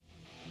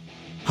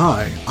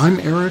Hi, I'm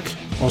Eric,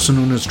 also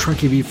known as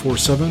Trekkie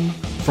V47,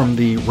 from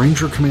the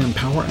Ranger Command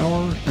Power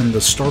Hour and the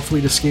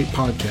Starfleet Escape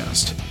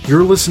podcast.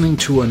 You're listening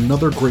to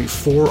another great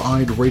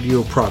Four-Eyed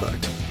Radio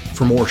product.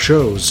 For more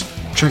shows,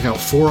 check out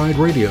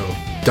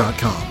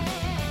foureyedradio.com.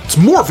 It's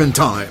morphin'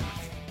 time!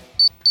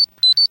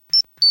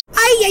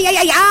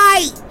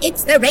 Aye!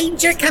 It's the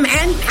Ranger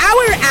Command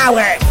Power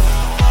Hour!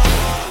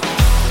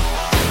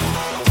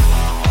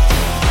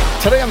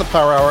 Today on the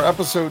Power Hour,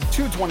 episode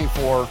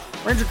 224,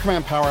 Ranger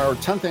Command Power Hour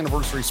 10th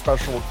Anniversary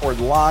Special, recorded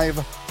live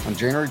on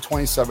January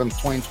 27th,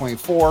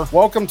 2024.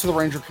 Welcome to the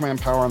Ranger Command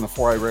Power on the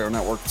 4i Radio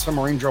Network. It's Tim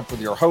Ranger up with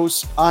your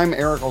hosts. I'm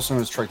Eric, also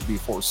known as Trekkie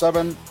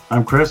B47.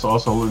 I'm Chris,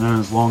 also known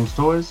as Long's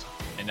Toys.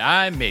 And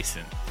I'm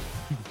Mason.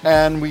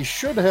 And we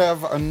should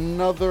have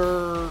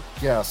another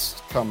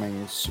guest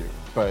coming soon,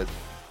 but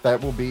that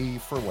will be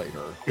for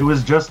later. It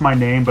was just my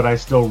name, but I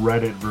still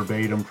read it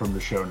verbatim from the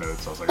show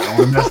notes. I was like, I don't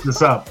want to mess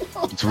this up.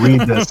 Let's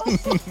read this.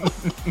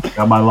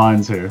 Got my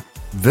lines here.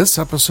 This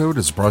episode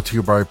is brought to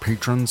you by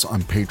patrons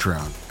on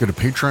Patreon. Go to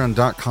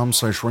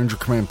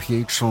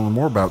patreon.com/RangerCommandPH to learn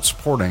more about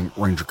supporting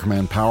Ranger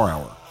Command Power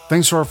Hour.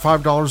 Thanks to our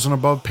 $5 and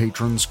above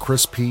patrons,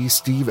 Chris P.,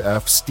 Steve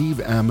F.,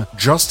 Steve M.,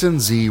 Justin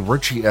Z.,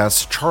 Richie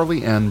S.,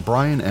 Charlie N.,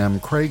 Brian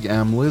M., Craig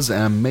M., Liz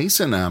M.,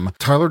 Mason M.,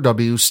 Tyler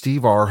W.,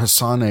 Steve R.,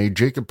 Hassan A.,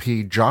 Jacob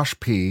P., Josh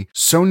P.,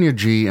 Sonia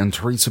G., and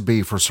Teresa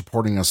B. for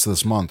supporting us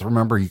this month.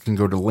 Remember, you can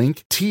go to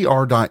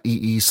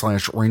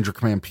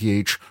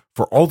linktr.ee/RangerCommandPH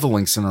for all the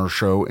links in our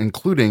show,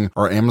 including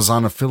our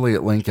Amazon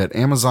affiliate link at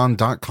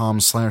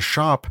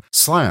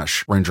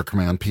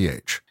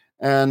amazon.com/shop/RangerCommandPH.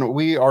 And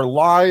we are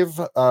live.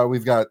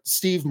 We've got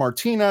Steve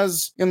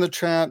Martinez in the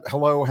chat.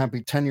 Hello,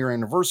 happy 10-year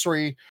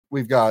anniversary.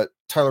 We've got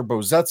Tyler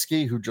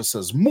Bozetsky, who just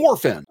says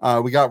morphin.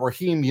 We got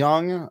Raheem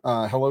Young.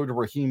 Hello to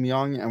Raheem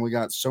Young. And we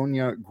got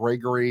Sonia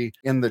Gregory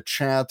in the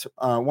chat.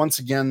 Once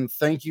again,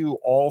 thank you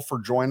all for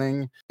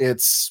joining.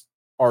 It's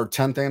our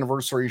 10th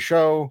anniversary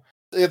show.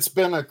 It's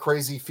been a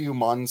crazy few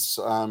months.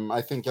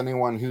 I think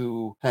anyone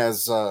who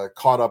has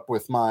caught up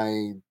with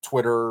my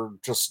Twitter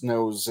just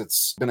knows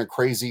it's been a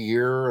crazy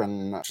year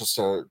and just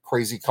a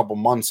crazy couple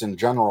months in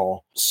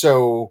general.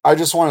 So I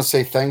just want to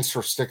say thanks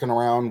for sticking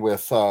around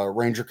with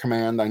Ranger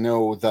Command. I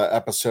know the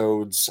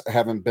episodes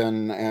haven't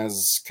been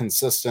as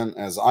consistent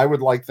as I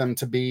would like them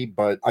to be,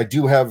 but I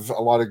do have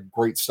a lot of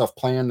great stuff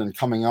planned and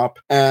coming up.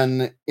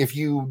 And if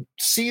you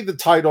see the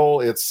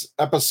title, it's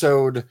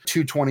episode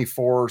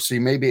 224. So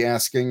you may be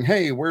asking,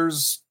 hey,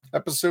 where's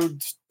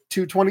episode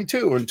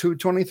 222 and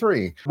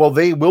 223? Well,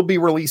 they will be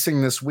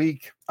releasing this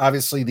week.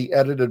 Obviously, the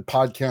edited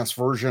podcast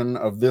version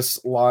of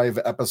this live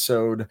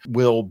episode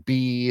will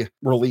be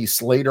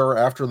released later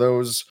after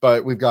those.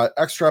 But we've got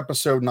extra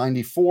episode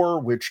 94,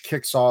 which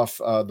kicks off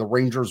the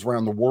Rangers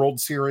Around the World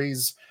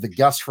series. The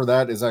guest for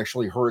that is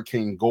actually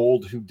Hurricane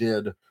Gold, who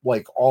did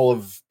like all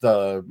of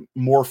the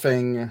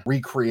morphing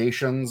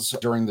recreations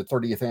during the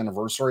 30th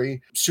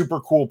anniversary. Super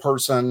cool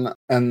person.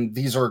 And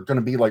these are going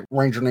to be like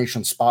Ranger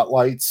Nation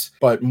spotlights,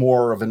 but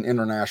more of an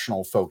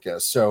international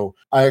focus. So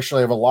I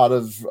actually have a lot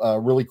of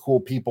really cool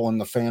people in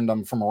the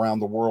fandom from around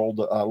the world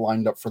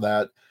lined up for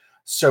that.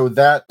 So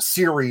that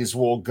series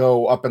will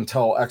go up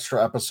until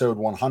extra episode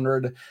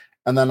 100.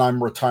 And then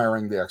I'm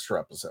retiring the extra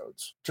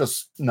episodes.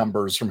 Just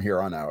numbers from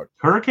here on out.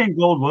 Hurricane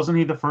Gold, wasn't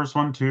he the first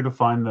one too to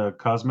find the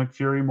Cosmic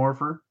Fury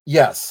morpher?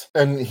 Yes.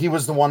 And he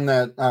was the one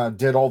that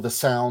did all the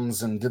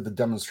sounds and did the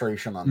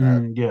demonstration on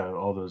that. Yeah,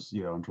 all those,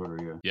 on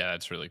Twitter, Yeah,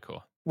 that's really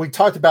cool. We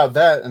talked about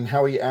that and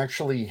how he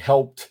actually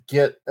helped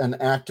get an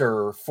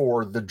actor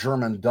for the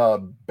German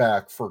dub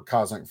back for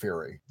Cosmic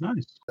Fury.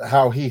 Nice.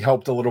 How he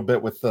helped a little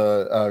bit with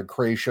the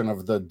creation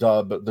of the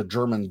dub, the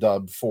German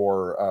dub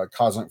for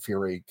Cosmic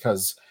Fury,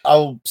 because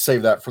I'll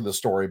save that for the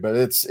story, but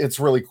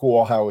it's really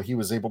cool how he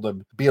was able to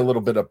be a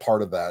little bit a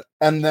part of that.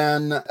 And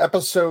then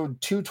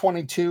episode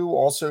 222,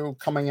 also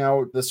coming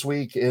out this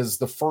week, is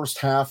the first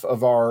half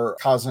of our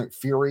Cosmic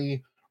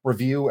Fury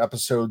review,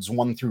 episodes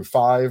 1 through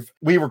 5.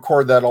 We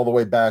record that all the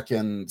way back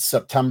in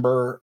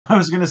September. I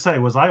was going to say,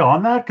 was I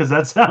on that? Because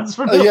that sounds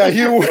familiar. Yeah,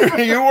 you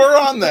were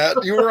on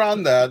that. You were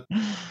on that.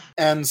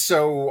 And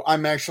so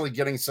I'm actually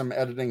getting some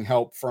editing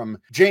help from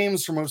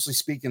James from Mostly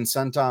Speaking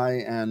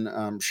Sentai,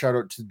 and shout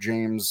out to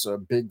James, a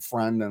big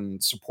friend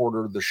and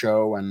supporter of the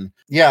show. And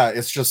yeah,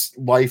 it's just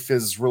life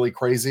is really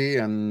crazy,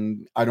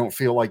 and I don't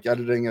feel like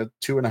editing a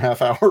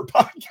 2.5 hour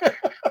podcast.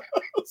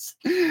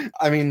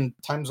 I mean,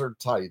 times are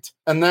tight.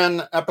 And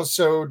then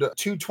episode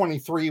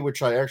 223,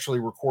 which I actually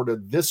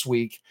recorded this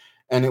week,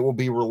 and it will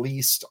be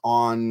released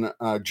on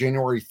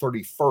January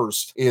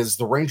 31st, is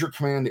the Ranger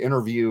Command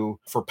interview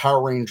for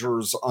Power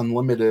Rangers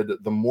Unlimited,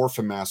 the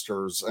Morphin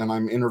Masters. And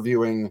I'm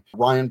interviewing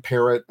Ryan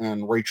Parrott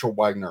and Rachel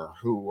Wagner,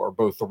 who are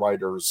both the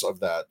writers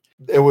of that.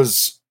 It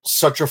was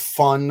such a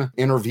fun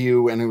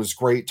interview, and it was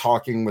great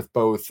talking with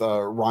both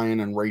Ryan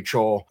and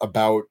Rachel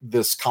about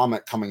this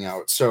comic coming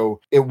out. So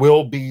it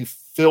will be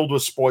filled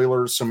with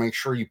spoilers, so make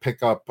sure you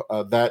pick up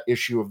that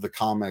issue of the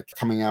comic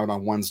coming out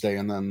on Wednesday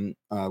and then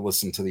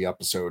listen to the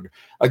episode.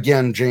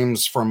 Again,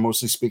 James from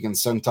Mostly Speaking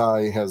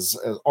Sentai has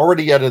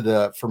already edited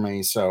that for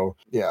me, so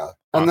yeah.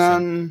 Awesome. And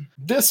then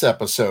this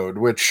episode,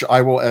 which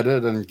I will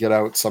edit and get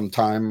out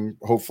sometime,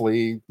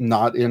 hopefully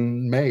not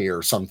in May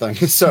or something.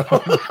 So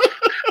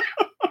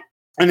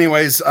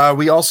anyways,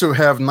 we also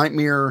have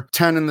Nightmare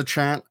 10 in the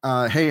chat.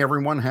 Hey,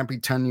 everyone. Happy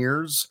 10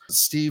 years.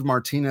 Steve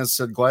Martinez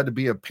said, glad to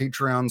be a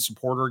Patreon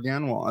supporter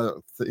again.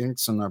 Well,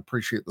 thanks, and I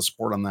appreciate the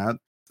support on that.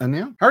 And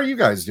yeah, how are you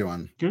guys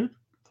doing? Good.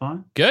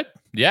 Fine. Good.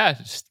 Yeah,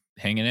 just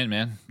hanging in,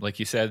 man. Like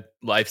you said,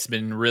 life's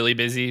been really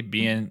busy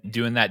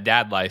doing that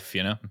dad life,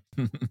 you know?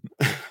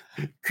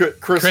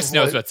 Chris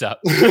knows what's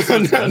up.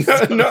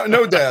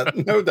 No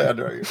dad.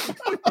 Right?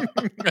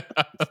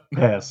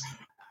 Yes.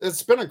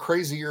 It's been a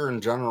crazy year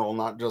in general,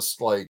 not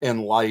just like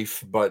in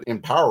life, but in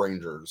Power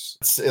Rangers.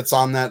 It's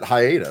on that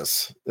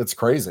hiatus. It's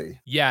crazy.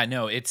 Yeah,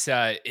 no, it's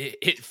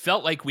it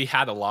felt like we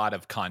had a lot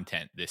of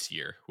content this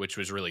year, which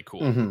was really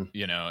cool.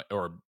 You know,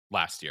 or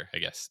last year, I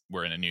guess.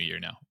 We're in a new year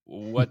now.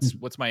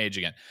 What's my age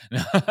again?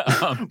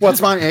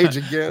 What's my age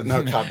again?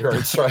 No,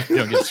 copyright strike.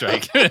 Don't get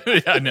strike.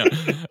 Yeah, no.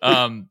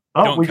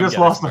 We just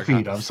lost the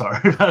feed. I'm sorry.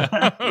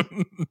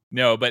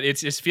 No, but it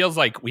just feels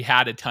like we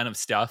had a ton of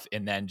stuff,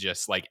 and then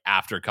just like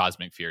after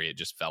Cosmic Fury, it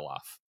just fell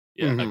off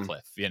a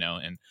cliff, you know,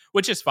 and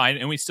which is fine.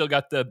 And we still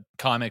got the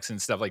comics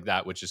and stuff like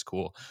that, which is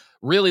cool.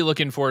 Really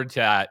looking forward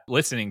to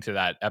listening to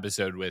that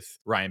episode with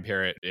Ryan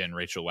Parrott and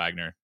Rachel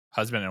Wagner,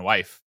 husband and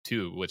wife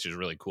too, which is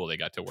really cool. They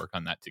got to work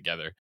on that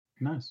together.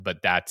 Nice.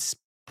 But that's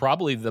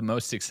probably the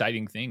most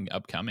exciting thing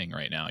upcoming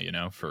right now, you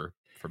know, for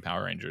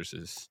Power Rangers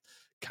is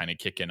kind of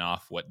kicking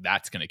off what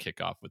that's going to kick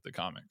off with the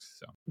comics.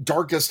 So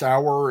Darkest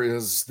Hour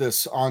is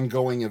this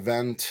ongoing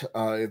event.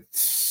 It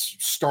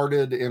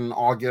started in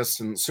August,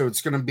 and so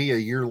it's going to be a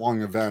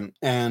year-long event.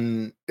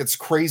 And it's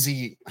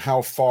crazy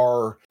how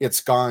far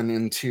it's gone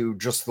into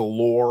just the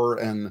lore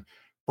and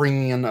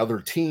bringing in other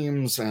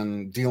teams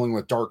and dealing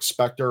with Dark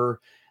Spectre.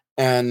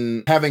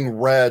 And having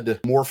read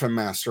Morphin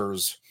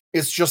Masters,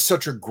 it's just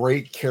such a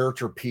great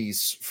character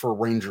piece for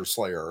Ranger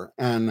Slayer.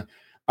 And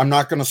I'm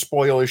not going to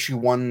spoil issue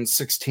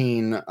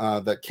 116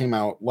 that came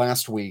out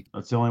last week.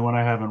 That's the only one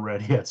I haven't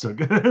read yet, so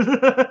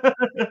good.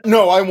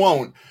 No, I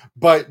won't.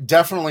 But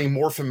definitely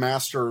Morphin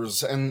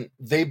Masters, and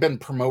they've been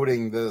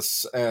promoting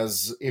this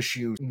as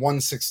issue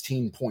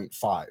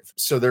 116.5.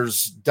 So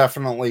there's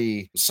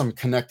definitely some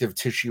connective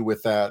tissue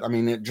with that. I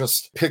mean, it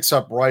just picks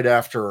up right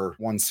after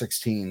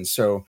 116.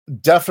 So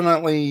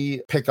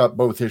definitely pick up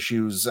both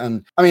issues.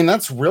 And I mean,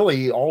 that's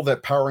really all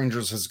that Power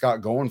Rangers has got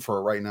going for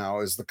it right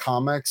now is the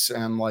comics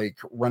and like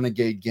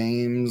Renegade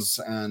Games,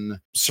 and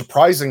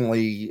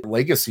surprisingly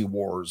Legacy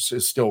Wars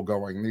is still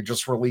going. They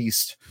just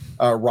released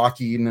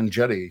Rocky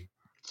Ninjetti.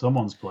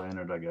 Someone's playing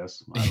it, I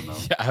guess. I don't know.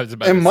 Yeah, I was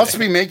about It to must say.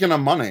 be making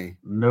them money.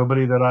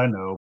 Nobody that I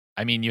know.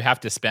 I mean, you have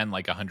to spend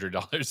like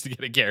 $100 to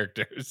get a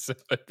character so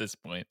at this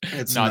point.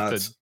 It's not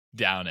nuts. to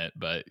down it,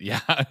 but yeah,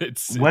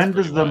 it's When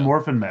pretty does the wild.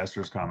 Morphin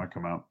Masters comic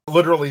come out?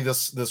 Literally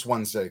this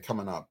Wednesday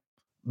coming up.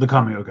 The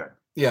comic, okay.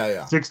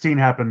 Yeah. 16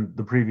 happened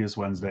the previous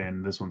Wednesday,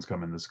 and this one's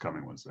coming this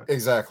coming Wednesday.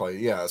 Exactly.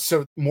 Yeah.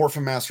 So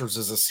Morphin Masters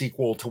is a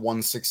sequel to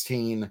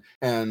 116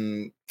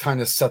 and kind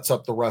of sets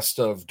up the rest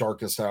of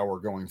Darkest Hour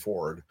going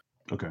forward.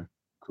 Okay.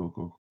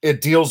 Cool.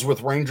 It deals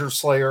with Ranger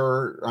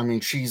Slayer. I mean,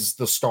 she's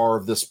the star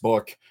of this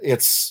book.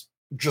 It's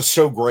just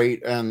so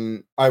great.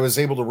 And I was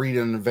able to read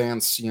it in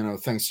advance, you know,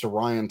 thanks to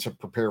Ryan to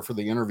prepare for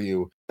the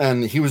interview.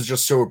 And he was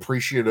just so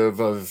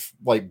appreciative of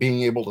like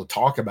being able to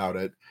talk about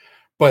it.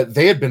 But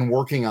they had been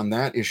working on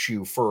that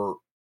issue for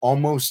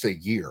almost a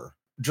year,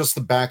 just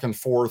the back and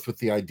forth with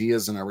the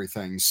ideas and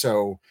everything.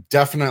 So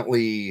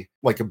definitely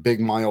like a big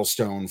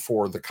milestone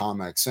for the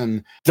comics.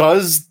 And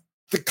does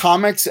the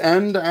comics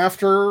end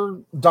after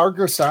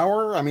Darkest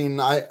Hour? I mean,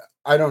 I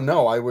don't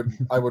know. I would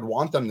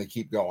want them to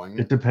keep going.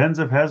 It depends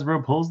if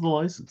Hasbro pulls the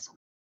license.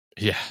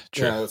 Yeah,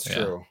 true. Yeah, that's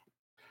true.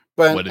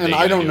 But What are and they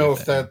I gonna don't do know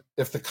with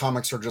if the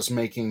comics are just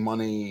making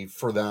money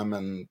for them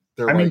and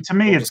they're I mean, like, to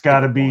me, we'll it's just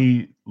got to keep it going.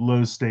 be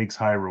low stakes,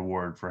 high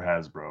reward for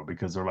Hasbro,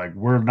 because they're like,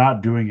 we're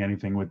not doing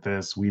anything with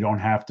this. We don't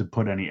have to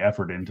put any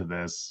effort into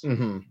this.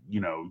 Mhm.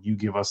 You know, you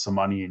give us some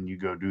money and you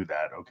go do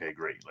that. Okay,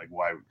 great. Like,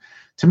 why?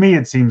 To me,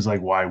 it seems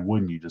like, why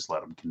wouldn't you just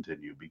let them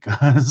continue?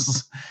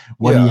 Because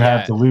what Yeah. you have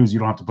Yeah. to lose, you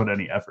don't have to put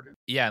any effort in.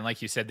 Yeah, and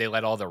like you said, they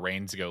let all the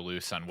reins go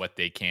loose on what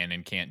they can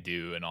and can't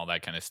do and all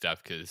that kind of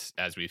stuff. Because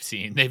as we've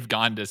seen, they've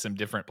gone to some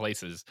different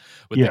places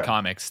with Yeah. the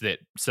comics that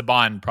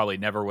Saban probably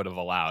never would have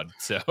allowed.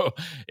 So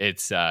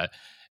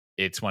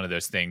it's one of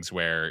those things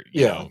where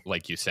you Yeah. know,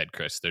 like you said,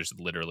 Chris, there's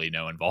literally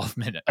no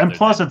involvement. And other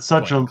plus, than it's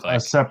such point and a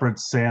click. separate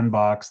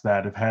sandbox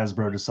that if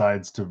Hasbro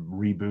decides to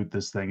reboot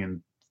this thing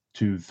in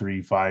 2,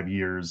 3, 5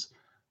 years,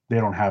 they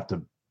don't have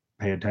to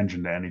pay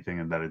attention to anything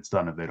and that it's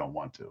done if they don't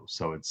want to.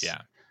 So it's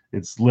Yeah.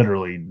 it's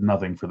literally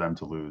nothing for them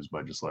to lose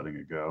by just letting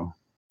it go.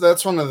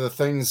 That's one of the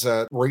things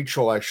that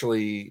Rachel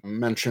actually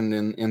mentioned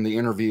in the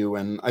interview.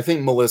 And I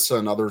think Melissa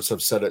and others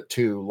have said it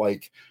too.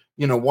 Like,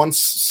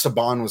 once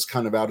Saban was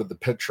kind of out of the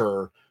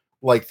picture,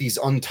 like these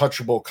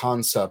untouchable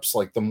concepts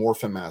like the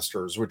Morphin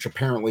Masters, which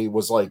apparently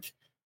was like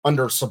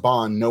under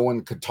Saban, no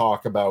one could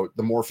talk about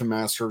the Morphin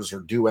Masters or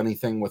do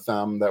anything with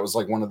them. That was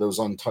like one of those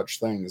untouched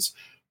things.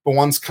 But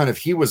once kind of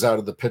he was out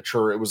of the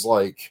picture, it was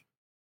like,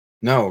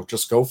 no,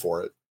 just go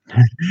for it.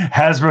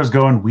 Hasbro's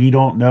going, we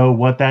don't know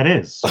what that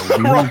is, so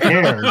we don't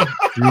care.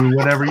 Do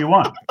whatever you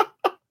want.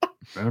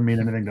 Doesn't mean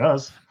anything to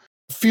us.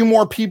 A few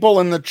more people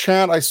in the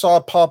chat I saw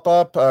pop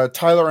up.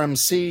 Tyler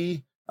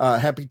MC,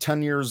 happy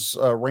 10 years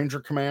Ranger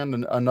Command,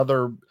 and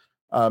another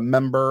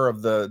member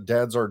of the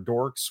Dads Are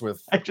Dorks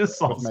with. I just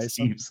saw Mason.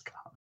 Steve's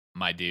comment.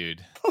 My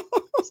dude.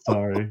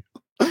 Sorry.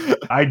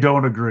 I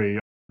don't agree.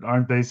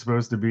 Aren't they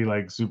supposed to be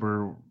like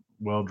super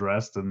well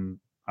dressed? And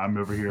I'm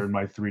over here in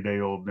my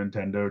 3-day-old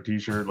Nintendo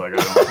t-shirt. Like,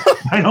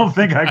 I don't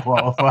think I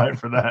qualify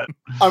for that.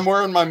 I'm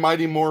wearing my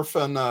Mighty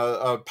Morphin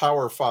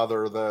Power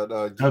Father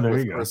that there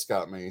you go. Chris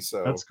got me.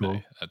 So That's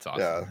cool. That's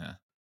awesome. Yeah.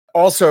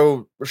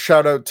 Also,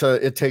 shout out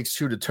to It Takes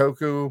Two to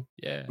Toku,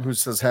 Yeah. who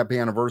says happy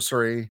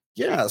anniversary.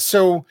 Yeah.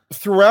 So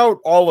throughout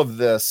all of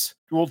this,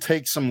 we'll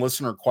take some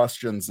listener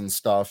questions and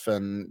stuff.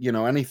 And,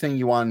 anything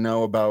you want to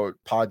know about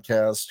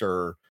podcast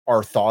or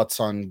our thoughts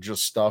on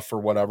just stuff or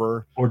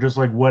whatever. Or just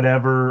like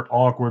whatever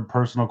awkward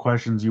personal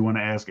questions you want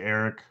to ask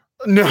Eric.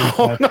 No.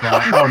 Oh,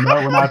 no,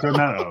 we're not doing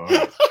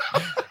that.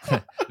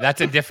 Oh. That's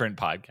a different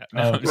podcast.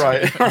 No,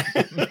 Right.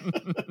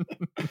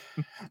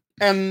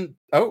 And,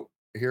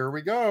 here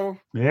we go.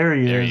 There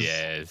he there is. he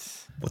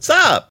is. What's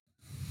up?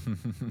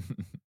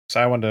 So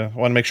I wanted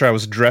to make sure I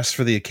was dressed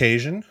for the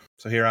occasion.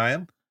 So here I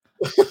am.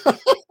 It's good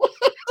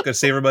to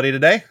see everybody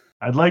today.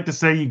 I'd like to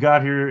say you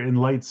got here in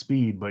light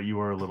speed, but you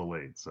were a little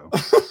late. So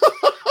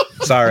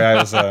Sorry, I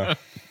was.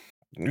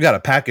 We got a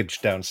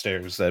package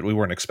downstairs that we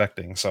weren't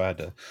expecting, so I had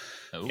to,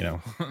 we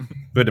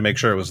had to make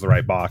sure it was the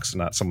right box and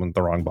not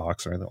the wrong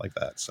box or anything like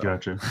that. So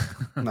gotcha.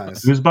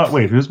 Nice. Whose box?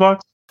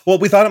 Well,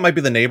 we thought it might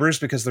be the neighbors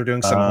because they're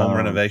doing some home Oh.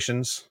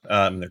 renovations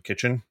in their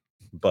kitchen,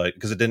 but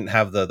because it didn't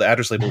have the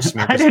address label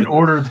smeared. I didn't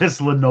order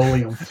this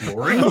linoleum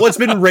flooring. Well, it's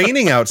been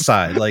raining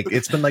outside. Like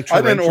it's been like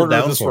I didn't torrential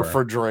order this downpour.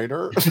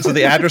 refrigerator. So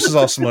the address is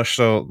all smushed.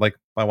 So like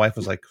my wife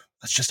was like,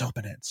 "Let's just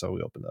open it." So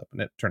we opened it up,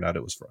 and it turned out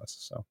it was for us.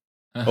 So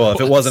well,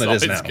 if it wasn't, it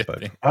is Always now. good But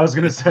thing. I was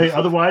going to say,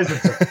 otherwise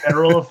it's a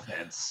federal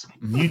offense.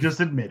 You just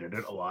admitted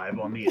it live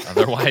on the air.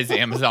 Otherwise,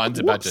 Amazon's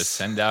about to Whoops.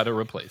 send out a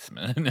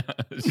replacement.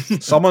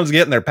 someone's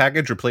getting their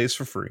package replaced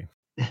for free.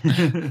 It's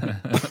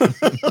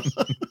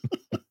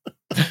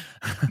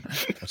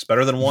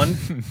better than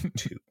 1,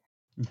 2.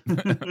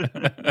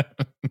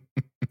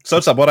 So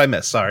what's up? What I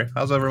missed? Sorry.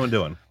 How's everyone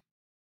doing?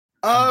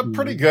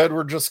 Pretty good.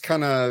 We're just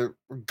kind of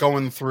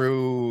going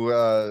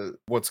through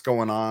what's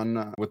going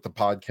on with the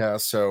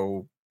podcast.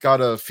 So got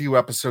a few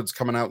episodes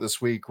coming out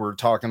this week. We're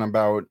talking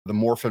about the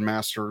Morphin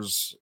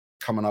Masters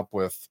coming up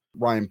with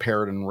Ryan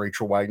Parrott and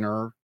Rachel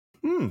Wagner.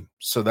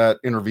 So that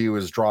interview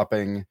is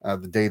dropping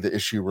the day the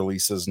issue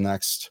releases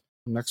next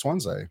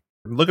Wednesday.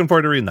 Looking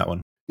forward to reading that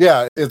one.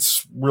 Yeah,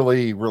 it's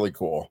really, really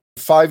cool.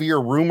 5-year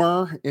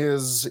Rumor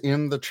is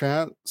in the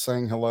chat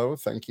saying hello.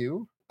 Thank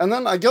you. And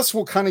then I guess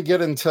we'll kind of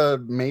get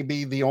into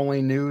maybe the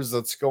only news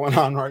that's going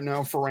on right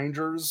now for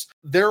Rangers.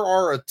 There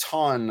are a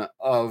ton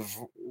of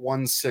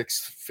 1/6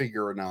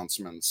 figure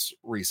announcements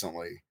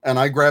recently. And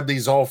I grabbed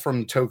these all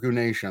from Toku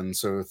Nation.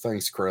 So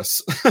thanks,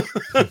 Chris.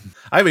 I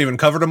haven't even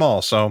covered them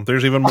all, so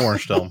there's even more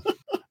still.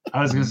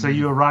 I was going to say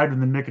you arrived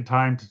in the nick of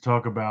time to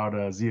talk about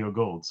Zeo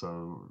Gold.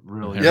 So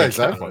really, Yeah,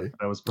 exactly.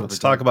 That was perfect. Let's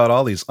talk about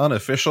all these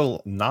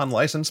unofficial,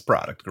 non-licensed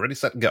product. Ready,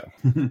 set, go.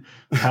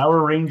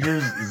 Power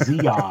Rangers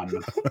Zeon.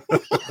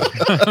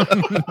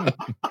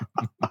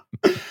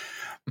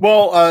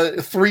 Well,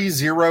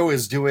 3-0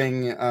 is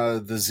doing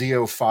the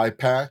Zeo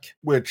 5-pack,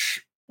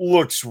 which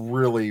looks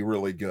really,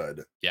 really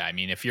good. Yeah, I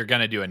mean, if you're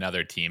gonna do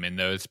another team in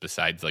those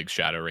besides like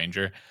Shadow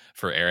Ranger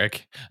for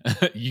Eric,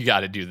 you got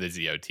to do the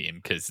Zeo team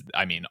because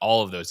I mean,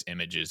 all of those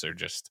images are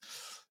just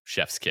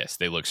chef's kiss.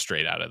 They look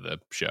straight out of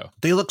the show.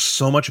 They look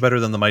so much better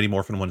than the Mighty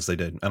Morphin ones they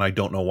did, and I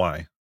don't know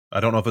why.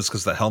 I don't know if it's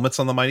because the helmets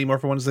on the Mighty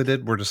Morphin ones they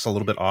did were just a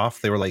little bit off.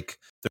 They're like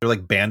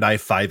Bandai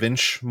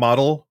 5-inch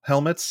model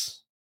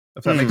helmets,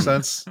 if that makes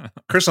sense.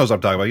 Chris knows what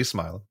I'm talking about. He's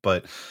smiling,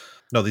 but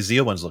no, the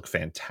Zeo ones look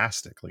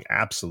fantastic. Like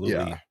absolutely.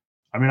 Yeah.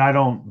 I mean, I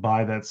don't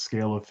buy that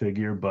scale of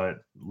figure, but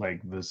like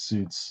the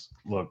suits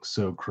look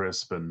so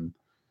crisp and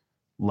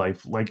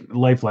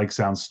lifelike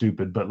sounds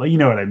stupid, but like, you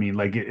know what I mean?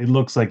 Like it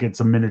looks like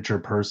it's a miniature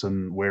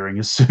person wearing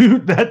a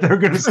suit that they're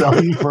going to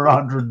sell you for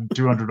 $100,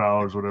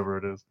 $200, whatever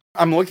it is.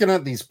 I'm looking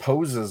at these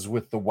poses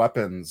with the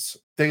weapons.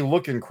 They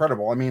look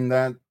incredible. I mean,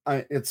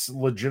 it's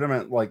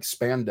legitimate like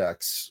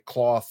spandex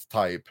cloth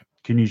type.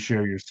 Can you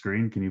share your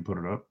screen? Can you put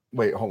it up?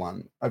 Wait, hold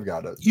on. I've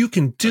got it. You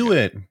can do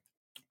it.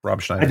 Rob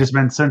Schneider. I just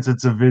meant since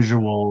it's a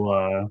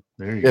visual,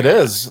 there you go. It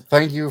is.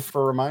 Thank you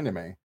for reminding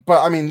me.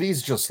 But I mean,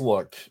 these just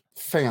look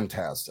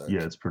fantastic.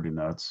 Yeah, it's pretty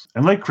nuts.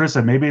 And like Chris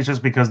said, maybe it's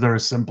just because they're a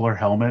simpler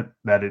helmet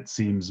that it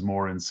seems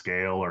more in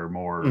scale or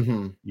more,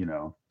 you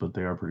know, but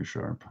they are pretty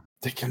sharp.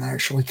 They can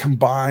actually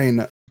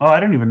combine. Oh, I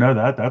didn't even know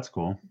that. That's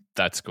cool.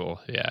 That's cool.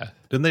 Yeah.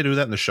 Didn't they do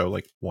that in the show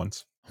like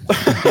once?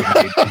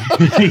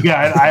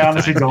 Yeah, I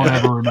honestly don't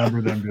ever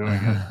remember them doing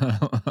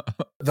it.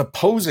 The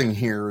posing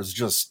here is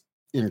just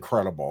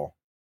incredible.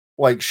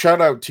 Like,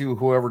 shout out to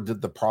whoever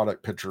did the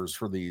product pictures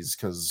for these,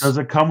 because Does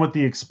it come with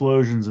the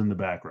explosions in the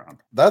background?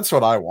 that's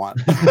what I want.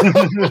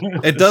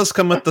 It does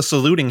come with the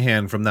saluting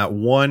hand from that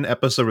one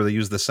episode where they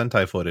used the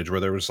Sentai footage where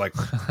there was like,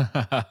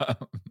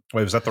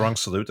 wait, was that the wrong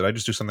salute? Did I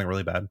just do something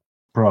really bad?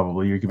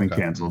 Probably. You're getting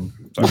Okay. canceled.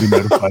 You'll be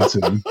notified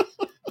soon.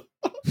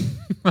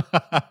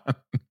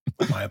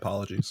 My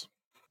apologies.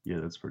 Yeah,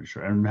 that's pretty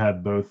sure. And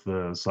have both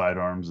the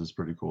sidearms is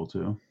pretty cool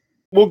too.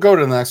 We'll go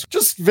to the next.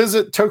 Just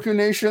visit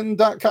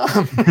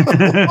tokunation.com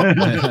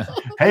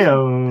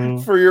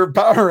Heyo. for your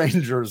Power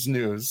Rangers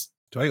news.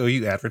 Do I owe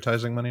you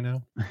advertising money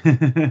now?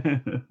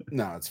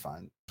 No, it's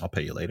fine. I'll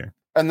pay you later.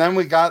 And then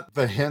we got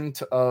the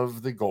hint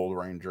of the Gold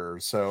Ranger.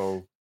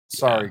 So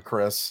sorry, Yeah.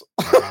 Chris.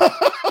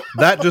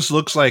 That just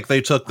looks like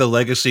they took the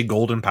legacy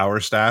golden power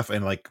staff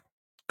and like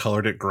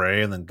colored it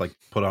gray and then like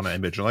put on an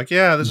image and like,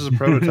 yeah, this is a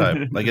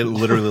prototype. Like it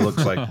literally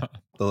looks like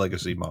the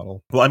legacy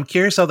model. Well, I'm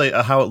curious how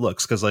it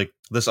looks, because like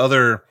this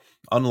other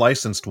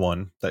unlicensed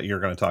one that you're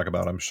going to talk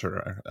about, I'm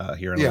sure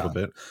here in a little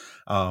bit,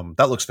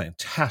 that looks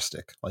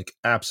fantastic, like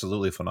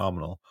absolutely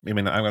phenomenal. I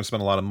mean, I'm going to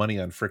spend a lot of money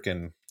on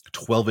freaking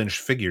 12-inch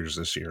figures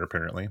this year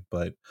apparently,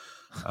 but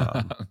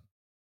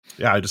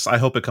yeah, I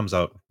hope it comes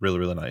out really,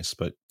 really nice.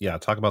 But yeah,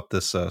 talk about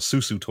this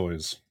Susu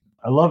Toys.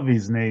 I love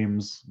these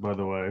names, by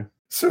the way.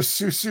 So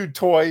Susu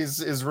Toys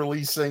is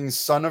releasing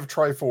Son of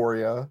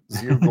Triforia,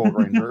 Zeo Gold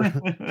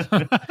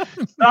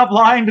Ranger. Stop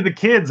lying to the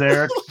kids,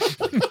 Eric.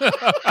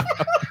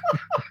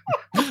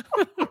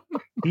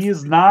 He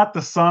is not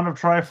the son of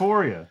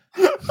Triforia.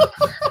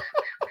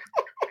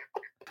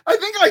 I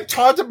think I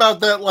talked about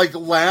that like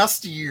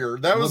last year.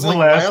 That was like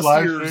last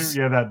live year's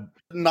stream? Yeah, that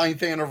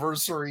 9th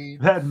anniversary.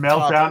 that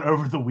meltdown topic.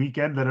 over the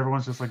weekend that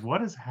everyone's just like,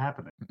 what is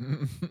happening?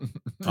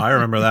 I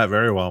remember that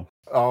very well.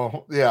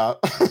 Oh, yeah.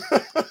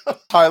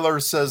 Tyler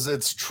says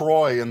it's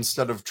Troy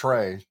instead of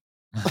Trey.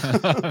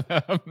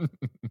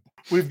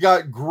 We've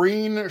got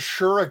Green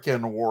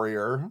Shuriken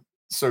Warrior,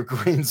 so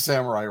Green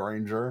Samurai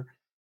Ranger,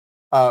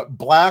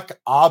 Black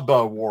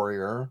Abba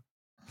Warrior,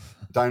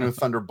 Dino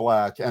Thunder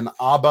Black, and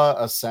Abba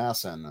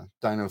Assassin,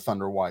 Dino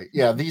Thunder White.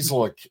 Yeah, these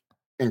look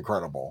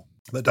incredible.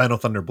 The Dino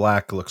Thunder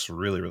Black looks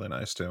really, really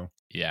nice too.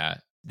 Yeah.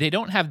 They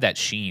don't have that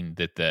sheen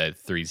that the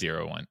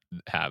 301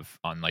 have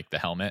on like the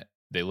helmet.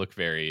 They look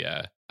very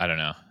I don't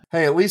know.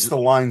 Hey, at least the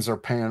lines are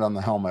painted on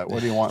the helmet.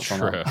 What do you want from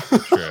them?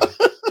 True.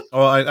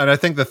 Oh, and I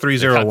think the They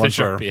cut the 301s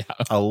are Sharpie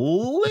out. a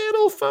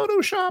little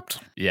photoshopped.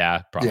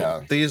 Yeah, probably.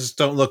 Yeah. These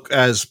don't look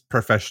as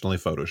professionally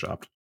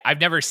photoshopped. I've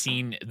never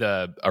seen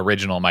the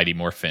original Mighty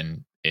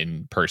Morphin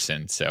in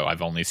person, so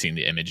I've only seen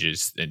the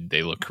images and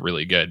they look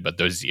really good. But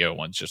those Zeo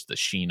ones, just the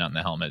sheen on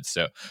the helmet.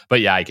 So,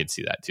 but yeah, I could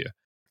see that too.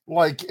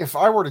 Like, if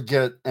I were to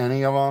get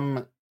any of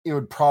them, it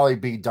would probably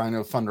be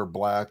Dino Thunder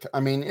Black.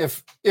 I mean,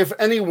 if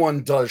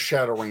anyone does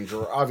Shadow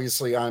Ranger,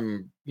 obviously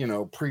I'm,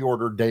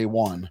 pre-order day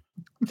one.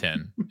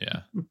 10,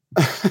 yeah.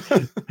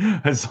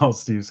 I saw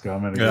Steve's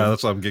comment Yeah, again.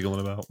 that's what I'm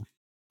giggling about.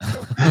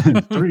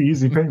 3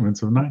 easy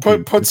payments of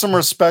 19. Put some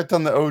respect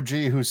on the OG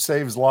who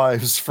saves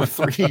lives for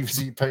 3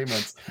 easy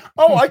payments.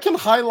 Oh, I can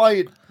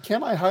highlight.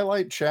 Can I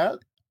highlight chat?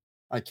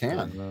 I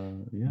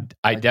can. Yeah.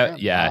 I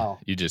can't- yeah. wow.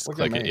 You just Look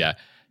at click it. me. Yeah.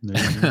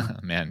 There you go.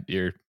 Man,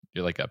 you're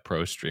like a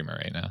pro streamer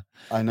right now.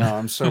 I know.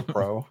 I'm so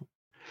pro.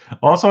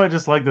 Also, I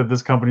just like that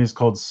this company is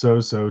called So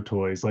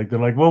Toys. Like they're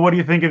like, well, what do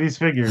you think of these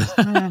figures?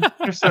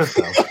 They're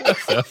so-so.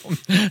 So,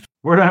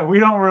 We're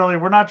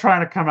not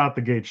trying to come out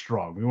the gate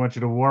strong. We want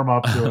you to warm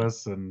up to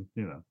us, and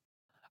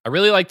I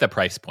really like the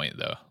price point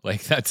though.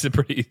 Like that's a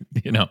pretty,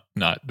 not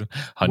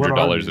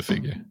 $100 a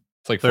figure.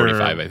 It's like They're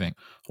 45, I think.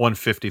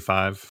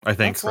 155, I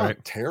think, That's right?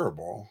 not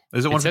terrible.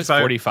 Is it It says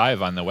 155?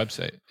 45 on the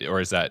website,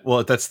 or is that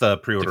Well, that's the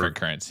pre-order. different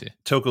currency?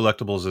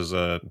 Tokulectables is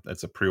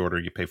it's a pre-order.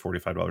 You pay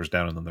 $45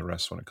 down, and then the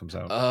rest when it comes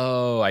out.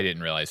 Oh, I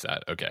didn't realize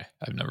that. Okay,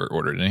 I've never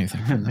ordered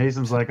anything. and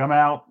Hason's like, I'm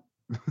out.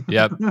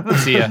 Yep.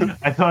 See ya.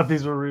 I thought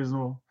these were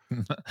reasonable.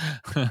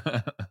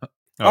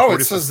 Oh,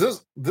 45 it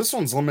says this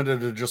one's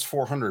limited to just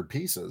 400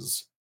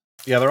 pieces.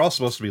 Yeah, they're all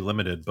supposed to be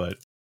limited, but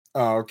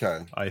Oh,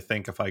 okay. I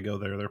think if I go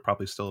there, they're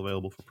probably still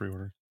available for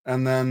pre-order.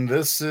 And then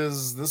this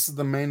is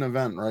the main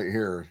event right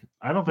here.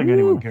 I don't think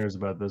anyone cares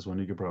about this one.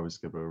 You could probably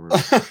skip over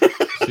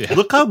it. Yeah.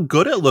 Look how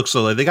good it looks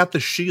though. Like, they got the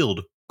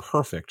shield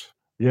perfect.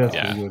 Yeah, it's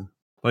Yeah. pretty good.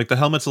 Like the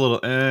helmet's a little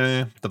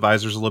the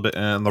visor's a little bit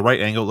and the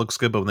right angle looks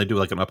good, but when they do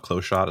like an up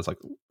close shot, it's like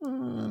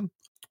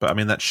but I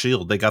mean that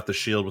shield, they got the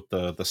shield with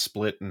the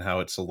split and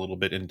how it's a little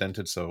bit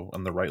indented, so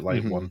on the right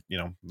light Mhm. one,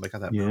 they got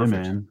that Yeah,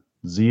 perfect. man.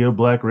 Zeo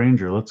Black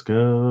Ranger, let's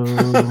go.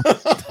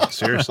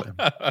 Seriously.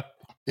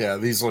 Yeah,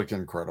 these look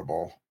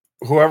incredible.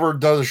 Whoever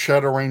does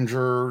Shadow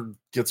Ranger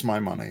gets my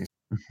money.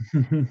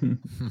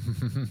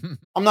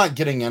 I'm not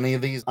getting any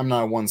of these. I'm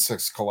not a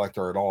 1/6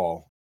 collector at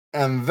all.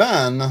 And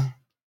then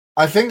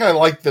I think I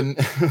like the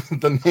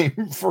the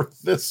name for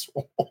this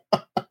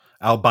one.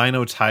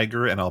 Albino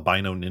Tiger and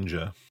Albino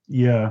Ninja.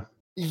 Yeah.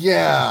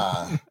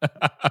 Yeah.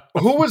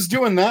 Who was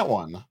doing that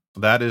one?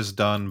 That is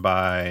done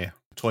by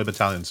Toy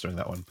Battalion's doing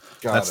that one.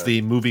 That's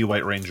the movie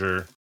White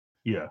Ranger.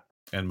 Yeah.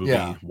 And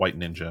movie White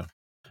Ninja.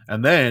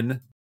 And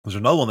then there's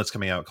another one that's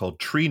coming out called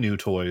Tree New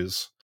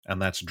Toys,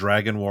 and that's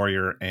Dragon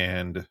Warrior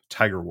and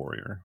Tiger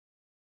Warrior.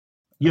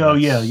 Yeah,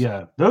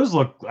 yeah.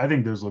 I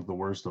think those look the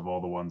worst of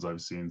all the ones I've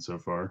seen so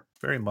far.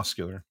 Very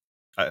muscular.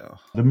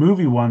 The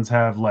movie ones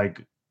have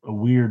like a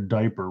weird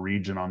diaper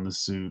region on the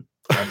suit.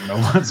 I don't know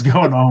what's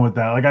going on with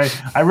that.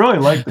 Like I really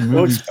like the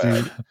movie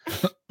suit,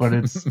 but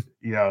it's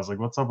I was like,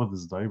 what's up with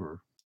this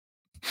diaper?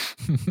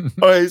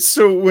 All right,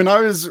 so when I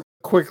was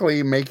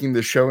quickly making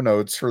the show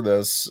notes for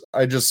this,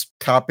 I just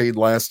copied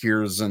last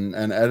year's and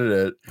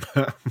edited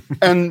it.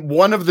 And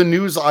one of the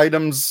news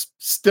items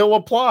still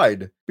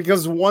applied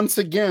because once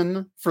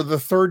again, for the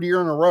third year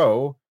in a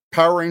row,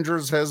 Power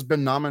Rangers has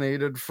been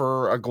nominated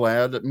for a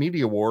GLAAD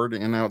Media Award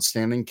in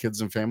Outstanding Kids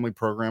and Family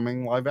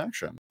Programming Live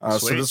Action.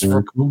 So this is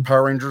for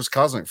Power Rangers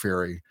Cosmic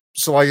Fury.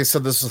 So like I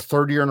said, this is the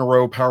third year in a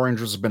row Power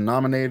Rangers have been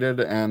nominated,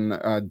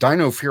 and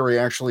Dino Fury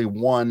actually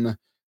won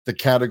the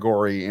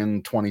category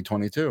in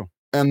 2022.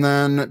 And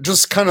then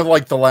just kind of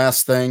like the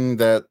last thing,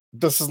 that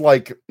this is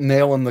like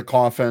nail in the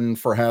coffin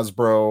for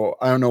Hasbro.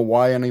 I don't know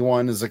why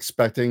anyone is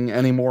expecting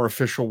any more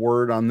official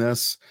word on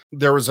this.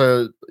 There was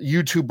a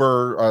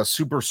YouTuber,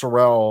 Super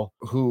Sorrel,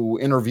 who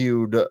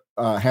interviewed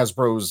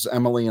Hasbro's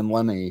Emily and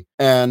Lenny,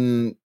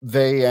 and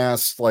they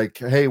asked like,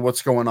 hey,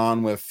 what's going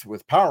on with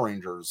Power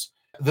Rangers?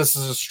 This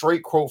is a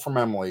straight quote from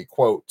Emily,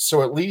 quote,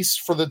 "So at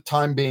least for the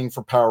time being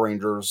for Power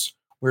Rangers,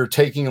 we're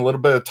taking a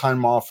little bit of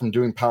time off from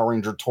doing Power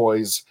Ranger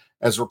toys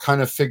as we're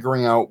kind of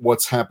figuring out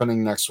what's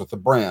happening next with the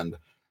brand.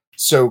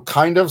 So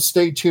kind of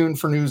stay tuned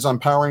for news on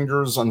Power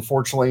Rangers.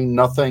 Unfortunately,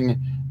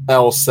 nothing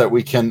else that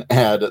we can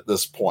add at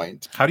this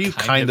point." How do you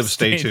kind of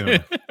stay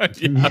tuned?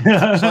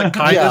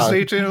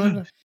 Stay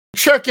tuned?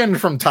 Check in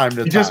from time to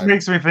time. It just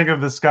makes me think of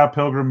the Scott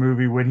Pilgrim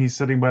movie when he's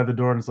sitting by the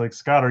door and it's like,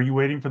 Scott, are you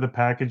waiting for the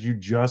package you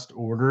just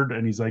ordered?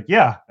 And he's like,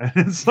 yeah. And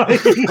it's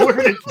like, he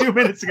ordered it 2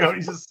 minutes ago and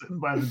he's just sitting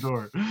by the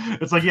door.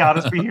 It's like, yeah, I'll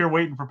just be here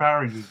waiting for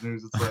Power Rangers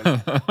news. It's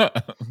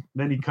like,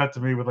 then he cut to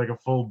me with like a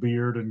full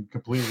beard and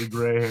completely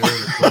gray hair.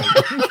 It's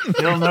like,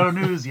 still no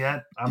news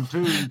yet. I'm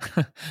tuned.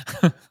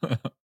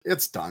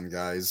 It's done,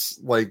 guys.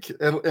 Like,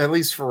 at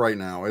least for right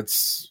now,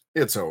 it's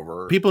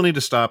over. People need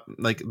to stop.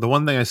 Like, the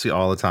one thing I see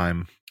all the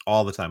time,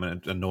 and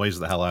it annoys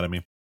the hell out of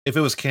me. If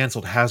it was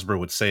canceled, Hasbro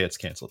would say it's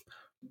canceled.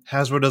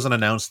 Hasbro doesn't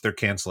announce they're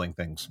canceling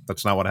things.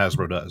 That's not what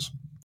Hasbro does.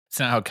 It's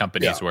not how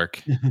companies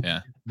work.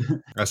 Yeah.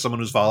 As someone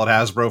who's followed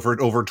Hasbro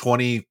for over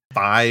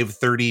 25,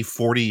 30,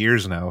 40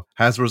 years now,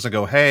 Hasbro doesn't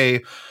go,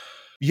 hey,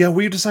 yeah,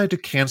 we decided to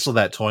cancel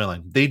that toy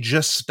line. They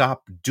just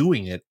stop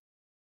doing it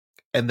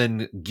and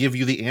then give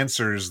you the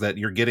answers that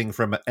you're getting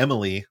from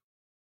Emily.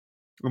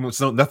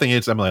 It's nothing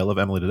against Emily. I love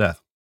Emily to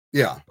death.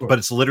 Yeah. But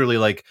it's literally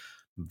like,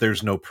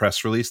 there's no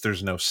press release,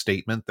 there's no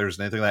statement, there's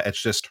anything like that.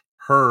 It's just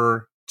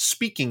her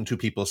speaking to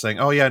people saying,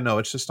 oh yeah, no,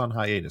 it's just on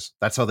hiatus.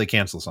 That's how they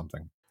cancel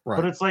something. Right.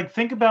 But it's like,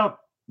 think about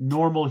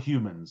normal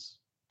humans.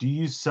 Do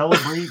you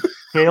celebrate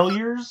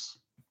failures?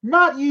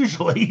 Not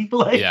usually.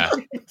 Like, yeah,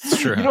 it's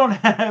true. You don't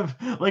have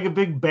like a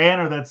big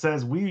banner that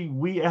says we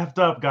effed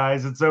up,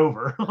 guys, it's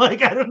over.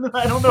 Like, I don't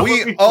know.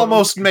 We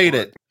almost made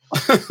it.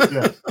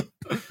 Yeah.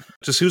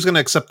 Just who's going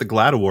to accept the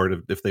GLAAD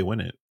award if they win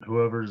it?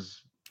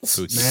 Whoever's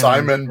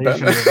Simon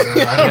Bennett.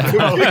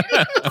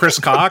 Chris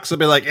Cox will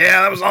be like,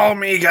 yeah, that was all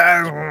me,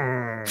 guys.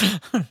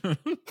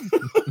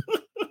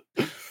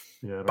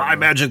 Buy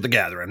Magic the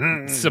Gathering.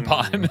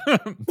 Saban.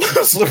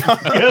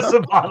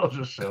 Saban will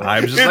just show up.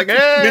 I'm just like,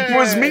 hey, it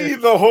was me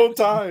the whole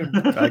time.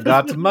 I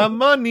got my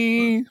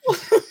money.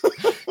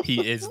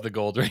 He is the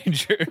Gold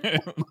Ranger.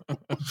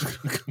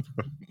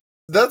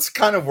 That's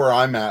kind of where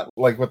I'm at,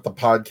 like with the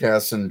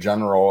podcast in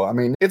general. I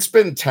mean, it's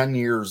been 10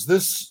 years.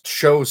 This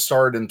show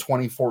started in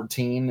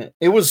 2014.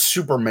 It was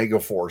Super Mega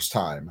Force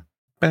time.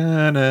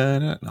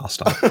 I'll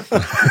stop.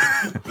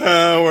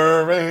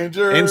 Power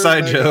Rangers.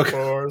 Inside Mega joke.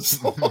 Force.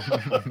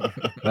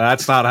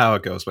 That's not how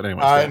it goes, but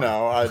anyway. I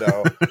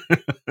know.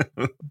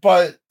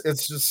 But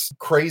it's just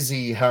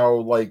crazy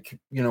how, like,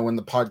 you know, when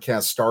the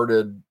podcast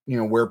started, you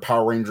know, where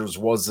Power Rangers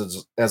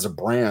was as a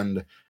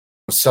brand,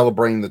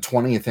 celebrating the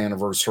 20th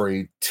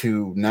anniversary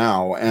to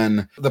now.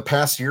 And the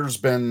past year's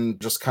been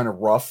just kind of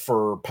rough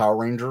for Power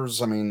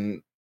Rangers. I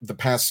mean, the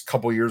past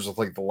couple years with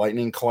like the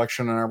Lightning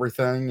collection and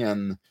everything.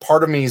 And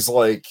part of me is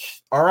like,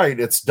 all right,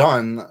 it's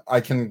done.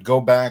 I can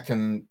go back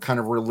and kind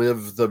of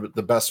relive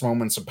the best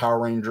moments of Power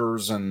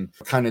Rangers and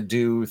kind of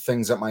do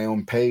things at my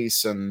own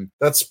pace. And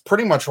that's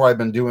pretty much what I've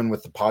been doing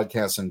with the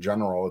podcast in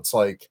general. It's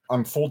like,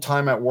 I'm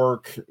full-time at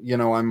work, you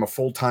know, I'm a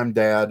full-time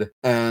dad,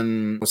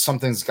 and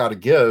something's got to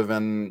give.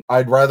 And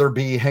I'd rather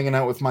be hanging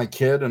out with my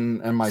kid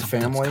and my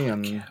family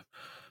and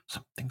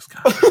Something's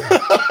gotta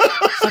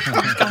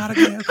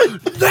give.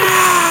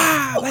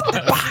 Let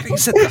the body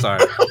sit.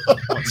 Sorry.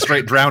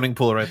 Straight drowning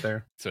pool right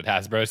there. That's what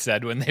Hasbro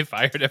said when they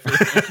fired everyone.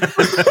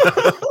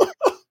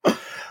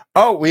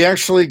 Oh, we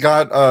actually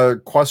got a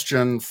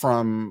question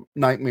from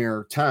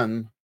Nightmare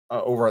 10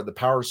 over at the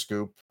Power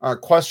Scoop.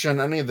 Question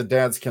any of the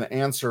dads can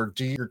answer.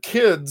 Do your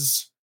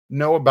kids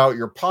know about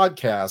your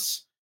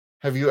podcasts?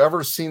 Have you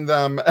ever seen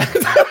them?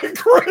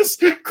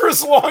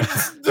 Chris Long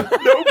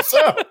nopes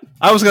out.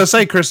 I was going to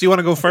say, Chris, you want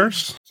to go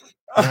first?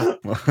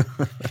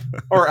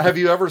 Or have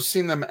you ever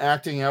seen them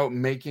acting out,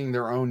 making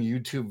their own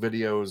YouTube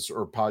videos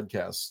or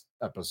podcast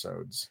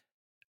episodes?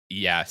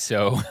 Yeah,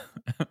 so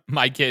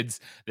my kids,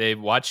 they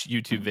watch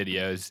YouTube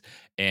videos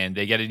and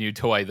they get a new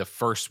toy. The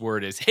first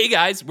word is, "Hey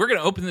guys, we're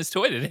going to open this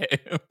toy today."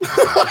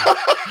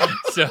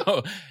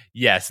 So,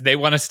 yes, they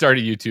want to start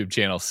a YouTube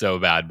channel so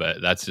bad,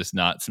 but that's just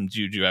not some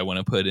juju I want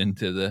to put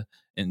into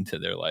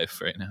their life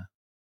right now.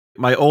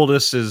 My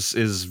oldest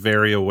is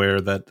very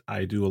aware that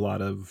I do a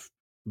lot of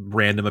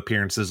random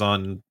appearances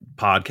on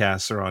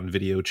podcasts or on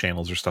video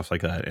channels or stuff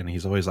like that, and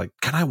he's always like,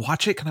 "Can I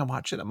watch it? Can I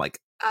watch it?" I'm like,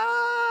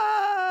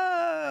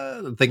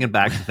 thinking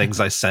back to things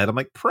I said, I'm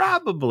like,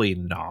 probably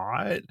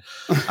not.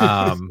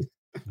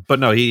 But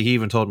no, he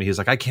even told me, he's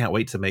like, I can't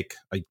wait to make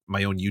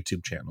my own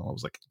YouTube channel. I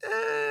was like,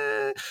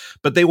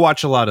 But they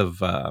watch a lot of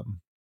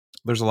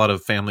there's a lot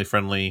of family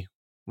friendly,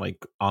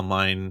 like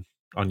online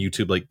on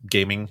YouTube, like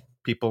gaming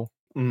people.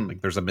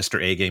 Like there's a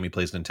Mr. A game, he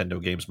plays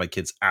Nintendo games. My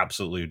kids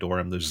absolutely adore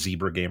him. There's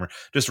Zebra Gamer,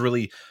 just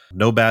really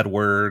no bad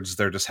words.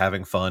 They're just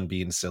having fun,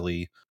 being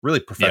silly, really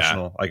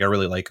professional. Like I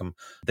really like them.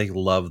 They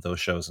love those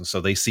shows, and so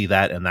they see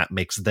that, and that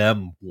makes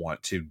them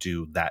want to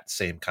do that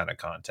same kind of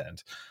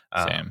content.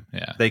 Same,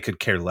 yeah. They could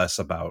care less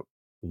about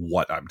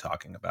what I'm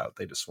talking about.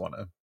 They just want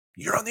to.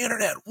 You're on the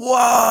internet.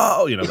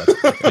 Whoa,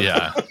 that's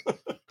yeah.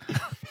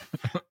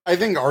 I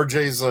think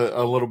RJ's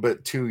a little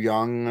bit too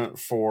young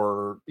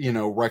for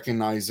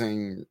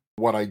recognizing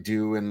what I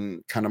do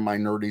in kind of my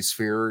nerdy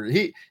sphere.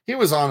 He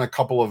was on a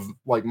couple of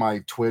like my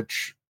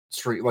Twitch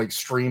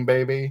Stream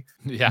Baby.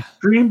 Yeah.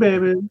 Stream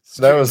Baby.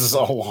 So that was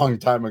a long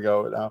time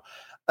ago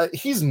now.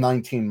 He's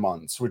 19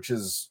 months, which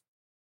is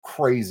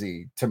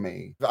crazy to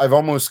me. I've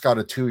almost got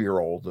a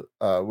 2-year-old,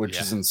 which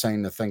is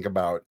insane to think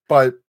about.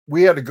 But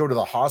we had to go to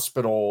the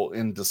hospital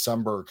in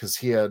December because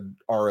he had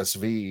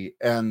RSV,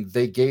 and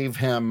they gave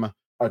him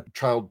a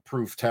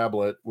child-proof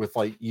tablet with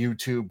like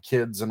YouTube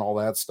Kids and all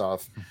that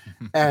stuff.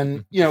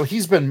 And,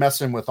 he's been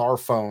messing with our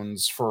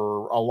phones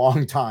for a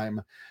long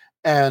time.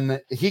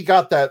 And he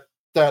got that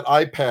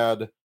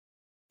iPad,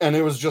 and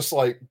it was just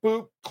like,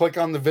 boop, click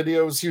on the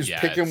videos. He was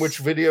picking which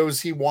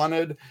videos he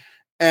wanted.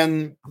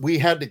 And we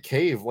had to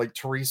cave. Like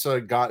Teresa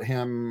got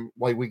him,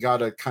 like we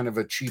got a kind of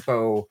a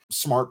cheapo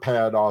smart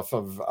pad off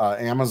of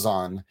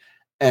Amazon.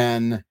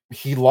 And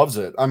he loves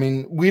it. I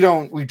mean, we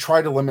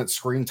try to limit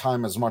screen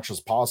time as much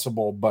as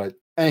possible,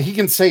 and he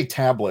can say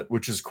tablet,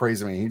 which is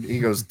crazy to me. He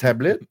goes,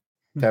 tablet.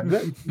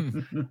 That's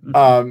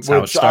how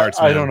it starts.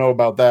 I don't know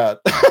about that.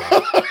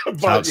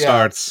 That's how it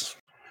starts.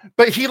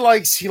 But he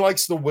likes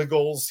the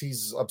Wiggles.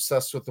 He's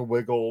obsessed with the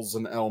Wiggles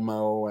and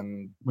Elmo.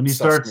 And when he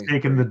starts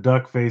taking the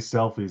duck face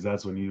selfies,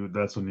 that's when you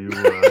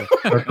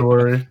start to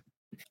worry.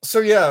 So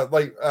yeah,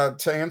 like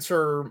to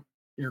answer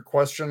your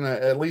question,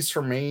 at least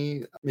for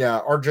me,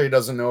 RJ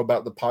doesn't know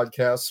about the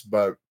podcast,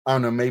 but I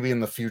don't know, maybe in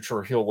the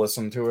future he'll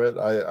listen to it.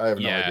 I have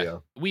no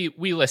idea.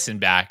 We listen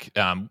back.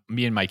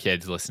 Me and my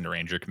kids listen to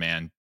Ranger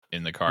Command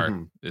in the car,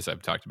 as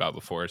I've talked about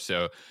before.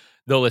 So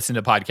they'll listen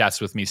to podcasts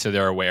with me, so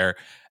they're aware.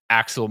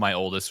 Axel, my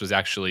oldest, was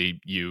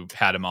actually, you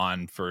had him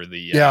on for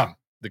the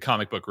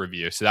comic book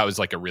review. So that was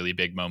like a really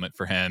big moment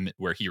for him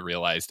where he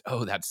realized,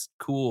 oh, that's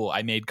cool.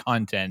 I made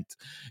content,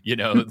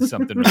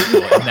 something really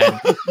cool. And then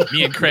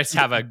me and Chris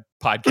have a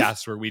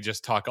podcast where we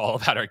just talk all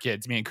about our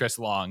kids. Me and Chris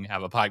Long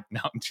have a podcast.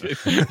 No,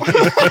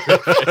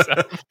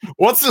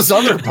 what's this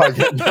other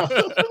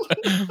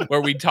podcast?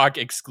 Where we talk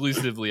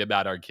exclusively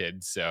about our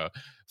kids. So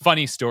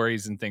funny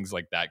stories and things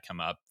like that come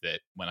up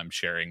that when I'm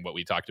sharing what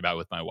we talked about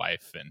with my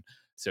wife. And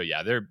so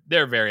yeah,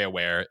 they're very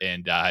aware,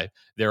 and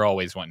they're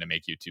always wanting to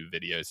make YouTube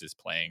videos as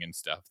playing and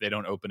stuff. They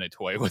don't open a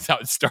toy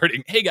without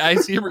starting, "Hey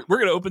guys, we're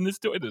going to open this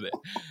toy today."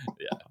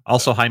 Yeah.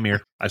 Also, hi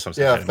Mir. I just want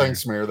to say hi,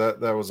 thanks Mir.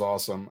 That was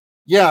awesome.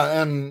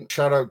 Yeah, and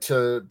shout out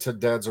to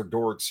Dads or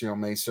Dorks,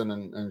 Mason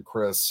and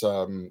Chris.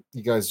 You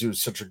guys do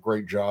such a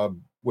great job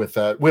with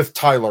that. With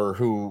Tyler,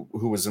 who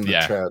was in the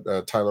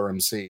chat, Tyler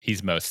MC.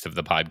 He's most of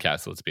the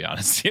podcast. Let's be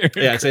honest here.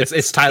 Yeah,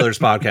 it's Tyler's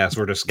podcast.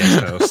 We're just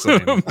guest hosts.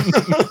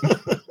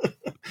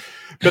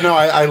 But no,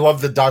 I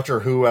love the Doctor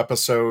Who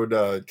episode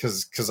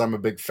because I'm a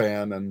big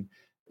fan, and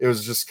it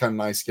was just kind of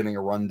nice getting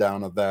a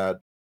rundown of that.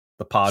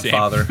 The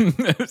Podfather.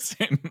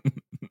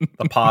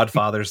 The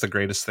Podfather is the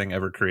greatest thing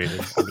ever created.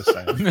 I'm just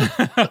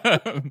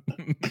saying.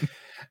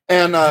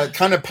 And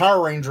kind of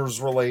Power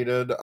Rangers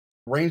related,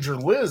 Ranger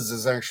Liz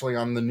is actually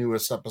on the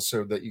newest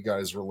episode that you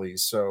guys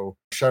released. So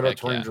shout out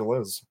to Ranger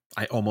Liz.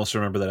 I almost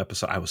remember that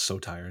episode. I was so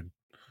tired.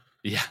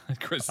 Yeah,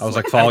 Chris. I was is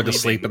like "I'm falling leaving.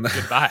 asleep in the-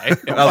 Goodbye.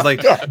 I was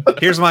like,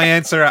 here's my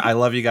answer. I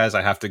love you guys.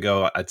 I have to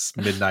go. It's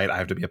midnight. I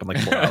have to be up in like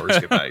 4 hours.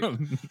 Good night.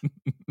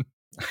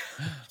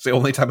 It's the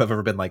only time I've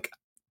ever been like,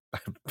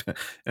 and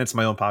it's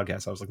my own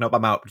podcast. I was like, nope,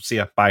 I'm out. See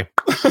ya. Bye.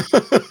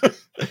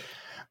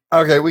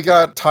 Okay, we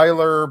got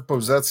Tyler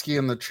Bozetsky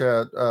in the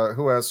chat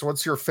who asks,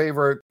 what's your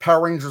favorite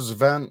Power Rangers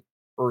event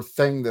or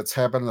thing that's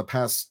happened in the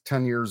past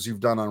 10 years you've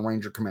done on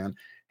Ranger Command?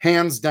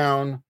 Hands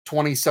down,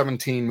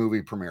 2017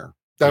 movie premiere.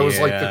 That was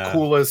like the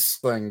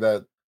coolest thing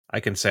that... I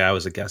can say I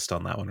was a guest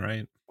on that one,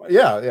 right?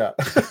 Yeah.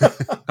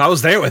 I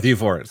was there with you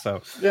for it,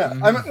 so... Yeah,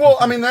 not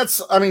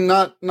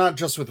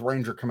just with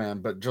Ranger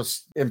Command, but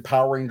just in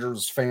Power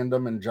Rangers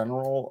fandom in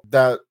general.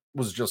 That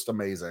was just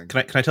amazing.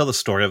 Can I tell the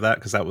story of that?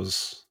 Because that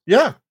was...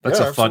 Yeah,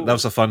 that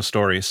was a fun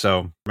story.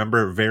 So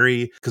remember,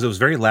 because it was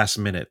very last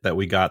minute that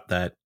we got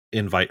that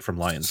invite from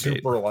Lionsgate.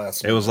 Super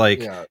last minute. It was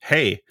like,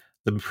 hey,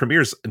 the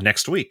premiere's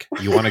next week.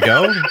 You want to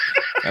go?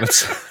 And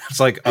it's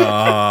like,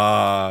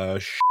 okay,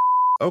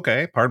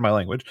 pardon my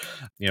language.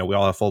 We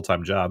all have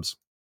full-time jobs.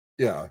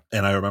 Yeah.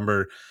 And I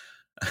remember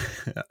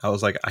I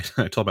was like, I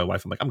told my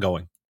wife, I'm like, I'm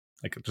going.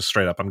 Like, just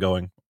straight up, I'm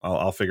going.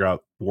 I'll figure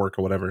out work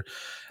or whatever.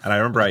 And I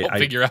remember I'll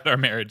figure out our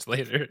marriage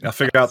later. I'll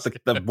figure out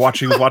the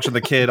watching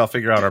the kid. I'll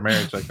figure out our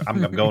marriage. Like, I'm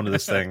going to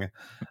this thing.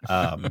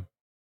 And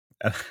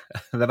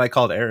then I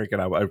called Eric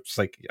and I was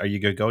like, are you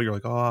gonna go? You're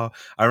like, oh,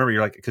 I remember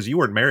you're like, because you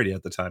weren't married yet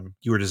at the time.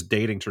 You were just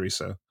dating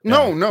Teresa.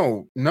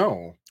 No.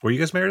 Were you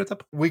guys married at that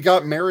point? We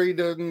got married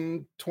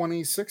in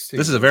 2016.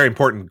 This is a very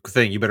important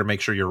thing. You better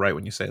make sure you're right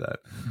when you say that.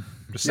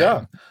 Just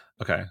saying.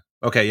 Yeah.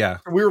 Okay, yeah.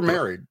 We were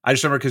married. I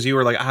just remember because you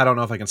were like, I don't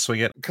know if I can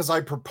swing it. Because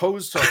I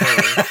proposed to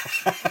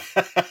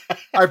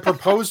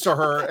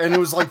her. And it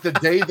was like the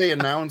day they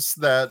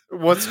announced that.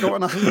 What's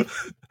going on?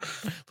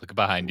 Look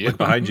behind you.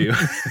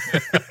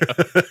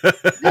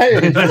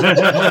 Hey.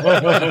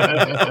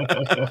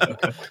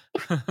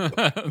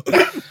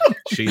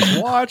 She's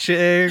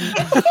watching.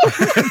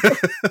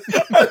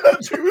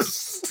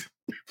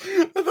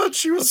 I thought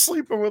she was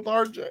sleeping with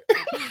RJ.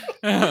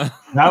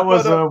 That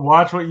was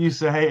watch what you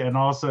say and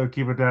also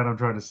keep it down. I'm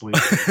trying to sleep.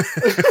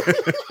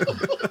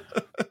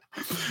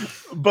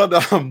 But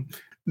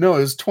no, it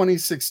was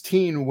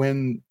 2016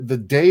 when the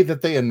day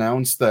that they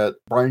announced that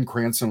Bryan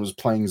Cranston was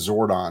playing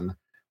Zordon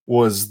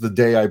was the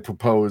day I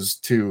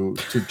proposed to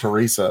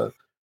Teresa.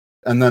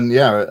 And then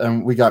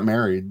and we got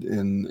married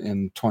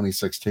in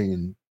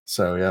 2016.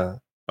 So yeah.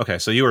 Okay,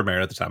 so you were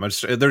married at the time.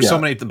 There's so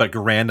many like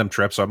random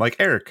trips. So I'm like,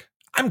 Eric,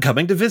 I'm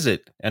coming to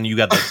visit, and you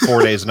got like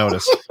 4 days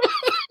notice.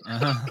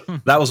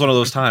 That was one of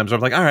those times where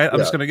I'm like, all right, I'm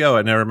just gonna go.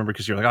 And I remember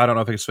because you're like, I don't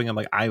know if I can swing. I'm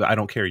like, I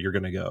don't care. You're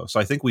gonna go. So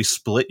I think we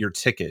split your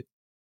ticket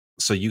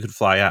so you could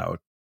fly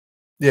out.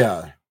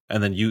 Yeah,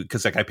 and then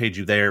because like I paid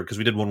you there because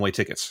we did one-way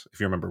tickets.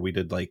 If you remember, we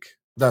did like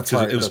that's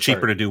right. It was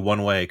cheaper to do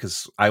one way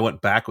because I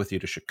went back with you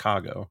to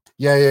Chicago.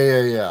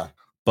 Yeah.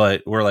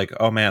 But we're like,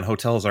 oh man,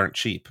 hotels aren't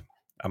cheap.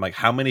 I'm like,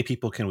 how many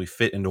people can we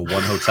fit into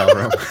one hotel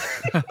room?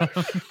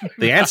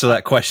 The answer to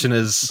that question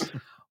was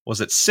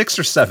it 6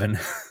 or 7?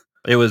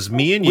 It was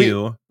me and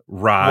you,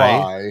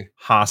 Rye,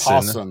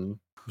 Hassan.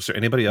 Was there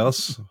anybody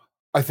else?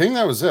 I think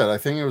that was it. I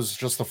think it was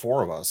just the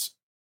 4 of us.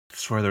 I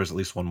swear there was at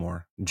least one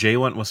more. Jay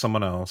went with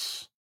someone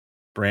else.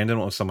 Brandon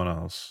went with someone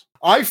else.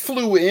 I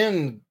flew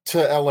in to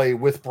LA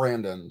with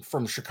Brandon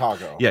from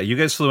Chicago. Yeah, you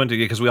guys flew into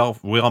because we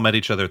all met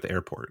each other at the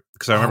airport.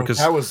 Because I remember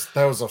that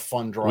was a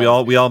fun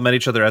drive. We all met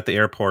each other at the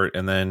airport,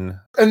 and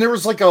there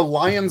was like a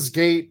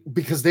Lionsgate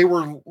because they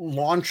were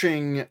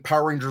launching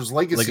Power Rangers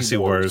Legacy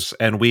Wars,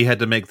 and we had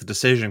to make the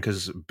decision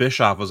because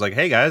Bischoff was like,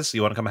 "Hey guys,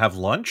 you want to come have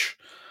lunch?"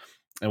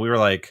 And we were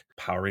like,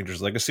 Power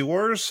Rangers Legacy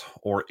Wars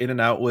or In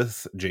and Out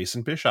with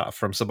Jason Bischoff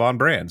from Saban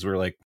Brands. We were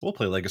like, we'll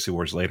play Legacy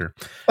Wars later.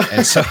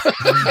 And so,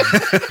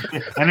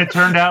 and it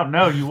turned out,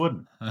 no, you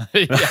wouldn't.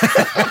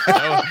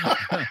 No,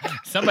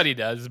 somebody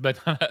does, but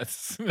not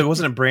us. It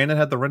wasn't Brandon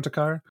had the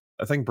rent-a-car?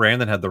 I think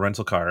Brandon had the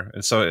rental car.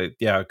 And so,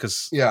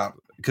 because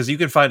you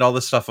can find all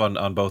this stuff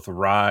on both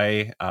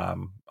Rye,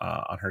 on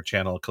her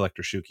channel,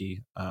 Collector Shuki,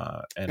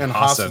 and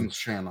Hassan's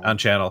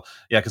channel.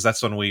 Yeah, because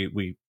that's when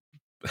we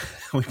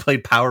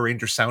played Power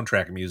Ranger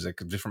soundtrack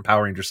music, different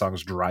Power Ranger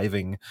songs,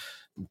 driving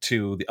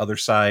to the other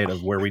side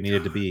of where we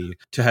needed to be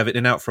to have it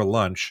in out for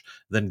lunch,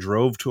 then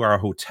drove to our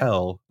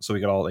hotel so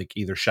we could all like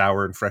either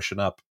shower and freshen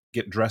up,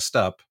 get dressed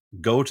up,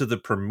 go to the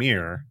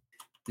premiere.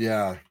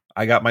 Yeah.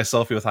 I got my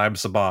selfie with I'm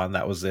Saban.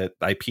 That was it.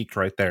 I peaked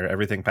right there.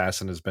 Everything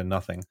passing has been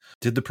nothing.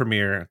 Did the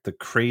premiere, the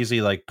crazy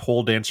like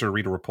pole dancer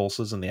Rita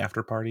Repulsa's in the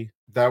after party.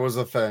 That was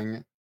a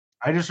thing.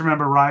 I just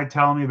remember Ryan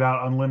telling me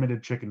about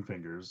unlimited chicken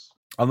fingers.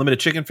 Unlimited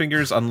chicken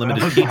fingers,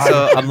 unlimited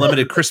pizza,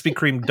 unlimited Krispy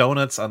Kreme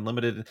donuts,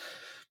 unlimited.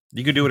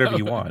 You can do whatever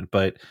you want,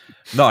 but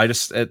no,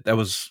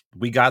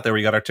 we got there,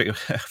 we got our ticket.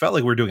 I felt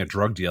like we were doing a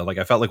drug deal. Like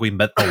I felt like we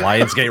met the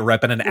Lionsgate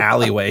rep in an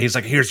alleyway. He's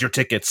like, "Here's your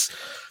tickets.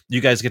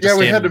 You guys get to stand."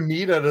 We had to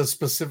meet at a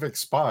specific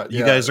spot.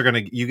 You guys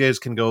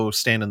can go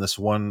stand in this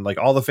one. Like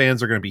all the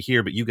fans are going to be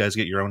here, but you guys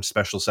get your own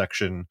special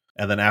section.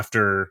 And then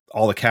after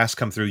all the cast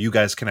come through, you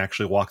guys can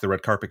actually walk the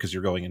red carpet because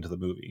you're going into the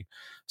movie.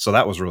 So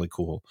that was really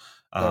cool.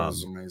 That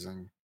was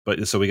amazing.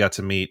 But so we got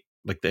to meet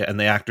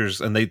the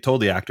actors, and they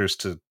told the actors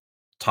to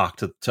talk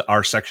to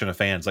our section of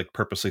fans, like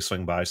purposely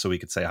swing by so we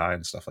could say hi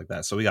and stuff like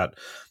that. So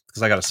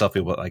because I got a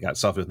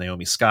selfie with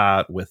Naomi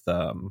Scott, with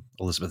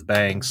Elizabeth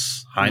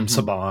Banks, Haim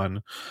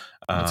Saban.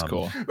 That's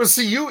cool. But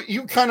see,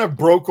 you kind of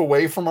broke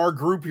away from our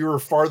group. You were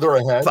farther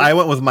ahead. I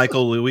went with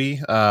Michael Louie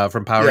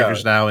from Power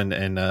Rangers Now, and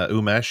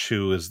Umesh,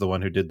 who is the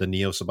one who did the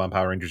Neo Saban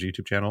Power Rangers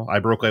YouTube channel. I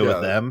broke away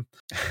with them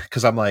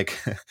because I'm like,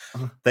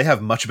 they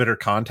have much better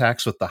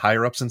contacts with the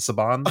higher ups in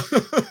Saban.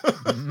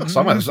 So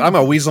I'm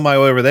gonna weasel my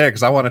way over there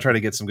because I want to try to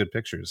get some good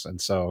pictures.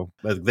 And so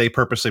they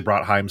purposely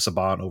brought Haim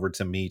Saban over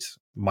to meet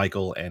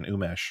Michael and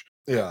Umesh.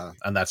 Yeah,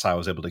 and that's how I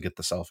was able to get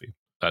the selfie.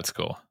 That's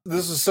cool.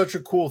 This is such a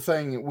cool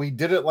thing. We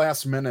did it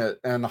last minute,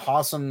 and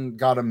Hassan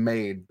got them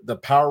made. The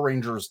Power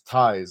Rangers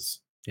ties.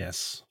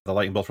 Yes, the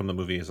lightning bolt from the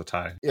movie is a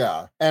tie.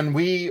 Yeah, and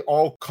we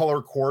all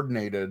color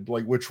coordinated,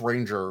 like which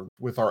Ranger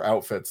with our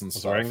outfits and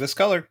stuff. Wearing this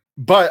color.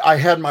 But I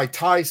had my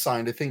tie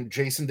signed. I think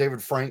Jason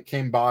David Frank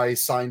came by,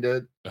 signed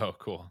it. Oh,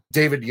 cool.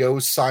 David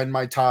Yost signed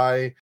my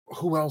tie.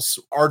 Who else?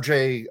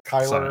 RJ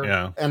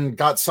Kyler, and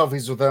got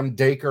selfies with them.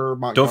 Dacre,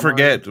 Montgomery. Don't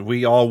forget,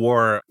 we all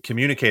wore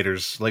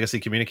legacy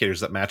communicators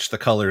that matched the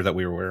color that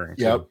we were wearing.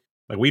 Yep.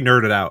 Like we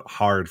nerded out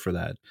hard for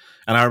that.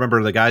 And I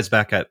remember the guys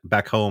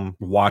back home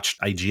watched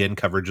IGN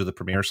coverage of the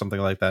premiere or something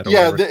like that.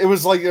 Yeah, it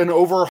was like an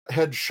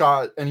overhead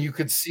shot, and you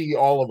could see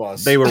all of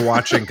us. They were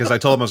watching because I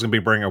told them I was going to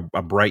be bringing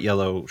a bright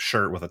yellow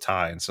shirt with a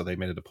tie, and so they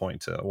made it a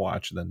point to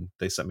watch. And then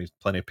they sent me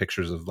plenty of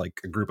pictures of like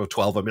a group of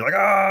 12 of them, be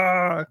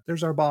like,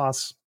 there's our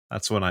boss.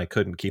 That's when I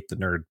couldn't keep the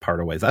nerd part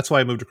away. That's why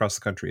I moved across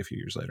the country a few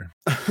years later.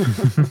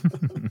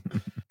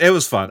 It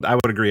was fun. I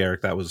would agree,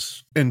 Eric. That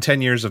was in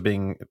 10 years of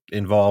being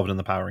involved in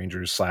the Power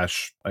Rangers / I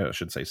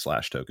should say /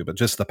 Toku, but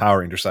just the Power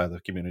Ranger side of the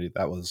community.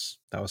 That was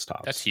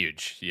top. That's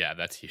huge. Yeah,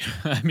 that's huge.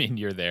 I mean,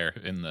 you're there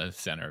in the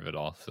center of it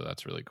all, so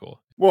that's really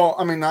cool. Well,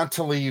 I mean, not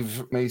to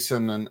leave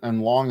Mason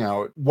and Long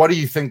out, what do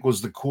you think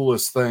was the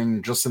coolest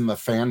thing just in the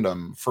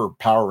fandom for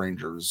Power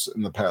Rangers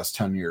in the past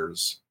 10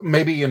 years?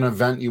 Maybe an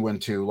event you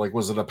went to, like,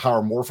 was it a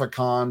Power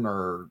Morphicon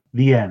or...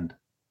 The end.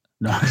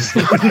 No.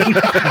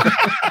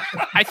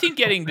 I think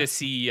getting to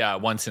see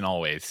Once and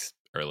Always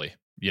early,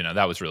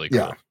 that was really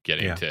cool.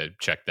 Getting to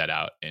check that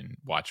out and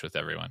watch with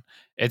everyone.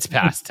 It's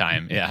past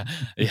time. Yeah.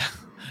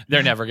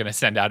 They're never going to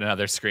send out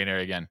another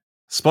screener again.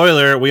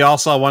 Spoiler, we all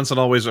saw Once and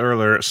Always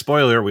earlier.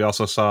 Spoiler, we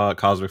also saw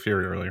Cosmic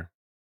Fury earlier.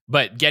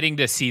 But getting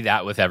to see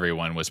that with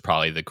everyone was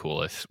probably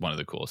one of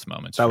the coolest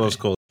moments. That was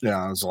cool.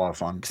 Yeah, it was a lot of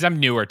fun. Because I'm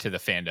newer to the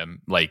fandom,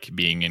 like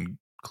being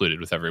included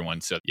with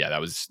everyone. So yeah,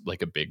 that was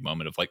like a big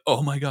moment of like,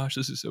 oh my gosh,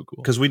 this is so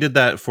cool. Because we did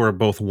that for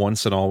both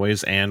Once and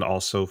Always and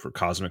also for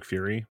Cosmic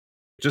Fury.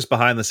 Just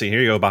behind the scene,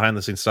 here you go, behind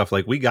the scenes stuff.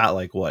 Like we got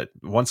like what?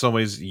 Once and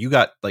Always, you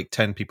got like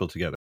 10 people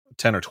together.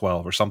 10 or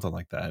 12 or something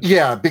like that.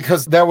 Yeah,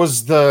 because that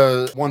was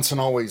the Once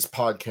and Always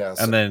podcast.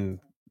 And then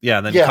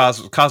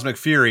Cosmic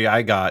Fury,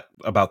 I got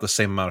about the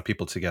same amount of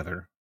people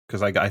together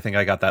because I think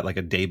I got that like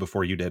a day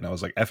before you did. And I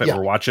was like, F it,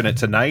 we're watching it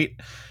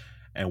tonight.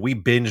 And we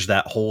binged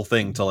that whole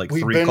thing till like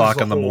 3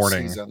 o'clock in the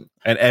morning. Season.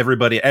 And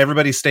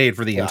everybody stayed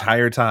for the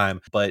entire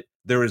time. But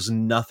there is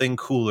nothing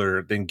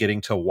cooler than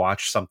getting to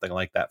watch something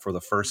like that for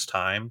the first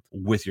time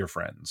with your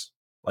friends.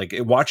 Like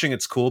watching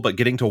it's cool, but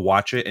getting to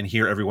watch it and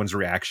hear everyone's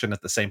reaction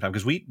at the same time,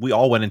 because we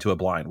all went into it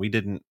blind. We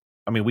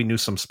knew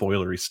some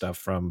spoilery stuff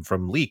from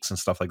leaks and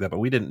stuff like that, but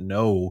we didn't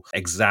know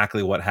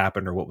exactly what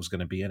happened or what was going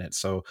to be in it.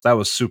 So that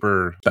was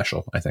super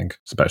special, I think.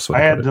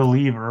 I had to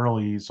leave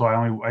early, so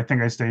I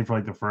think I stayed for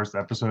like the first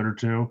episode or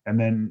two, and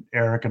then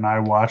Eric and I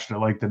watched it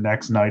like the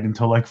next night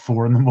until like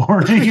 4 a.m.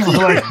 We're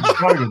like,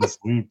 I'm going to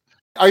sleep.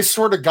 I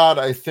swear to God,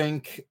 I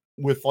think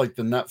with like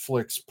the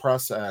Netflix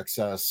press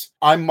access,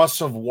 I must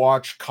have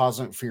watched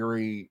Cosmic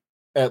Fury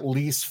at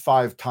least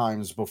 5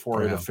 times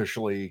before it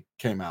officially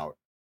came out.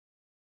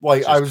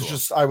 Like I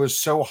was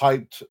so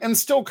hyped and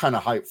still kind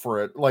of hyped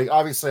for it. Like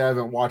obviously I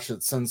haven't watched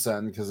it since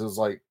then because it was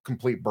like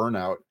complete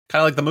burnout.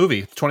 Kind of like the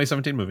movie,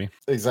 2017 movie.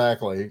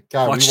 Exactly.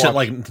 God, watched it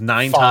like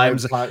 9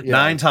 times,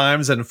 9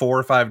 times in 4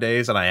 or 5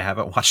 days, and I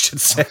haven't watched it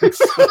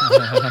since.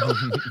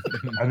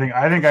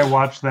 I think I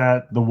watched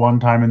that the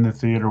one time in the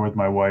theater with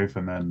my wife,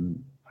 and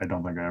then I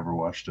don't think I ever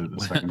watched it the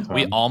second time.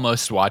 We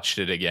almost watched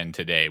it again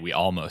today. We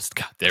almost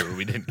got there, but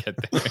we didn't get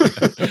there.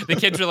 The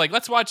kids were like,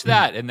 let's watch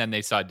that. And then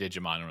they saw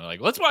Digimon and were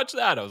like, let's watch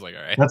that. I was like,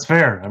 all right. That's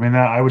fair. I mean,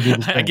 I would do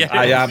the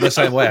same. I'm the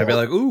same way. I'd be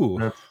like,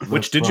 ooh,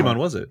 which Digimon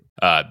was it?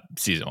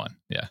 Season 1.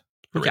 Yeah.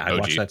 Yeah, I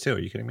watched that too. Are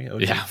you kidding me?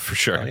 OG. Yeah, for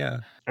sure. Oh, yeah.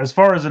 As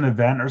far as an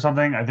event or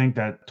something, I think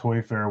that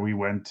Toy Fair we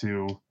went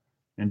to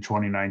in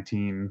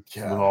 2019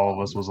 with all of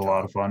us was a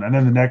lot of fun. And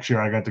then the next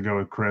year I got to go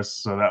with Chris,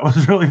 so that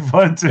was really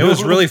fun too. It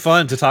was really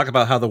fun to talk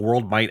about how the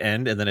world might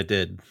end, and then it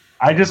did.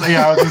 I was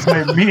just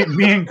saying,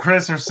 me and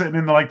Chris are sitting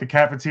in the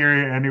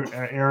cafeteria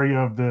area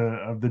of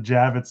the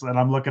Javits, and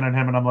I'm looking at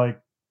him and I'm like,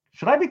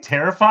 should I be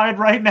terrified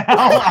right now?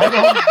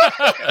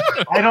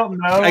 I don't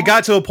know. I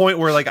got to a point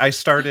where like I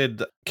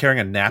started carrying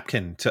a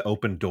napkin to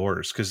open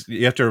doors because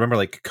you have to remember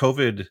like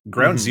COVID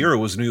ground zero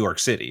was New York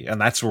City, and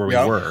that's where we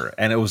were,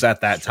 and it was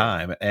at that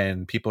time,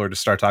 and people are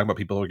just start talking about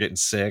people who are getting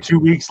sick. 2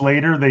 weeks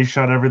later, they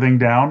shut everything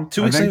down.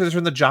 2 weeks later, they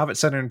turned the Javits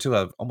Center into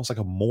almost like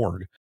a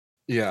morgue.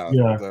 Yeah.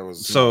 That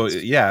was so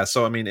nuts. Yeah.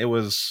 So I mean, it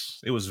was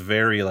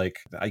very like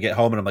I get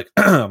home and I'm like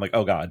I'm like,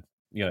 oh God.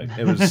 Yeah,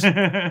 it was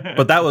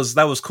but that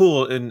was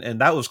cool, and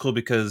that was cool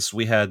because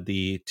we had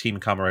the Team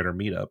Kamen Rider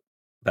meetup,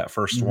 that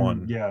first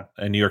one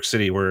in New York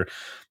City, where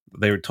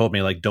they told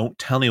me like, don't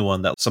tell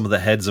anyone that some of the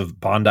heads of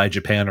Bandai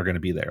Japan are going to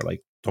be there.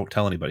 Like, don't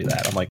tell anybody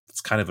that. I'm like, it's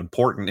kind of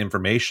important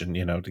information,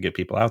 to get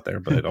people out there,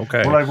 but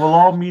okay. We're like, we'll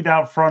all meet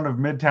out front of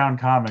Midtown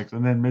Comics,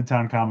 and then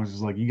Midtown Comics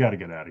is like, you got to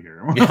get out of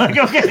here. We're like,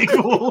 okay,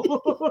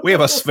 cool. We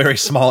have a very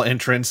small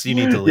entrance. You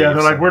need to leave. Yeah,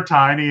 they're like, we're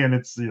tiny and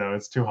it's,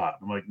 it's too hot.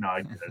 I'm like, no,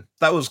 I get it.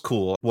 That was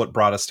cool. What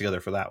brought us together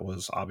for that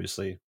was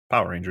obviously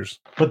Power Rangers.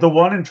 But the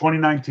one in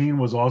 2019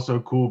 was also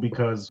cool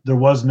because there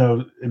was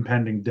no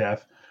impending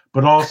death,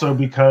 but also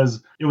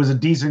because it was a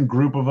decent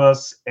group of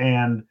us,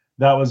 and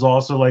that was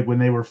also like when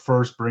they were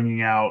first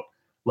bringing out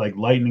like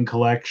Lightning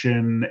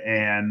Collection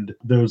and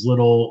those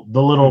little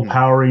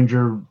Power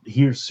Ranger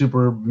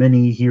super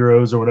mini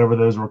heroes or whatever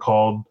those were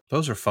called.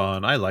 Those are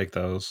fun. I like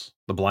those.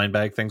 The blind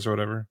bag things or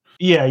whatever.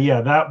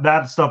 Yeah.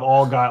 That stuff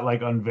all got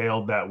like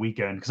unveiled that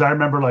weekend. Because I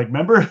remember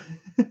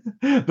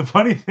the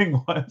funny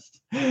thing was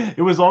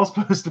it was all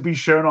supposed to be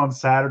shown on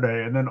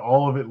Saturday, and then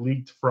all of it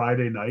leaked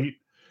Friday night.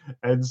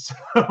 And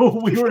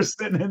so we were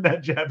sitting in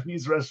that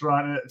Japanese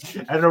restaurant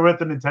and we're at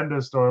the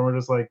Nintendo store, and we're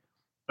just like,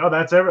 oh,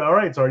 that's all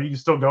right. So are you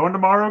still going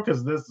tomorrow?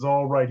 Because this is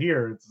all right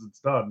here. It's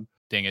done.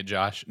 Dang it,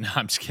 Josh. No,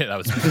 I'm just kidding. That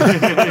was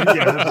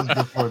yeah, this was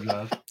before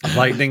Josh.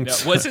 Lightning. No,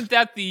 wasn't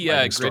that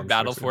the Grid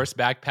Battle Force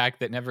backpack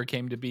that never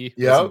came to be?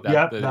 Yeah,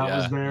 that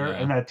was there. Yeah.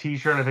 And that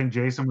T-shirt, I think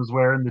Jason was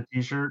wearing the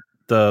T-shirt.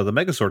 The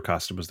Megazord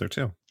costume was there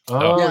too.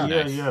 Oh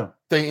yeah.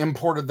 They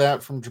imported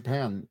that from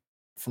Japan,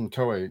 from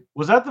Toei.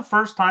 Was that the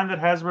first time that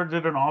Hasbro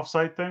did an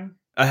offsite thing?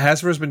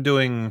 Hasbro's been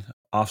doing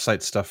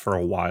offsite stuff for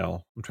a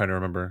while. I'm trying to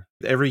remember.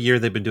 Every year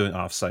they've been doing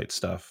offsite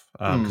stuff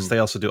because they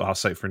also do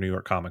offsite for New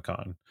York Comic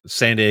Con.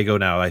 San Diego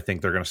now, I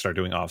think they're going to start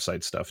doing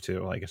offsite stuff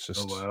too. Like it's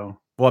just,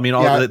 well, I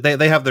mean,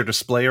 they have their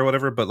display or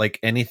whatever, but like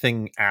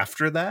anything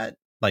after that,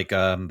 like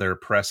their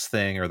press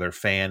thing or their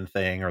fan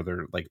thing or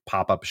their like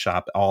pop-up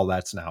shop, all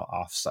that's now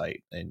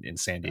offsite in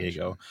San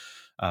Diego.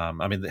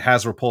 I mean, the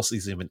Hasbro Pulse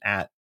is even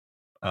at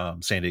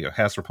San Diego.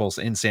 Hasbro Pulse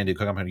in San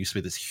Diego Comic Con used to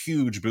be this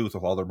huge booth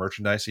with all their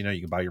merchandise. You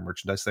can buy your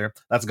merchandise there.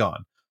 That's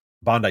gone.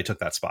 Bandai took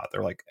that spot.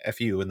 They're like,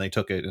 F you, and they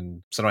took it.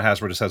 And so now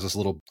Hasbro just has this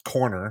little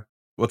corner.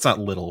 Well, it's not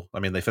little. I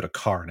mean, they fit a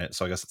car in it,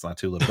 so I guess it's not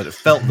too little, but it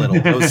felt little.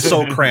 It was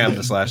so cramped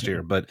this last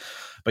year. But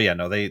yeah,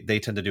 no, they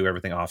tend to do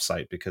everything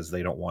offsite because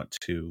they don't want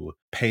to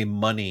pay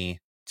money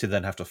to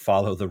then have to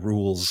follow the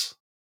rules.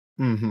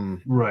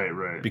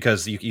 Right.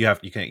 Because you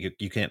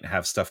can't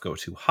have stuff go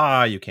too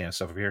high. You can't have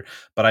stuff over here.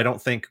 But I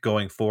don't think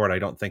going forward, I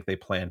don't think they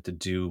plan to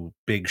do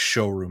big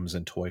showrooms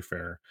in Toy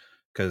Fair,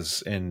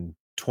 because in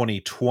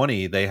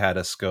 2020 they had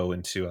us go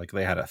into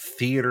they had a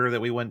theater that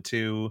we went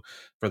to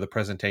for the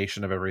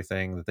presentation of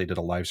everything that they did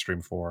a live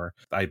stream for.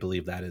 I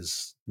believe that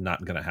is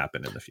not going to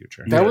happen in the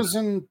future. That was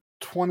in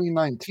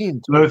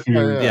 2019.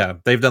 Yeah,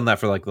 they've done that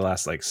for like the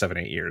last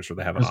 7-8 years where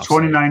they have an offsite.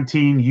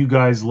 2019, you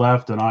guys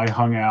left and I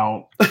hung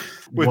out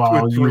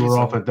while you were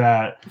off at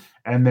that,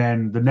 and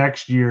then the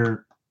next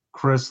year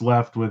Chris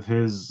left with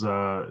his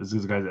is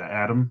this guy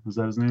Adam? Is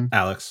that his name?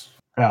 Alex,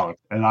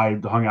 and I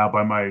hung out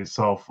by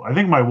myself. I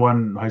think my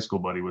one high school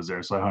buddy was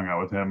there, so I hung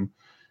out with him.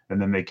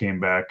 And then they came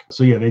back.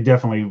 So yeah, they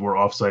definitely were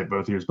offsite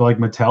both years. But like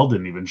Mattel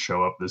didn't even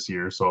show up this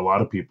year, so a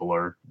lot of people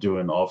are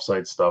doing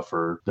offsite stuff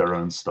or their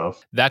own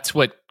stuff. That's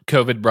what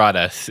COVID brought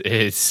us.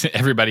 Is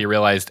everybody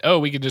realized,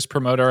 we can just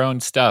promote our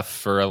own stuff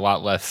for a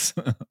lot less,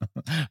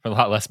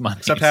 money.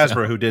 Except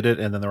Hasbro, who did it,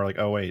 and then they were like,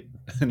 "Oh wait,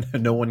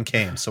 no one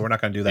came, so we're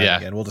not going to do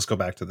that again. We'll just go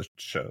back to the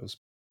shows."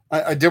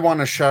 I did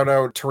want to shout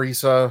out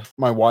Teresa,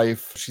 my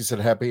wife. She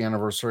said happy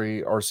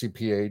anniversary,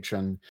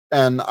 RCPH.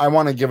 And I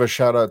want to give a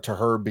shout out to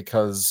her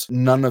because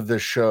none of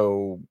this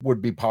show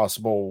would be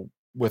possible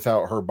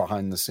without her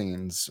behind the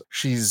scenes.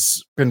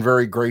 She's been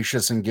very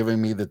gracious in giving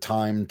me the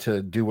time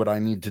to do what I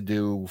need to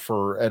do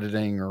for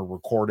editing or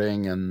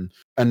recording. And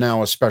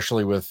now,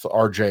 especially with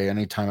RJ,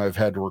 anytime I've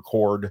had to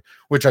record,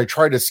 which I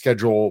try to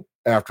schedule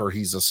after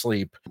he's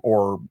asleep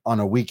or on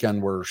a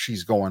weekend where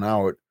she's going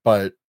out.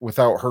 But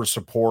without her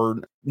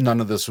support,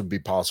 none of this would be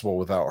possible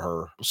without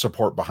her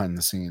support behind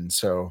the scenes.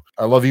 So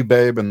I love you,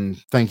 babe.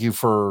 And thank you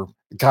for,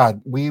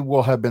 God, we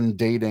will have been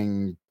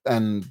dating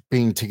and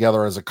being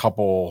together as a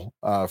couple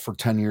for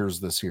 10 years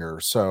this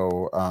year.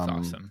 So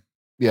awesome.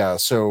 Yeah.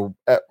 So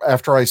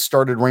after I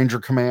started Ranger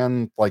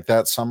Command, like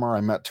that summer,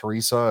 I met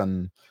Teresa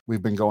and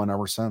we've been going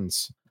ever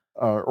since.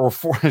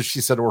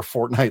 She said, or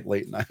Fortnite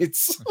late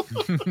nights.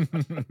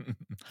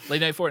 Late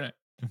night Fortnite.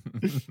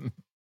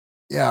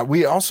 Yeah,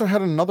 we also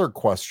had another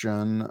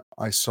question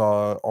I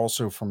saw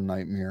also from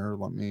Nightmare.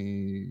 Let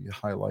me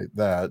highlight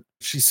that.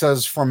 She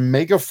says, from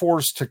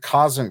Megaforce to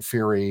Cosmic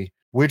Fury,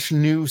 which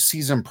new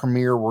season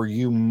premiere were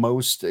you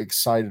most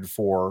excited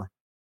for,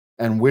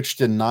 and which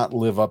did not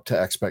live up to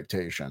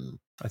expectation?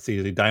 I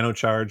see the Dino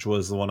Charge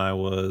was the one I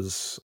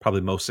was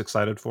probably most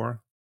excited for.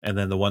 And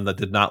then the one that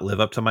did not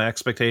live up to my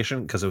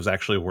expectation, because it was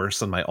actually worse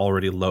than my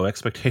already low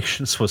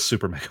expectations, was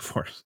Super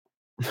Megaforce.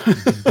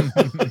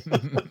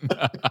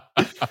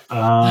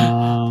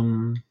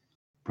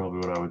 Probably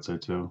what I would say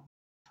too.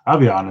 I'll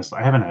be honest,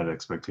 I haven't had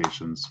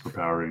expectations for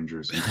Power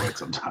Rangers in quite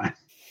some time.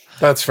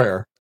 That's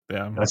fair.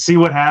 Yeah. I see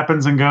what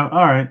happens and go,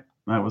 all right,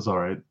 that was all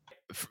right.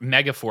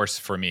 Megaforce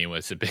for me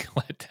was a big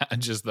letdown.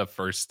 Just the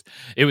first,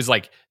 it was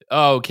like,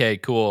 oh, okay,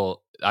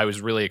 cool. I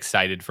was really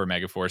excited for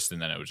Megaforce, and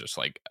then it was just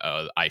like,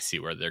 oh, I see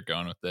where they're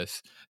going with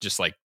this. Just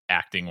like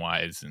acting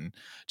wise, and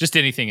just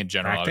anything in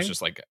general. I was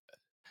just like,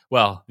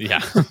 well, yeah,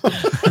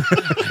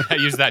 I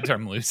use that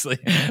term loosely,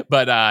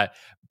 but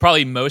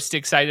probably most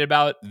excited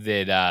about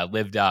that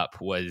lived up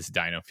was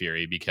Dino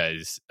Fury,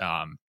 because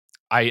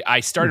I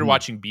started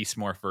watching Beast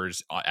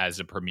Morphers as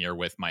a premiere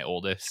with my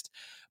oldest,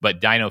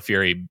 but Dino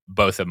Fury,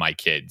 both of my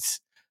kids,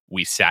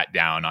 we sat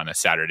down on a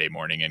Saturday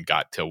morning and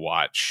got to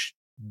watch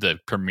the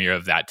premiere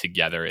of that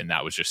together, and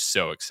that was just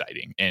so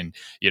exciting. And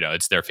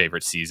it's their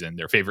favorite season,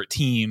 their favorite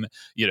team,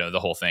 the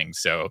whole thing.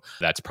 So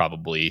that's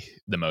probably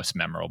the most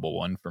memorable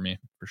one for me,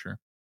 for sure.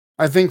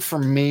 I think for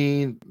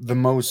me, the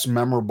most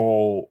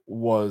memorable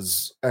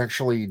was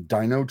actually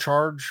Dino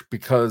Charge,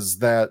 because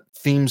that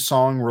theme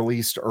song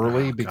released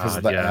early because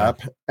of the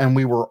app, and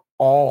we were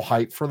all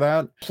hyped for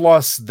that.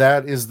 Plus,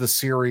 that is the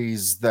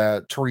series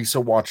that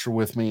Teresa watched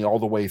with me all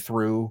the way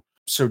through.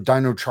 So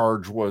Dino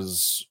Charge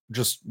was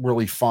just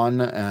really fun.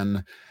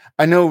 And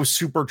I know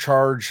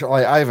Supercharge,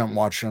 I haven't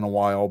watched it in a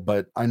while,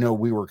 but I know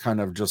we were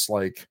kind of just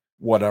like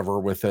whatever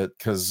with it,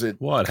 because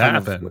what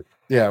happened?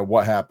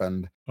 What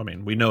happened? I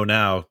mean, we know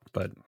now,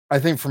 but I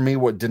think for me,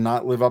 what did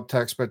not live up to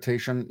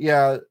expectation,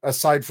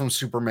 aside from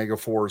Super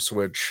Megaforce,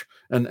 which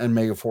and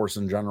Megaforce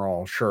in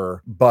general,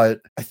 sure,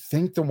 but I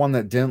think the one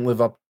that didn't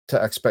live up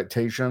to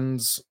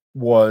expectations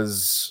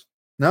was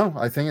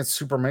I think it's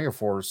Super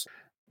Megaforce.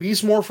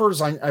 Beast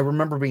Morphers, I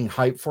remember being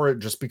hyped for it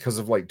just because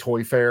of like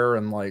Toy Fair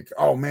and like,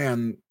 oh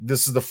man,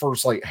 this is the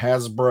first like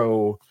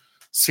Hasbro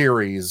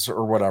series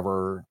or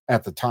whatever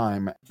at the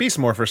time. Beast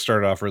Morphers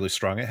started off really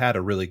strong. It had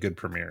a really good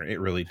premiere.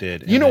 It really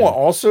did. You know what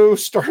also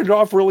started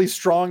off really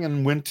strong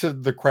and went to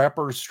the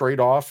crapper straight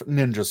off?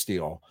 Ninja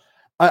Steel.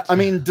 I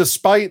mean,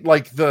 despite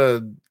like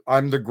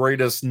I'm the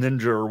greatest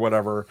ninja or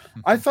whatever,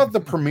 I thought the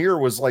premiere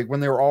was like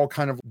when they were all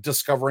kind of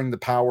discovering the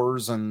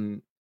powers,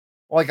 and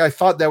like I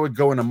thought that would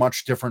go in a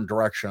much different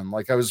direction.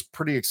 Like I was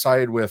pretty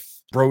excited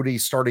with Brody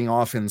starting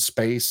off in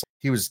space.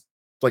 He was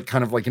like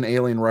kind of like an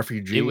alien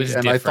refugee, and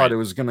different. I thought it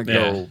was going to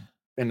go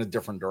in a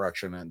different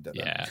direction, and didn't.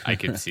 Yeah, I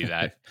could see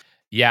that.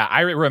 Yeah,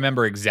 I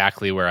remember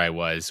exactly where I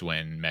was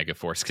when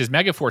Megaforce, because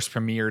Megaforce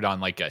premiered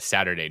on like a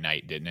Saturday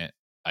night, didn't it?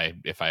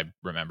 If I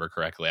remember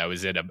correctly, I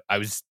was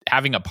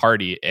having a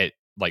party at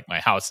like my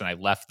house, and I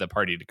left the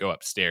party to go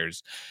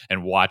upstairs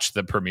and watch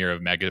the premiere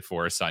of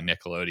Megaforce on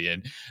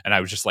Nickelodeon, and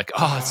I was just like,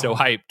 oh, so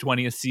hyped,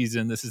 20th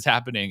season, this is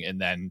happening. And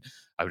then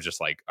I was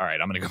just like, all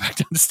right, I'm gonna go back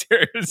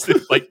downstairs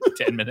like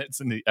 10 minutes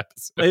in the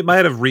episode. It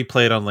might have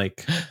replayed on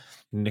like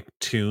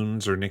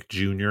Nicktoons or Nick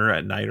Jr.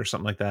 at night or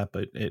something like that,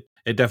 but it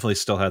definitely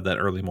still had that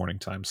early morning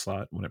time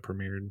slot when it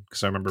premiered,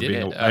 because I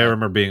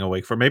remember being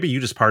awake for. Maybe you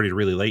just partied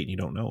really late and you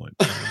don't know it.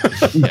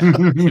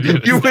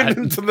 You went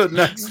into the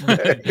next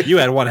day. You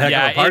had one heck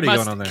of a party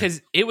going on there,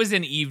 because it was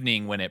an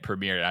evening when it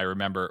premiered. I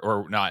remember,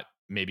 or not.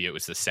 Maybe it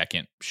was the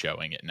second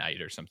showing at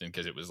night or something,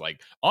 because it was like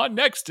on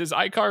next is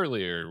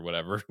iCarly or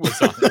whatever was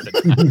on at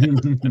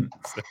the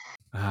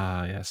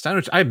time. Yes,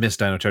 I missed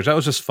Dino Charge. That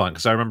was just fun,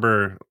 because I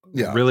remember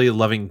really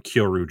loving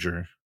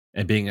Kyoryuger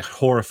and being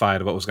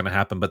horrified of what was going to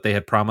happen. But they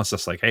had promised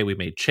us like, hey, we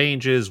made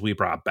changes. We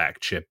brought back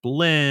Chip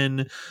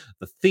Lynn.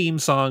 The theme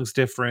song's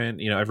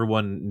different.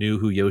 Everyone knew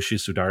who Yoshi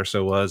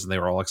Sudarso was, and they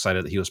were all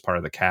excited that he was part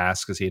of the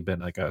cast, because he had been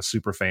like a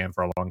super fan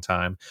for a long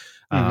time.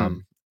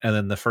 And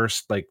then the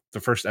first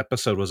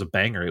episode was a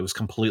banger. It was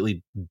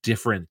completely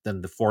different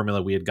than the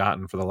formula we had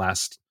gotten for the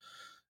last,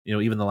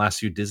 even the last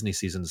few Disney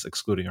seasons,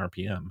 excluding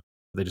RPM.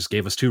 They just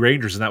gave us 2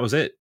 Rangers, and that was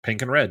it,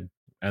 pink and red.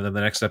 And then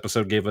the next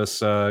episode gave us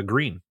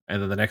green.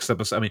 And then the next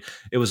episode, I mean,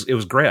 it was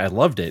great. I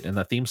loved it, and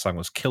the theme song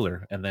was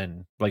killer. And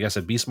then, like I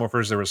said, Beast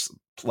Morphers, there was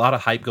a lot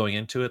of hype going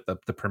into it.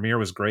 The premiere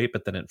was great,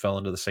 but then it fell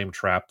into the same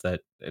trap that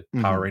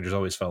Power Rangers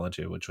always fell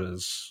into, which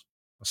was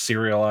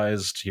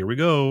serialized, here we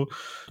go.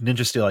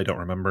 Ninja Steel, I don't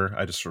remember.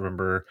 I just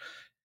remember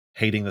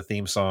hating the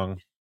theme song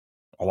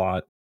a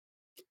lot.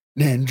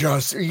 You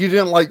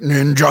didn't like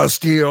Ninja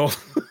Steel?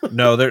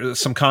 No, there's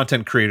some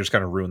content creators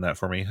kind of ruined that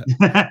for me.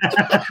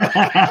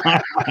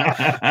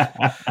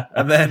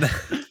 And then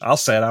I'll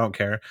say it, I don't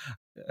care.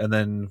 And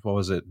then what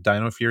was it?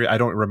 Dino Fury? I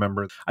don't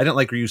remember. I didn't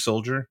like Ryu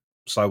Soldier.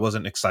 so I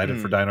wasn't excited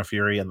for Dino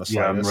Fury and the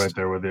Yeah, I'm slightest. right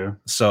there with you.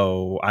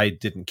 So I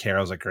didn't care.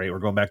 I was like, great, we're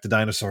going back to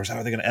dinosaurs. How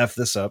are they going to F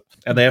this up?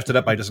 And they F'd it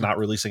up by just not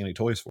releasing any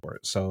toys for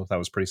it. So that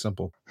was pretty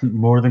simple.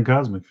 More than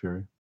Cosmic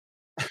Fury.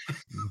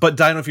 But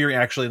Dino Fury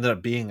actually ended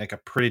up being like a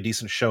pretty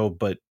decent show,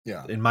 but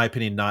Yeah. in my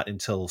opinion, not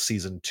until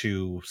season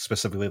 2,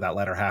 specifically that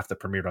latter half that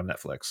premiered on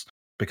Netflix,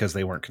 because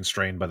they weren't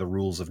constrained by the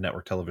rules of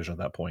network television at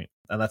that point.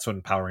 And that's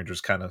when Power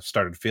Rangers kind of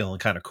started feeling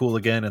kind of cool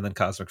again. And then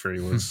Cosmic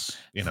Fury was,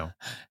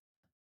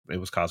 it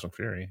was Cosmic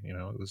Fury. It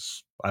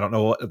was, I don't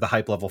know what the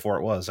hype level for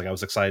it was. Like, I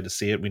was excited to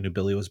see it. We knew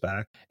Billy was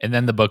back. And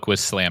then the book was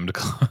slammed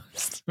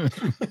closed.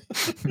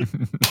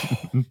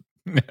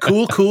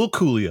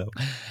 Coolio.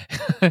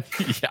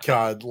 Yeah.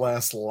 God,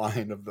 last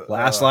line of the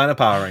Last line of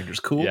Power Rangers.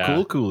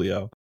 Yeah.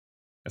 Coolio.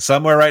 And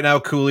somewhere right now,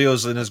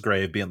 Coolio's in his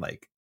grave being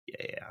like,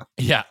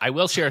 Yeah, I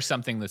will share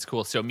something that's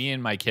cool. So me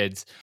and my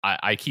kids,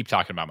 I keep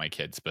talking about my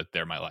kids, but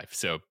they're my life.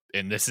 So,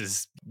 and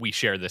we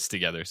share this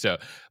together. So,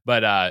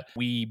 but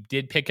we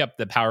did pick up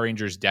the Power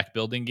Rangers deck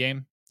building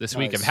game this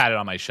week. I've had it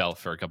on my shelf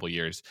for a couple of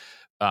years,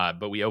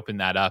 but we opened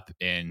that up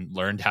and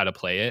learned how to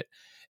play it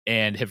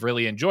and have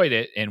really enjoyed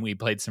it. And we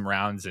played some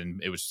rounds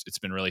and it's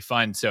been really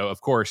fun. So of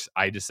course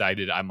I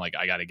decided I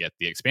got to get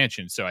the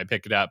expansion. So I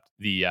picked it up,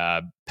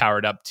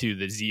 powered up to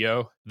the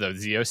Zeo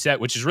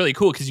set, which is really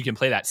cool because you can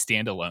play that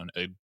standalone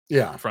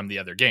from the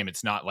other game.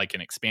 It's not like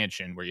an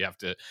expansion where you have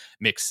to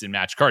mix and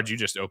match cards. You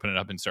just open it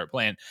up and start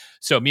playing.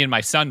 So me and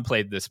my son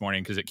played this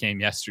morning because it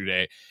came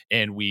yesterday,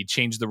 and we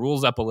changed the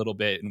rules up a little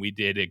bit, and we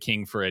did a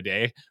King for a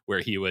Day where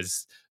he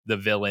was the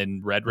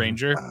villain Red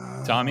Ranger,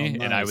 Tommy,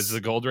 and I was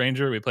the Gold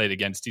Ranger. We played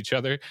against each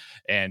other,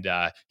 and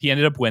he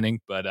ended up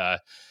winning,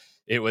 but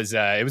it was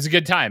a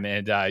good time,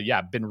 and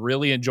been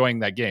really enjoying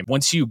that game.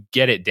 Once you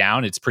get it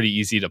down, it's pretty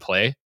easy to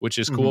play, which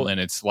is cool, and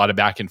it's a lot of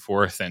back and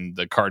forth, and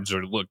the cards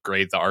look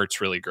great, the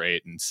art's really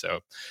great, and so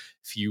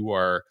if you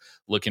are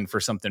looking for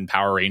something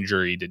Power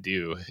Ranger-y to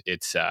do,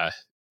 it's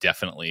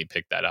definitely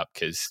pick that up,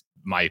 because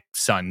my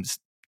son's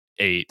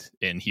 8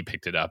 and he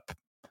picked it up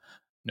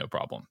no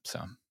problem.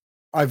 So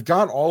I've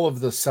got all of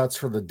the sets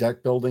for the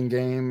deck building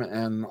game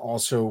and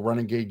also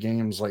Renegade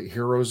games like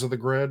Heroes of the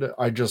Grid.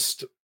 I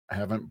just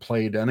haven't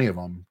played any of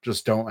them.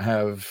 Just don't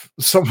have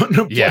someone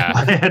to play. Yeah.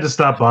 I had to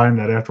stop buying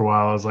that after a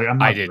while. I was like, I'm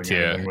not I did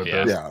doing anything too. with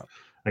Yeah. this. Yeah.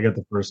 I got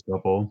the first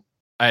couple.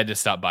 I had to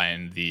stop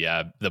buying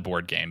the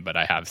board game, but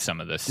I have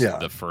some of this,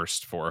 the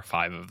first 4 or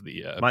 5 of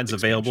the mine's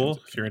available.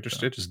 If you're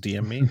interested, just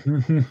DM me.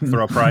 Throw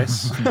Throw a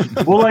price.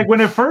 Well, like when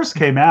it first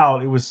came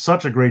out, it was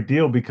such a great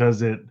deal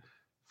because it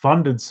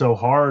funded so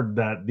hard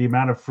that the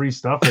amount of free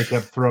stuff they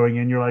kept throwing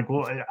in, you're like,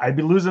 well, I'd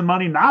be losing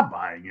money not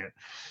buying it.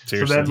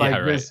 Seriously. So then, like,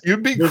 right.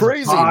 You'd be this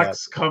crazy.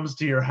 box comes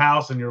to your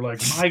house, and you're like,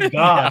 my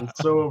God,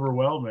 it's so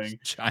overwhelming.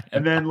 Giant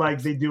And then,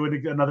 like, they do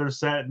another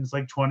set, and it's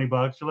like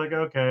 $20. You're like,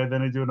 okay. Then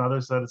they do another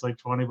set, it's like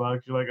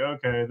 $20. You're like,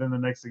 okay. Then the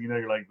next thing you know,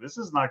 you're like, this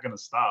is not going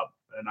to stop.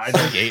 And I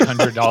like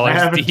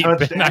 $800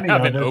 deep, and I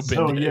haven't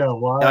opened it. Yeah,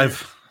 why? I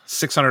have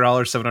 $600,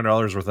 $700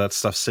 worth of that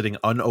stuff sitting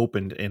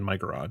unopened in my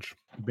garage.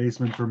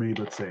 Basement for me,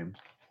 but same.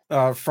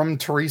 From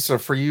Teresa,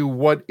 for you,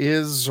 what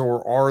is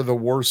or are the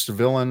worst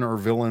villain or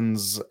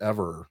villains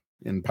ever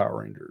in Power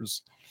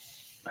Rangers?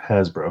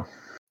 Hasbro.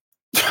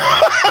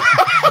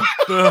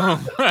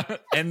 Boom.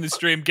 End the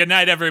stream. Good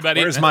night,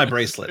 everybody. Where's my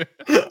bracelet?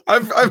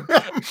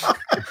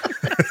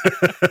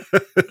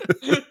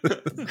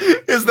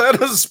 Is that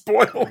a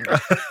spoiler?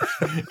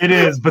 It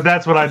is, but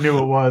that's what I knew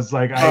it was.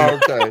 Like,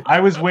 Okay.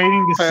 I was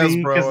waiting to see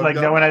Hasbro, because like I've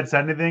no got one it. had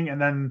said anything,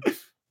 and then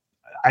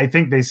I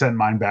think they sent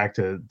mine back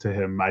to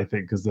him. I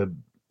think because the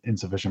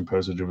insufficient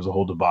postage, it was a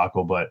whole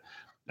debacle. But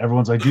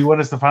everyone's like, "Do you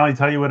want us to finally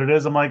tell you what it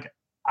is?" I'm like,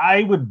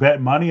 I would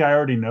bet money I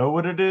already know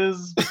what it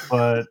is,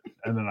 but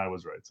and then I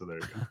was right. So there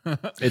you go.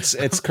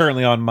 It's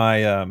currently on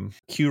my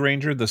Q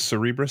Ranger, the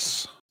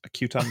Cerebrus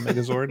Q-Ton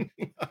Megazord,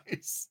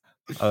 Nice.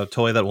 a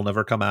toy that will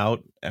never come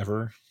out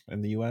ever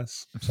in the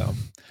US. So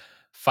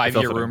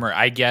 5-year for them. rumor.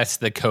 I guess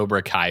the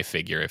Cobra Kai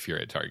figure, if you're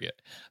at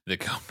Target, the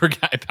Cobra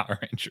Kai Power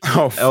Ranger.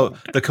 oh,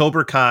 the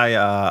Cobra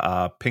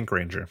Kai Pink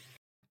Ranger.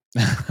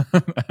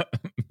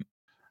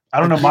 I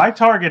don't know. My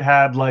Target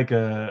had like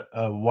a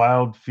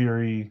Wild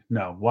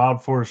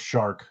Force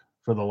Shark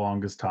for the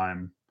longest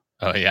time.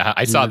 Oh yeah,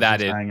 I He saw was that.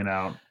 just hanging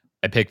out.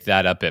 I picked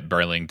that up at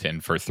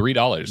Burlington for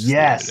 $3.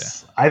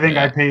 Yes, I think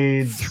I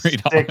paid $3.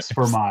 $6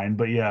 for mine,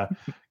 but yeah,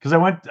 because I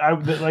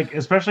like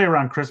especially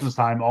around Christmas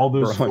time, all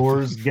those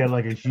stores get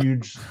like a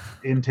huge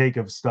intake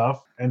of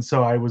stuff, and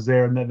so I was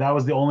there, and that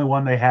was the only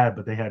one they had,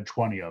 but they had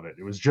 20 of it.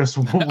 It was just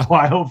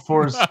Wild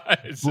Force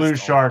Blue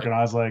Shark, and I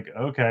was like,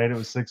 okay, and it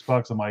was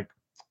 $6. I'm like,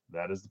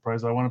 that is the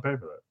price I want to pay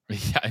for that.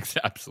 Yeah,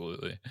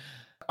 absolutely.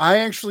 I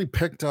actually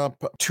picked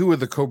up 2 of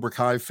the Cobra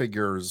Kai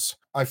figures.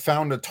 I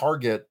found a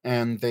Target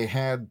and they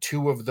had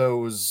 2 of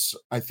those.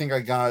 I think I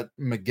got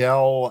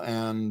Miguel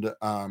and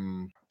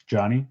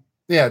Johnny.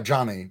 Yeah,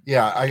 Johnny.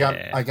 Yeah, I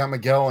got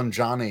Miguel and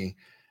Johnny,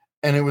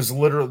 and it was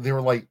literally they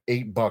were like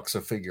 $8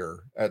 a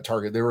figure at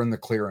Target. They were in the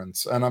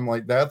clearance, and I'm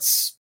like,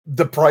 that's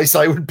the price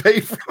I would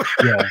pay for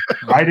that.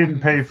 Yeah, I didn't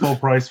pay full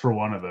price for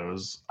one of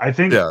those. I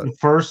think the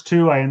first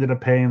two I ended up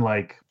paying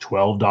like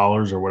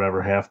 $12 or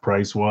whatever half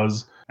price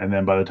was, and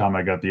then by the time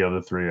I got the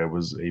other three, it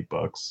was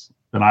 $8.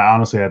 And I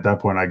honestly, at that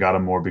point, I got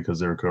them more because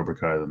they were Cobra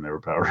Kai than they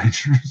were Power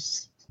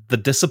Rangers. The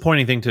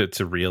disappointing thing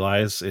to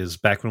realize is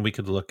back when we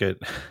could look at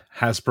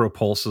Hasbro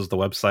Pulse's the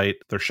website,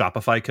 their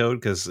Shopify code,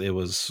 because it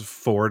was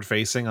forward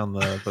facing on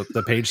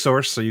the page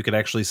source, so you could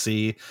actually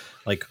see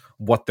like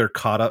what their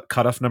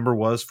cutoff number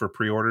was for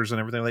pre-orders and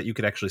everything like that. You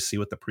could actually see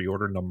what the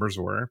pre-order numbers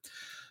were.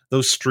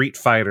 Those Street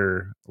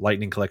Fighter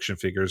Lightning Collection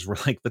figures were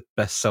like the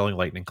best-selling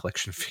Lightning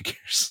Collection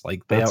figures.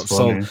 Like they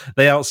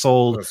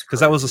outsold because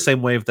that was the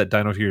same wave that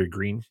Dino Fury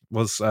Green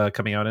was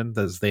coming out in,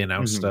 as they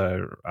announced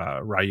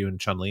Ryu and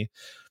Chun-Li.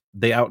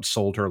 They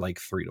outsold her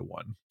like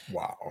 3-1.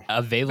 Wow.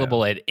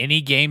 Available at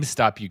any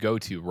GameStop you go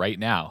to right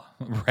now.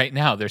 Right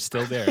now, they're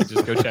still there.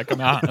 Just go check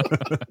them out.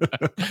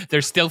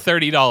 They're still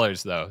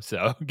 $30 though,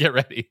 so get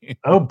ready.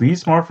 Oh,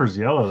 Beast Morpher's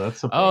yellow.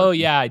 That's oh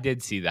yeah, I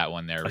did see that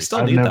one there. I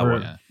still need that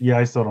one. Yeah,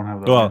 I still don't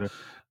have that well, one either.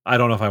 I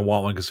don't know if I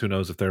want one because who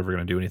knows if they're ever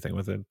going to do anything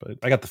with it. But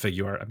I got the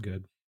figure art. I'm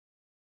good.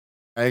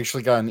 I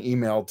actually got an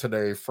email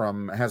today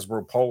from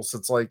Hasbro Pulse.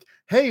 It's like,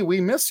 hey, we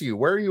miss you.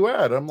 Where are you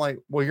at? I'm like,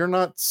 well, you're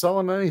not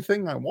selling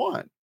anything I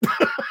want.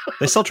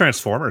 They sell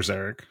Transformers,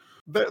 Eric.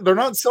 They're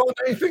not selling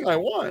anything I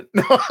want.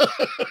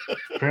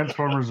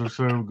 Transformers are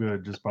so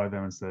good. Just buy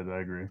them instead. I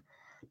agree.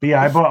 But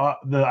yeah,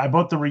 I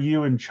bought the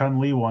Ryu and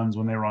Chun-Li ones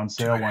when they were on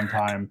sale one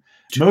time.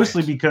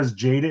 Mostly because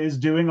Jada is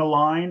doing a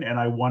line, and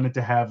I wanted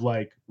to have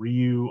like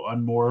Ryu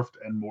unmorphed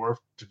and morphed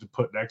to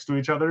put next to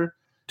each other.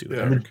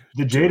 The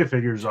Jada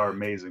figures are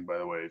amazing, by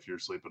the way. If you're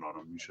sleeping on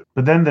them, you should.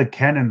 But then the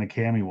Ken and the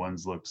Cammy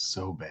ones looked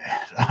so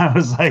bad. I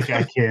was like,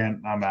 I can't.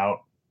 I'm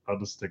out. I'll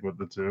just stick with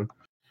the two.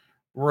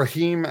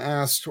 Raheem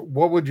asked,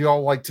 what would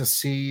y'all like to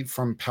see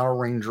from Power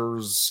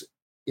Rangers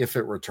if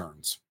it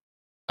returns?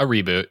 A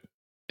reboot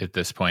at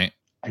this point.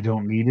 I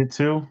don't need it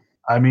to.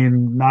 I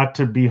mean, not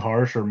to be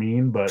harsh or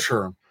mean, but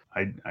sure,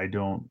 I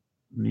don't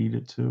need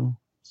it to.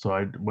 So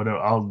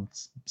I'll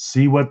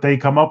see what they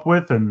come up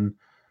with, and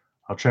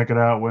I'll check it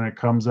out when it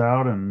comes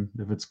out. And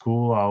if it's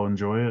cool, I'll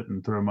enjoy it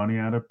and throw money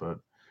at it. But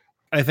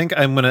I think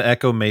I'm going to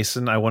echo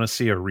Mason. I want to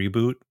see a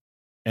reboot.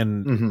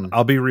 And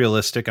I'll be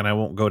realistic, and I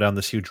won't go down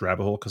this huge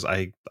rabbit hole because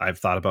I've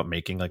thought about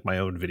making like my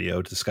own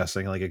video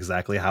discussing like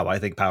exactly how I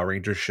think Power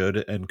Rangers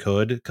should and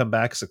could come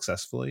back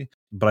successfully.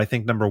 But I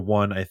think number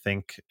one, I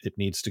think it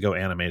needs to go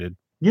animated.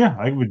 Yeah,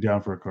 I would be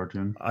down for a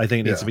cartoon. I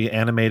think it needs to be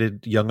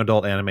animated, young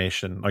adult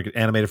animation, like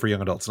animated for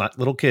young adults, not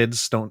little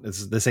kids.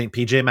 This ain't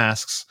PJ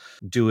Masks.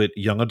 Do it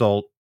young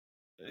adult.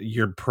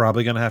 You're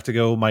probably gonna have to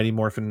go Mighty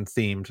Morphin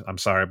themed. I'm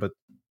sorry, but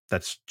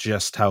that's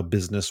just how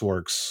business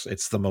works.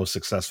 It's the most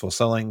successful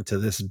selling to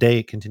this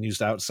day, continues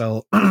to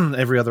outsell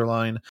every other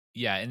line.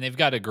 Yeah, and they've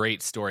got a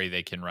great story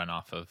they can run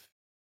off of.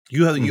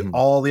 You have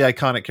all the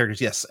iconic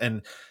characters, yes.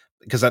 And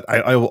because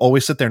I will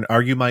always sit there and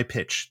argue my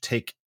pitch.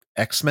 Take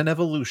X-Men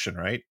Evolution,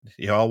 right?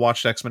 You all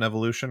watched X-Men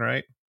Evolution,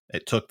 right?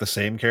 It took the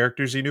same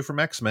characters you knew from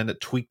X-Men, it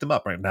tweaked them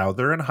up. Right now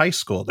they're in high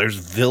school.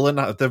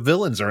 The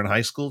villains are in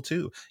high school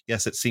too.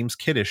 Yes, it seems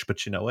kiddish,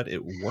 but you know what?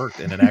 It worked,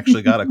 and it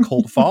actually got a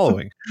cult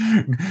following.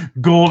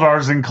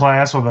 Goldar's in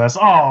class with us.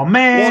 Oh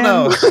man!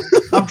 Well, no,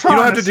 I'm trying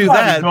you don't have to do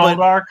that.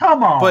 Goldar,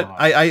 come on! But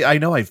I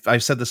know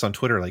I've said this on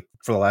Twitter like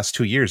for the last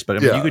 2 years. But I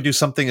mean, you could do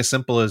something as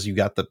simple as you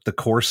got the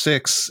core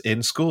 6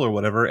 in school or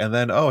whatever, and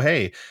then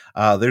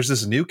there's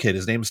this new kid.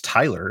 His name's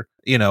Tyler.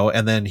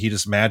 And then he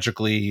just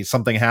magically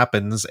something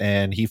happens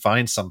and he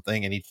finds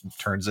something and he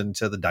turns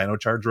into the Dino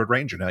Charge Red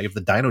Ranger. Now you have the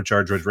Dino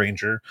Charge Red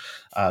Ranger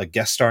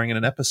guest starring in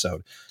an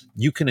episode.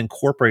 You can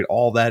incorporate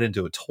all that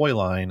into a toy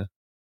line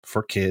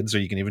for kids, or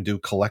you can even do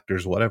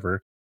collectors,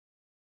 whatever.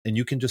 And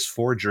you can just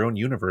forge your own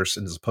universe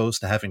as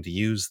opposed to having to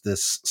use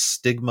this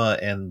stigma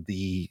and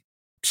the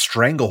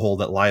stranglehold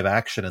that live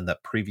action and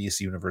that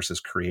previous universe has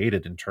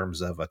created in terms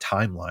of a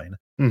timeline.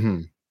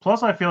 Mm-hmm.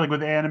 Plus, I feel like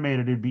with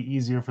animated, it'd be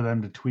easier for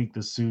them to tweak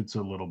the suits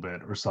a little bit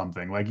or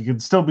something. Like, you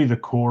could still be the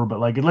core, but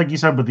like you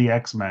said with the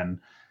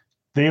X-Men,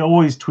 they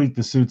always tweak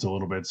the suits a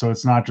little bit. So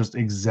it's not just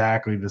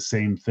exactly the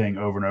same thing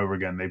over and over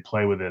again. They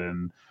play with it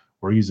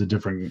or use a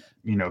different,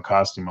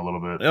 costume a little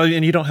bit. Oh,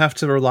 and you don't have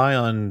to rely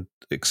on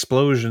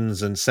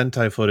explosions and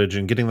Sentai footage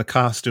and getting the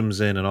costumes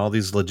in and all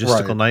these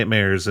logistical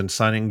nightmares and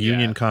signing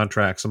union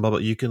contracts and blah, blah.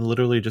 You can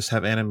literally just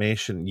have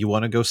animation. You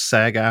want to go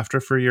SAG after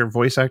for your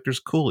voice actors?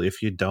 Cool.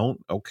 If you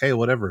don't, okay,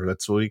 whatever.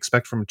 That's what we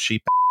expect from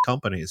cheap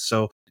companies.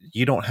 So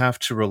you don't have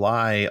to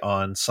rely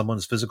on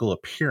someone's physical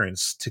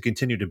appearance to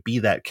continue to be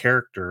that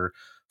character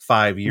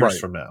 5 years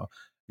from now.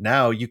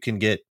 Now you can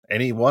get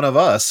any one of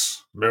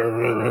us.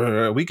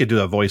 We could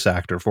do a voice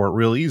actor for it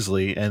real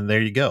easily, and there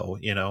you go.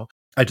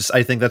 I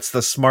think that's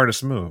the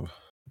smartest move.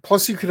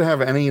 Plus, you could have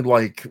any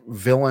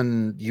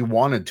villain you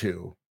wanted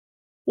to.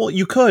 Well,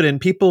 you could, and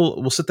people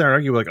will sit there and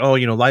argue like,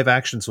 live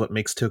action's what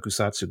makes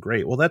tokusatsu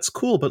great. Well, that's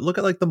cool, but look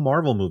at the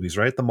Marvel movies,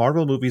 right? The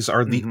Marvel movies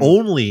are the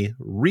only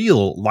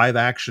real live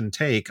action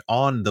take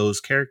on those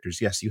characters.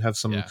 Yes, you have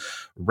some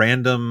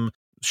random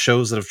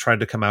shows that have tried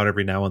to come out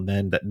every now and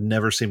then that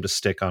never seem to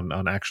stick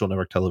on actual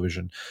network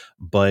television.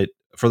 But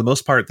for the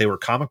most part, they were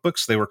comic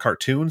books, they were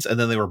cartoons, and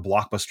then they were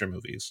blockbuster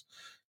movies.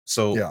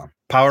 So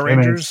Power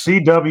Rangers,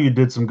 CW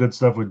did some good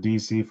stuff with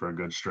DC for a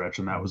good stretch,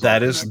 and that was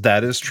that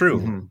is true.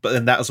 Mm-hmm. But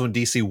and that was when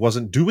DC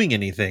wasn't doing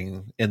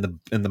anything in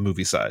the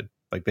movie side.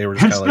 Like they were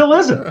just still like,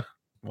 isn't.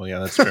 Well, yeah,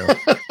 that's true.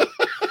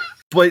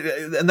 But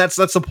and that's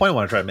the point I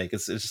want to try to make.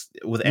 It's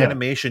with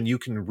animation you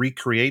can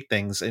recreate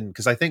things, and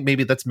because I think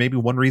that's maybe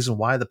one reason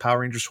why the Power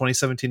Rangers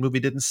 2017 movie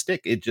didn't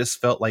stick. It just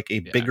felt like a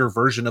bigger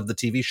version of the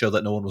TV show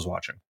that no one was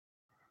watching.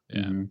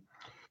 Yeah. Mm-hmm.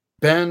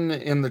 Ben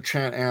in the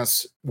chat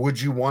asks,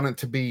 would you want it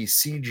to be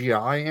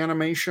CGI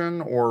animation,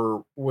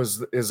 or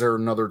is there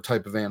another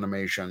type of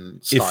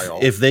animation style?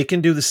 If they can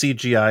do the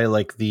CGI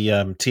like the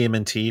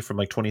TMNT from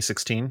like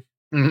 2016,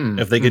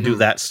 if they could do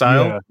that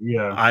style,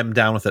 I'm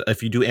down with it.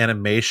 If you do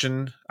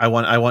animation, I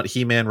want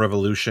He-Man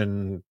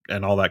Revolution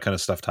and all that kind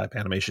of stuff type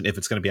animation if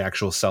it's going to be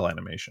actual cell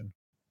animation.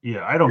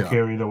 Yeah, I don't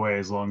care either way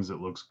as long as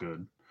it looks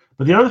good.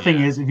 But the other thing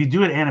is, if you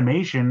do it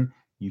animation,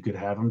 you could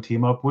have them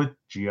team up with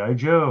G.I.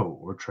 Joe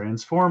or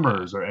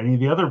Transformers or any of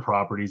the other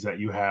properties that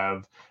you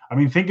have. I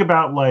mean, think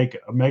about like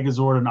a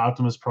Megazord and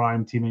Optimus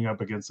Prime teaming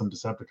up against some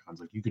Decepticons.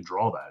 Like you could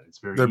draw that. It's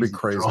very easy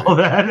to draw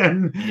that.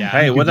 And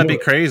hey, wouldn't that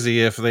be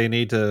crazy if they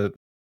need to?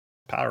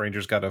 Power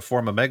Rangers got to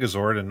form a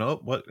Megazord,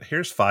 and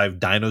here's 5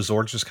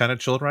 Dinozords just kind of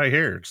chilled right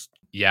here.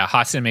 Yeah,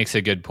 Hassan makes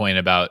a good point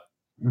about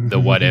the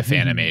what if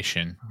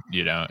animation.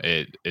 You know,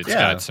 it's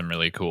got some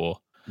really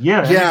cool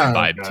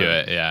vibe to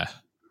it.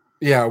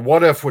 Yeah,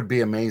 what if would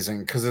be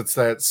amazing because it's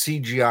that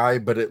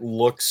CGI, but it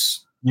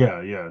looks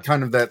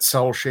kind of that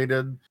cell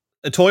shaded.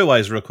 Toy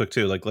wise, real quick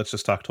too. Like, let's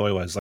just talk toy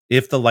wise. Like,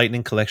 if the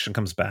Lightning Collection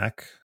comes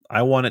back,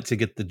 I want it to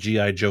get the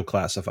G.I. Joe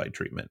classified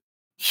treatment.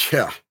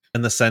 Yeah,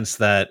 in the sense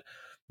that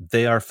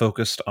they are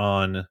focused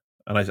on,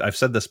 and I've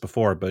said this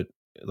before, but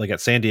like at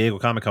San Diego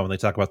Comic-Con when they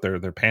talk about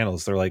their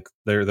panels, they're like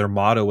their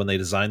motto when they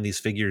design these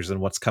figures and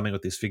what's coming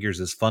with these figures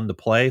is fun to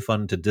play,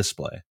 fun to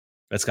display.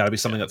 It's got to be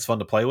something that's fun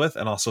to play with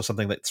and also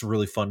something that's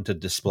really fun to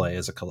display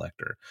as a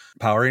collector.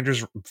 Power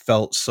Rangers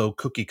felt so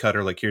cookie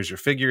cutter, like here's your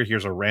figure,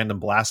 here's a random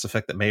blast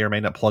effect that may or may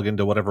not plug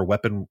into whatever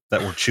weapon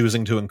that we're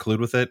choosing to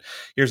include with it.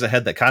 Here's a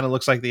head that kind of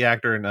looks like the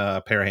actor and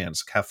a pair of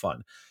hands. Have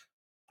fun.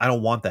 I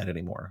don't want that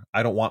anymore.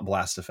 I don't want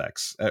blast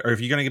effects. Or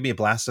if you're going to give me a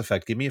blast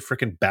effect, give me a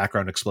freaking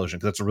background explosion,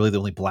 because that's really the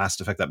only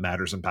blast effect that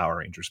matters in Power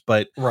Rangers.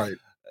 But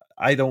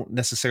I don't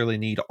necessarily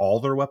need all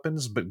their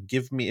weapons, but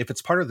give me, if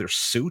it's part of their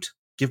suit,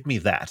 give me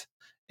that.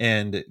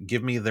 And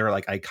give me their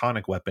like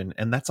iconic weapon,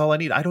 and that's all I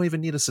need. I don't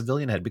even need a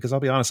civilian head, because I'll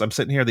be honest, I'm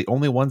sitting here, the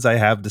only ones I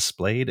have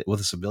displayed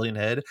with a civilian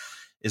head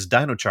is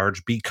Dino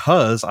Charge,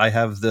 because I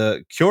have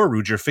the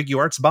Kyoryuger figure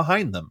arts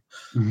behind them.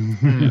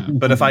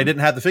 But if I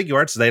didn't have the figure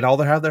arts, they'd all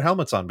have their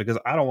helmets on, because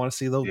I don't want to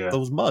see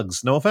those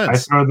mugs. No offense.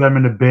 I throw them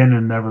in a bin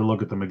and never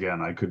look at them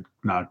again. I could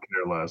not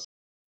care less.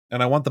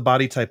 And I want the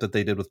body type that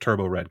they did with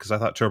Turbo Red, because I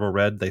thought Turbo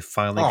Red, they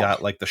finally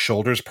got like the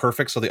shoulders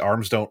perfect, so the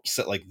arms don't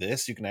sit like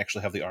this. You can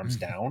actually have the arms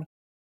down.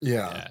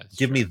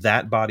 Give me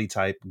that body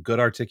type, good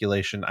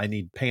articulation. I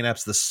need paint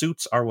apps. The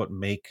suits are what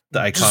make the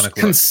iconic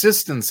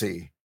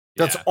consistency.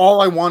 That's all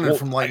I wanted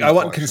from Lightning. I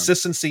want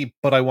consistency,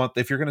 but I want,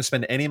 if you're going to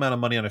spend any amount of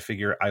money on a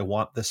figure, I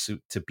want the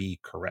suit to be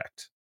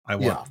correct. I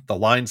want the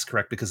lines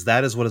correct, because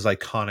that is what is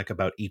iconic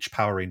about each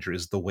Power Ranger,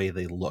 is the way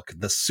they look.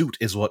 The suit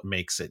is what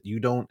makes it. You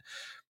don't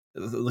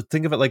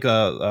think of it like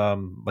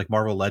like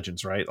Marvel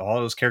Legends, right?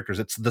 All those characters,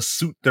 it's the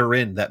suit they're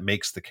in that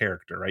makes the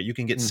character, right? You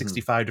can get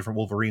 65 different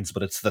Wolverines,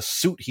 but it's the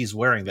suit he's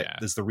wearing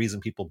that is the reason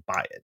people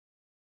buy it.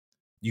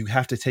 You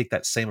have to take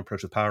that same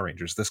approach with Power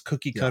Rangers. This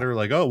cookie cutter,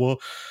 like, oh,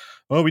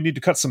 we need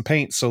to cut some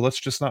paint, so let's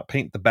just not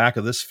paint the back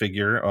of this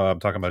figure. I'm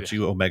talking about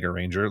you, Omega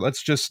Ranger.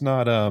 Let's just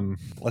not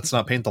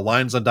paint the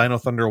lines on Dino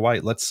Thunder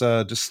white. Let's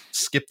just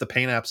skip the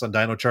paint apps on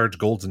Dino Charge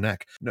Gold's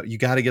neck. No, you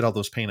got to get all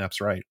those paint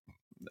apps right.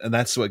 And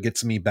that's what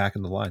gets me back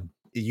in the line.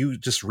 You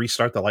just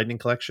restart the Lightning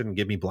Collection and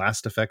give me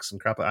blast effects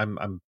and crap.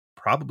 I'm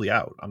probably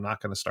out. I'm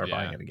not going to start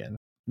buying it again.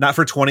 Not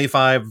for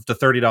 $25 to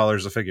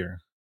 $30 a figure.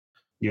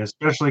 Yeah,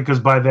 especially because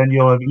by then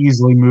you'll have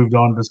easily moved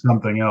on to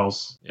something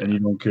else and you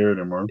don't care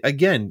anymore.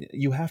 Again,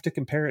 you have to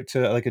compare it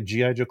to like a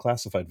G.I. Joe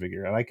classified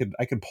figure, and I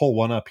could pull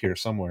one up here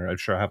somewhere. I'm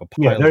sure I have a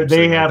pile. Yeah,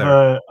 they have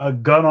a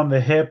gun on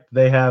the hip.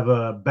 They have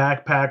a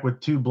backpack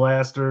with 2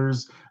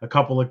 blasters, a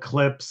couple of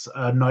clips,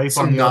 a knife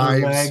on the other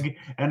leg,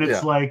 and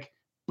it's like,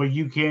 but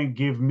you can't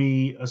give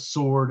me a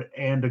sword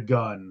and a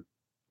gun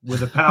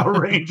with a Power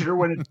Ranger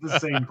when it's the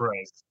same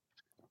price.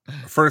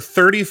 For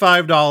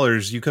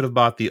 $35, you could have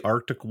bought the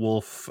Arctic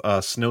Wolf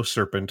Snow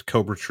Serpent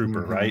Cobra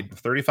Trooper, right?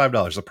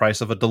 $35, the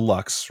price of a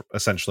deluxe,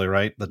 essentially,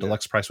 right? The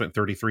deluxe price went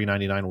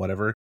 $33.99,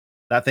 whatever.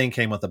 That thing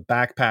came with a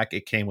backpack.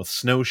 It came with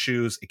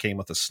snowshoes. It came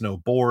with a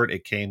snowboard.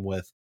 It came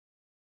with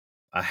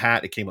a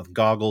hat. It came with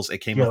goggles. It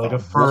came with like a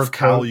fur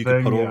cowl you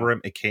could put over him.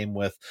 It came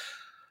with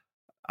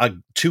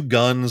 2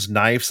 guns,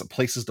 knives,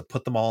 places to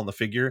put them all in the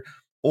figure.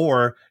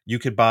 Or you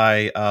could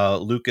buy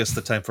Lucas,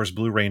 the Time Force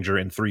Blue Ranger,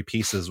 in 3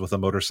 pieces with a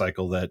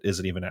motorcycle that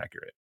isn't even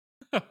accurate.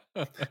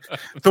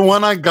 The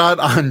one I got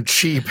on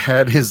cheap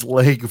had his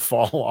leg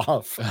fall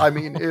off. I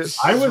mean,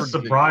 I was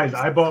surprised.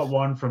 I bought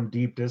one from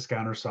deep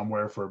discounter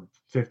somewhere for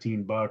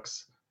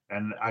 $15,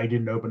 and I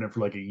didn't open it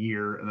for like a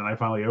year. And then I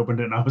finally opened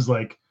it, and I was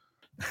like,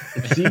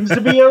 "It seems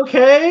to be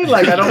okay."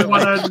 Like I don't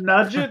want to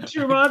nudge it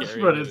too much,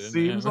 but it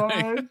seems all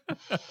right.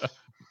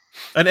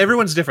 And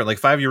everyone's different. Like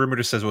 5 Year Rumor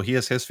just says, well, he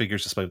has his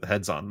figures displayed with the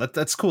heads on.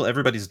 That's cool.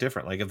 Everybody's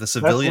different. Like if the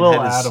civilian That's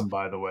Lil head is Adam,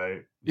 by the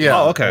way. Yeah.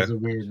 Oh, okay. That's a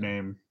weird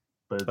name.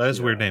 But That is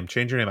a weird name.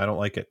 Change your name. I don't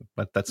like it.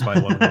 But that's my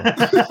one.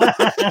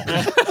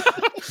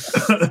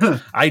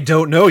 I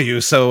don't know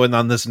you, so and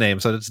on this name,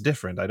 so it's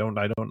different. I don't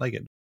like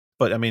it.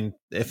 But I mean,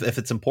 if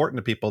it's important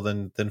to people,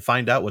 then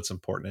find out what's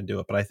important and do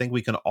it. But I think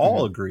we can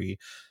all agree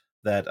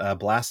that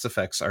blast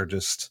effects are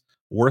just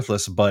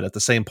worthless. But at the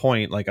same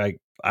point, like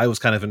I was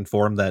kind of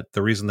informed that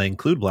the reason they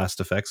include blast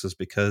effects is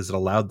because it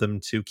allowed them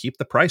to keep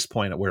the price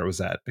point at where it was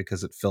at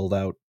because it filled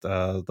out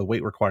the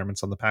weight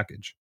requirements on the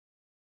package.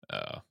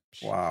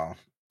 Wow.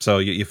 So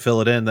you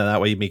fill it in, then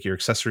that way you make your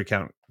accessory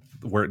count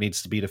where it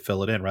needs to be to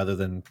fill it in rather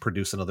than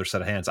produce another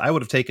set of hands. I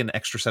would have taken an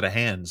extra set of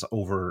hands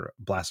over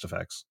blast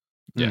effects.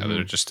 Yeah,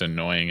 they're just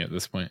annoying at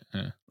this point.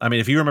 Yeah. I mean,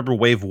 if you remember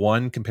Wave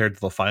 1 compared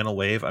to the final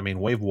wave, I mean,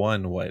 Wave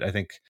 1, I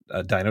think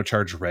Dino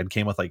Charge Red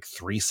came with like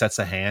 3 sets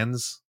of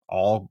hands,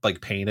 all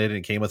like painted, and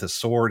it came with his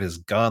sword, his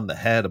gun, the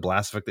head, a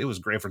blast effect. It was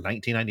great for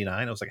 $19.99.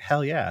 I was like,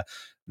 hell yeah.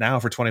 Now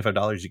for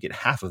 $25, you get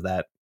half of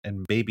that.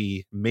 And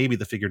maybe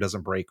the figure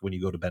doesn't break when you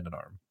go to bend an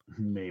arm.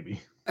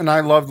 Maybe. And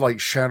I loved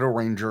like Shadow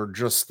Ranger,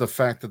 just the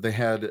fact that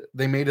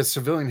they made a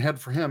civilian head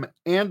for him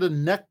and a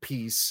neck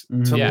piece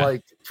to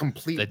like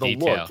complete the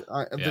detail.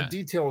 look. The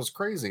detail is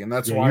crazy, and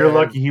that's Yeah, why you're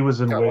lucky he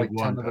was in got Wave like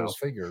 1 of those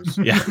figures.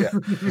 Yeah. Yeah,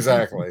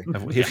 exactly.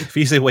 If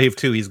he's in Wave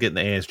 2, he's getting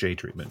the ASJ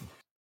treatment.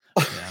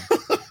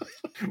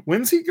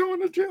 When's he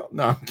going to jail?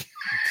 No.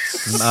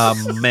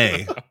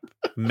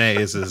 May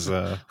is his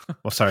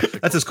sorry,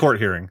 that's his court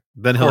hearing.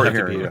 Then he'll have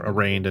to be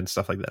arraigned and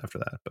stuff like that after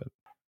that. But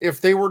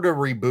if they were to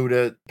reboot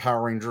it,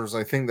 Power Rangers,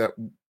 I think that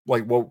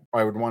like what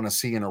I would want to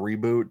see in a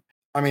reboot.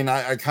 I mean,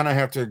 I kind of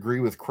have to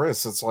agree with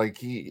Chris. It's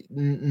like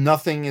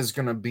nothing is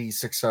going to be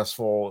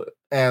successful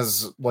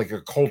as like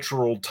a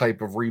cultural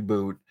type of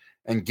reboot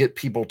and get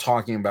people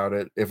talking about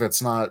it if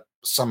it's not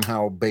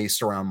somehow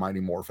based around Mighty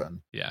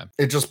Morphin. Yeah.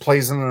 It just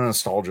plays in the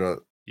nostalgia.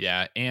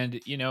 Yeah,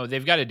 and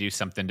they've got to do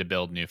something to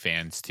build new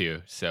fans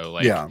too. So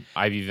like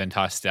I've even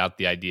tossed out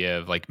the idea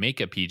of like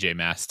make a PJ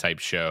Masks type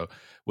show,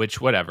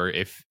 which whatever,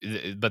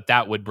 but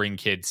that would bring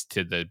kids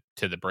to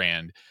the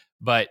brand.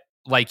 But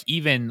like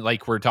even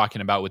like we're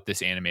talking about with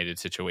this animated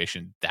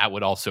situation, that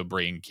would also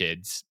bring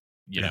kids,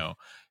 you know,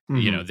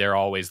 they're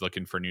always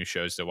looking for new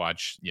shows to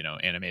watch,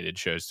 animated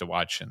shows to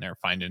watch, and they're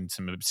finding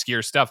some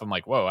obscure stuff. I'm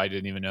like, whoa, I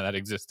didn't even know that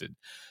existed.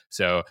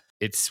 So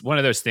it's one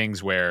of those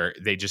things where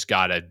they just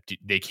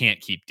they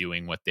can't keep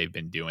doing what they've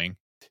been doing.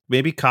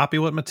 Maybe copy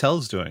what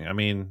Mattel's doing. I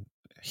mean,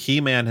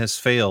 He-Man has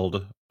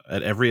failed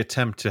at every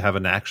attempt to have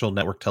an actual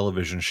network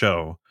television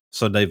show.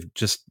 So they've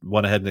just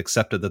went ahead and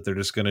accepted that they're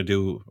just going to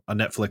do a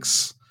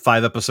Netflix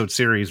 5-episode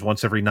series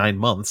once every 9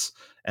 months.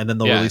 And then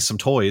they'll release some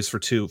toys for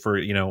 2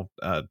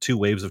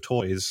 waves of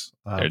toys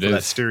for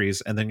that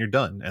series, and then you're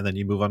done, and then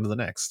you move on to the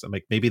next. I'm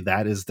like, maybe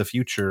that is the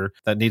future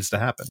that needs to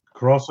happen.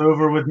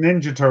 Crossover with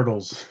Ninja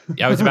Turtles.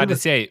 Yeah, I was about to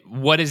say,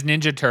 what is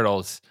Ninja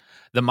Turtles?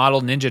 The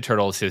model Ninja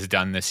Turtles has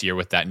done this year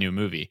with that new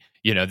movie.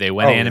 They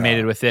went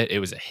animated with it. It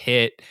was a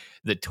hit.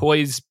 The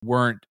toys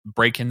weren't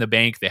breaking the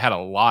bank. They had a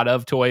lot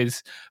of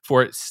toys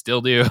for it,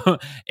 still do.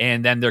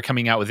 And then they're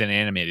coming out with an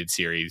animated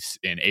series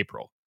in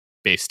April.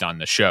 Based on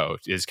the show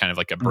is kind of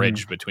like a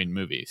bridge between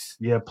movies.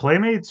 Yeah,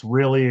 Playmates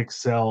really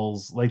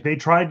excels. Like they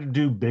tried to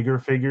do bigger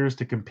figures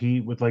to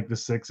compete with like the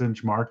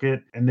 6-inch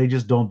market, and they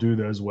just don't do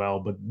those well.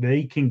 But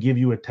they can give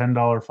you a $10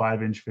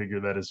 5-inch figure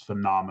that is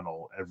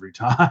phenomenal every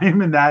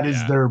time, and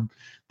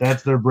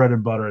that's their bread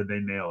and butter. And they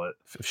nail it.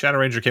 If Shadow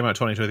Ranger came out in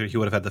 2023, he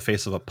would have had the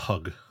face of a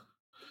pug.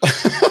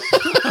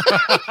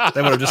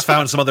 They would have just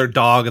found some other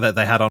dog that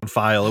they had on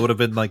file. It would have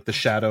been like the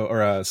Shadow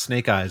or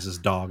Snake Eyes'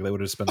 dog. They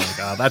would have just been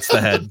like, that's the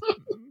head.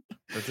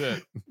 That's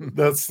it.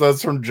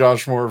 That's from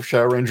Josh Moore. If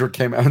Shadow Ranger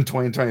came out in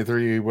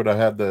 2023, he would have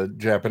had the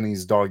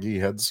Japanese doggy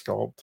head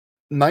sculpt.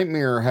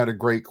 Nightmare had a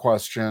great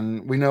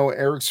question. We know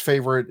Eric's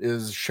favorite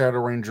is Shadow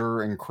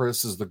Ranger and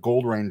Chris is the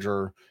Gold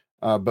Ranger,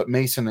 but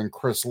Mason and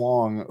Chris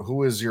Long,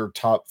 who is your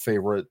top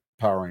favorite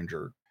Power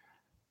Ranger?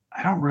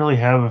 I don't really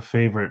have a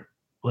favorite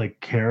like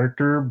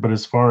character, but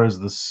as far as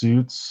the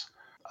suits,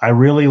 I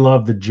really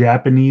love the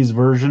Japanese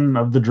version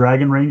of the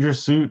Dragon Ranger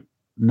suit.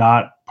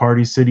 Not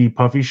Party City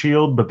Puffy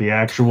Shield, but the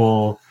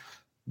actual,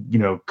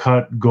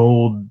 cut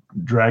gold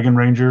Dragon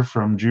Ranger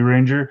from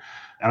Zyuranger.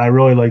 And I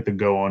really like the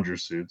Go Onger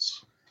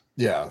suits.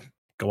 Yeah.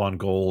 Go On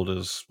Gold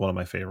is one of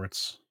my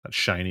favorites. That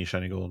shiny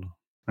gold.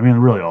 I mean,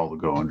 really all the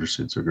Go Onger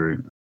suits are great.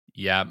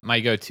 Yeah, my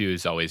go-to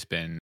has always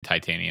been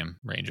Titanium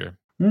Ranger.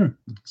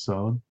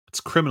 Solid. It's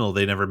criminal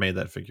they never made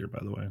that figure, by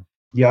the way.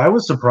 Yeah, I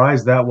was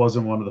surprised that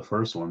wasn't one of the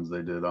first ones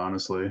they did,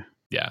 honestly.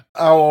 Yeah.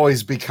 I'll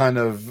always be kind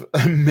of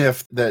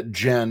miffed that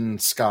Jen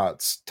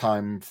Scott's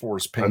Time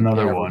Force Pink.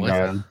 Another one,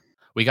 yeah.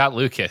 we got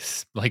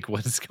Lucas. Like,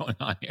 what's going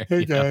on here? Hey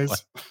You know, guys.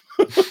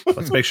 like-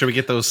 Let's make sure we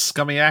get those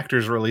scummy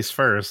actors released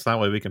first. That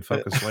way we can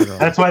focus later on.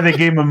 That's why they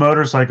gave him a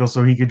motorcycle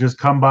so he could just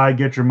come by,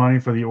 get your money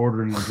for the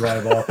order, and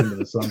drive off into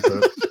the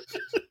sunset.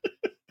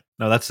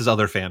 No, that's his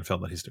other fan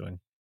film that he's doing.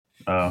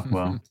 Oh,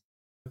 well.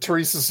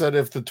 Teresa said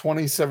if the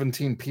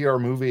 2017 PR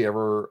movie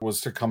ever was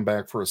to come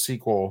back for a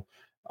sequel,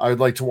 I'd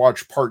like to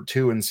watch part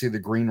 2 and see the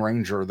Green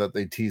Ranger that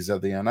they teased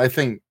at the end. I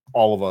think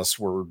all of us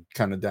were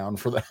kind of down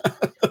for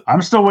that.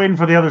 I'm still waiting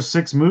for the other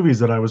 6 movies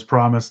that I was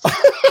promised.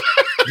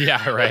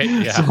 yeah, right.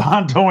 Yeah.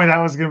 Saban told me that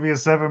was going to be a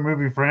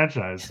 7-movie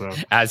franchise. So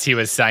As he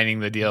was signing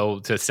the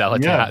deal to sell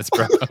it Yeah. to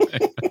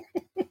Hasbro.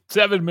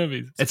 7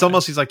 movies. It's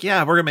almost he's like,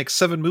 yeah, we're gonna make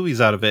 7 movies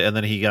out of it, and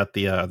then he got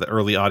the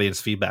early audience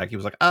feedback. He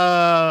was like,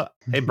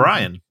 hey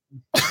Brian,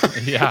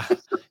 yeah.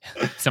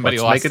 Somebody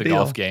Let's lost make a the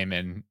golf deal. game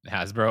and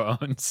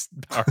Hasbro owns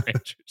Power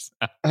Rangers.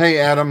 Hey,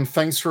 Adam,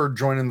 thanks for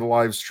joining the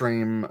live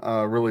stream.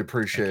 Really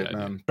appreciate Okay, it,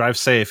 man. drive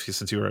safe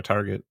since you were at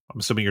Target. I'm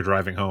assuming you're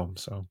driving home,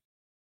 so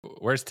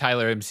Where's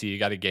Tyler MC? You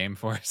got a game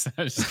for us?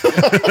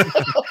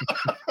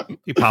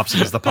 he pops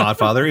in as the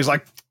Podfather. He's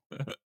like,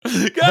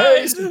 Hey,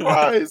 Guys,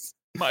 surprise!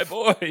 my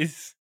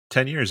boys.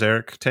 10 years,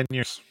 Eric, 10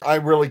 years. I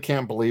really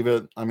can't believe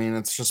it. I mean,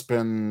 it's just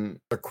been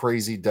a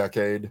crazy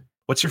decade.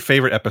 What's your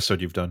favorite episode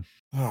you've done?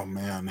 Oh,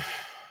 man.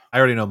 I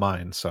already know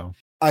mine, so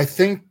I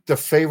think the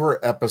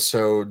favorite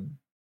episode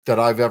that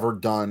I've ever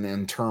done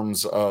in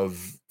terms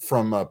of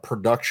from a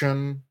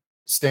production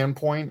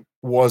standpoint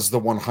was the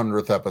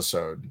 100th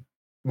episode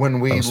when That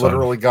we was fun.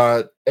 literally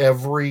got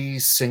every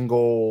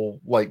single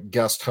like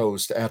guest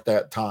host at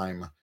that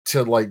time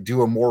to like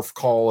do a morph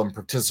call and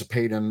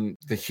participate in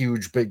the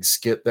huge big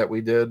skit that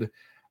we did.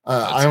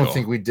 That's I don't cool.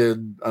 think we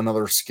did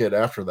another skit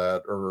after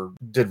that or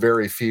did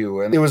very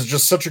few. And it was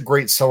just such a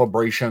great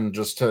celebration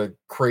just to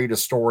create a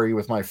story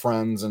with my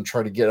friends and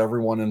try to get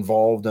everyone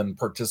involved and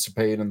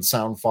participate in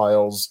sound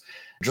files.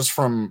 Just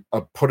from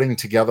a putting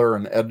together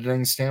and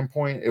editing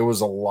standpoint, it was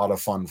a lot of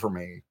fun for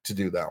me to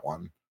do that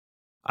one.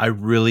 I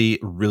really,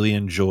 really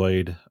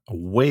enjoyed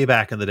way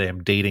back in the day.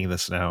 I'm dating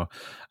this now.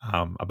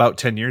 About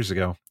 10 years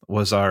ago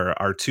was our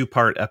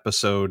 2-part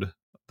episode,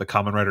 the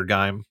Kamen Rider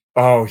Gaim,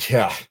 Oh,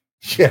 yeah.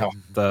 Yeah.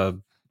 the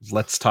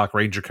Let's Talk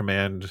Ranger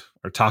Command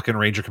or Talkin'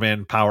 Ranger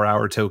Command Power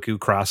Hour Toku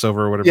crossover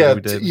or whatever Yeah.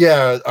 we did.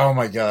 Yeah. Oh,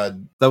 my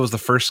God. That was the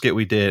first skit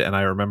we did. And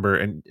I remember,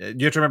 and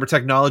you have to remember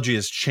technology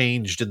has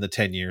changed in the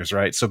 10 years,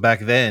 right? So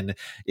back then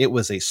it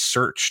was a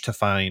search to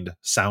find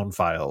sound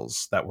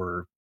files that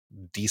were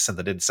decent,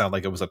 that didn't sound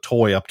like it was a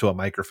toy up to a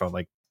microphone.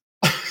 Like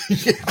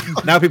Yeah.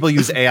 now people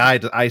use AI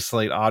to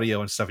isolate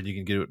audio and stuff and you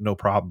can get it no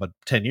problem. But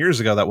 10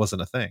 years ago, that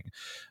wasn't a thing.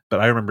 But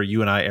I remember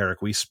you and I,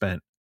 Eric, we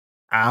spent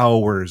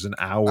hours and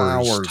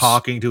hours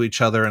talking to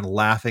each other and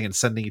laughing and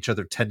sending each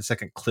other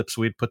 10-second clips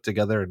we'd put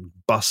together and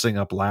busting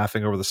up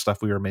laughing over the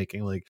stuff we were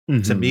making. Like to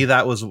Mhm. me,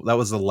 that was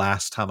the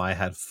last time I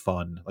had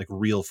fun, like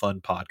real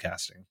fun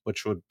podcasting,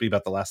 which would be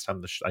about the last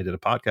time I did a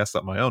podcast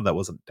on my own. That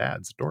wasn't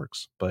Dad's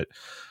Dorks, but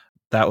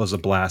that was a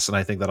blast. And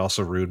I think that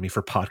also ruined me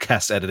for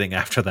podcast editing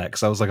after that.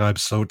 Cause I was like, I'm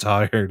so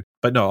tired.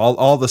 But no,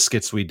 all the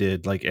skits we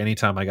did, like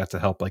anytime I got to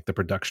help like the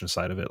production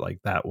side of it, like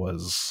that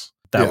was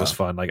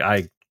fun. Like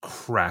I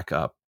crack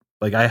up.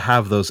 Like I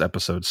have those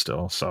episodes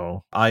still.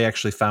 So I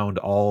actually found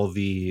all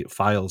the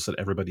files that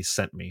everybody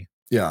sent me.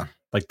 Yeah.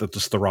 Like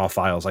just the raw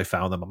files. I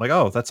found them. I'm like,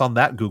 oh, that's on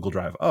that Google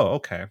Drive. Oh,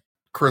 okay.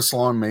 Chris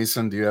Long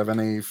Mason, do you have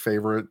any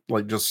favorite,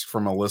 like just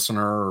from a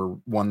listener or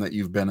one that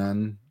you've been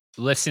in?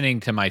 Listening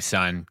to my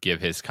son give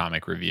his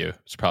comic review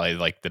is probably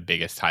like the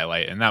biggest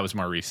highlight. And that was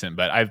more recent,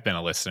 but I've been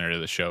a listener to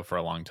the show for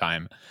a long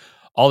time.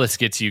 All the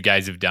skits you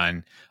guys have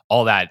done,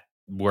 all that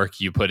work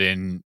you put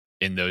in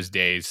those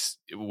days,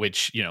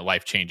 which, you know,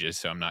 life changes.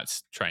 So I'm not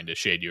trying to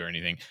shade you or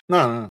anything.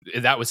 No.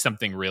 That was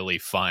something really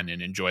fun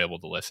and enjoyable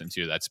to listen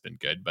to. That's been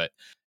good.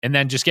 And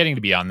then just getting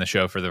to be on the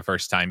show for the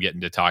first time,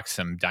 getting to talk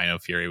some Dino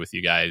Fury with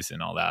you guys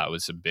and all that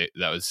was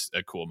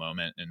a cool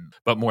moment.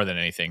 But more than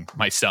anything,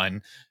 my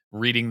son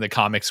reading the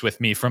comics with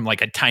me from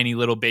like a tiny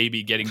little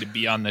baby, getting to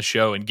be on the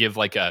show and give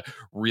like a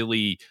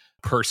really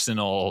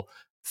personal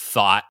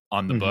thought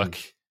on the book,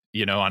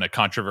 you know, on a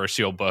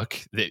controversial book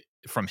that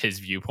from his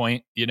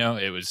viewpoint, you know,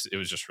 it was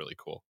just really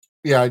cool.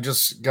 Yeah, I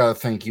just gotta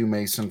thank you,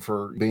 Mason,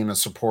 for being a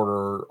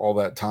supporter all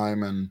that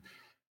time, and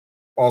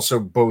also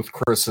both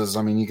Chris's.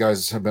 I mean, you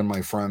guys have been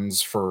my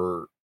friends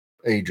for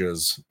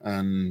ages,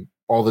 and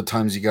all the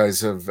times you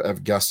guys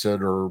have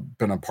guested or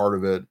been a part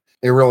of it,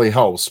 it really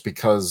helps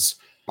because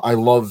I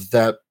love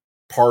that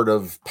part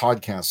of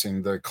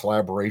podcasting, the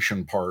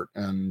collaboration part,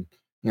 and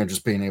you know,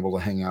 just being able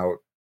to hang out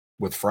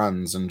with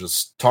friends and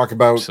just talk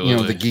about Absolutely.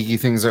 you know, the geeky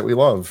things that we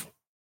love.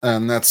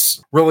 And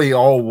that's really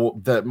all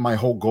that my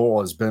whole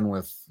goal has been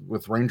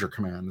with Ranger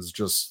Command is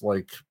just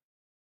like,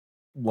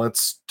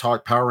 let's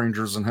talk Power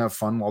Rangers and have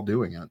fun while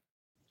doing it.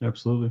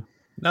 Absolutely.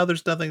 Now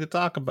there's nothing to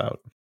talk about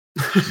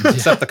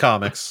except the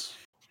comics.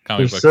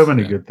 Comic There's books, so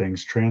many yeah. good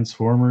things.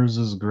 Transformers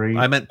is great.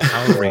 I meant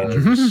Power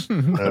Rangers.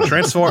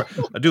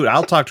 Dude,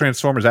 I'll talk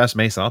Transformers. Ask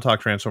Mason. I'll talk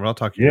Transformers. I'll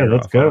talk you. Yeah,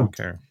 let's off. I go. don't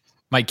care.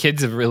 My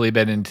kids have really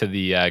been into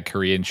the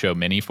Korean show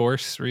Mini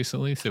Force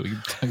recently, so we.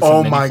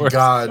 Oh my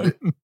God!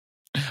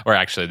 Or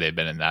actually, they've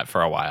been in that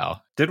for a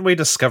while. Didn't we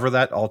discover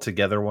that all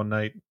together one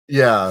night?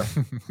 Yeah,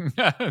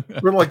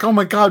 we're like, oh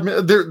my God!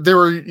 They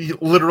were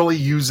literally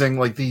using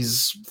like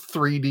these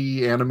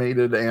 3D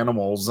animated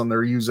animals, and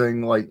they're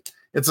using like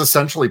it's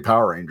essentially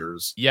Power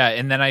Rangers. Yeah,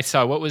 and then I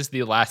saw what was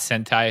the last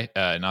Sentai?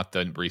 Not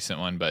the recent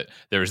one, but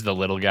there was the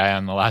little guy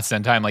on the last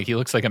Sentai. I'm like, he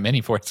looks like a Mini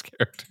Force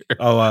character.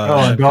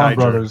 Dawn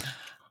Brothers.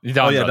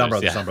 Dawn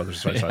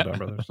Brothers. Right, Dawn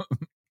Brothers.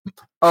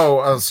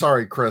 Oh,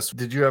 sorry, Chris.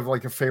 Did you have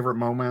like a favorite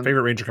moment?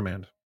 Favorite Ranger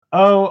Command?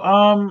 Oh,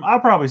 I'll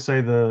probably say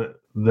the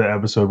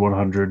episode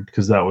 100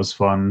 because that was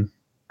fun.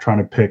 Trying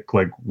to pick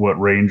like what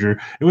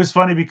Ranger. It was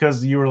funny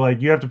because you were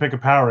like, you have to pick a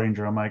Power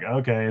Ranger. I'm like,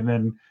 okay, and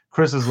then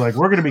Chris is like,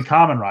 we're going to be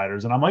Kamen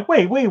Riders, and I'm like,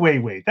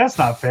 wait, that's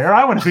not fair.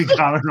 I want to be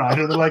Kamen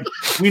Rider. They're like,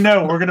 we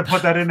know we're going to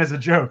put that in as a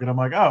joke, and I'm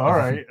like, oh, all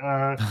right.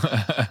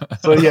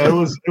 So yeah,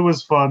 it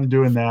was fun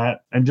doing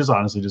that, and just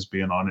honestly, just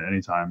being on it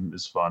anytime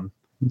is fun.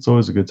 It's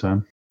always a good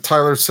time.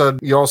 Tyler said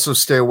you also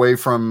stay away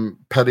from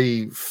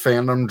petty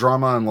fandom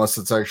drama unless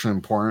it's actually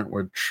important,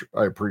 which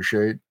I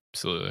appreciate.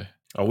 Absolutely.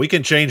 Oh, we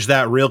can change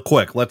that real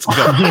quick. Let's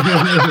go.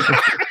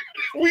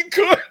 We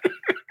could.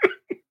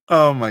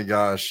 Oh my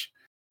gosh.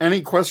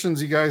 Any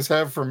questions you guys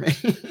have for me?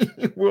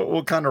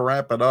 We'll kind of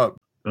wrap it up.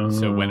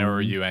 So when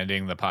are you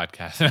ending the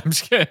podcast? I'm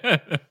just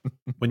kidding.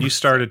 When you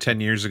started 10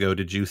 years ago,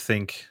 did you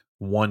think,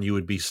 one, you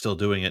would be still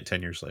doing it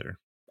 10 years later?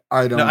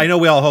 I don't. No, I know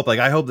we all hope, like,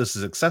 I hope this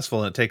is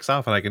successful and it takes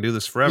off and I can do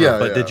this forever. Yeah,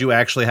 but did you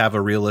actually have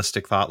a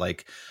realistic thought,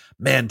 like,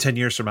 man, 10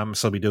 years from now, I'm going to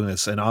still be doing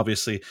this? And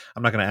obviously,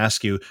 I'm not going to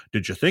ask you,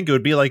 did you think it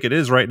would be like it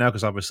is right now?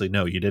 Because obviously,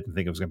 no, you didn't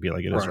think it was going to be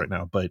like it is right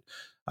now. But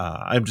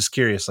I'm just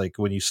curious, like,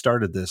 when you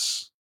started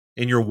this,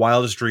 in your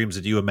wildest dreams,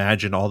 did you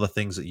imagine all the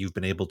things that you've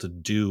been able to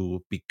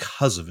do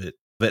because of it?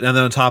 But and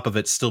then on top of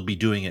it, still be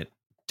doing it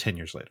 10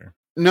 years later?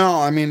 No,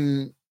 I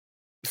mean,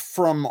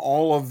 from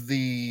all of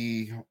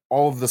the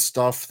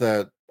stuff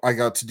that I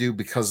got to do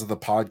because of the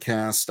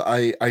podcast,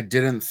 I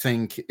didn't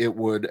think it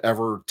would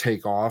ever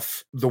take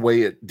off the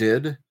way it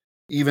did.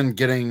 Even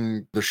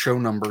getting the show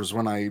numbers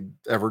when I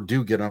ever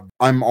do get them,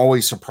 I'm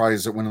always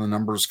surprised at when the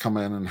numbers come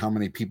in and how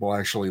many people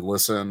actually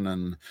listen.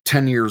 And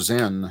 10 years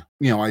in,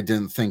 I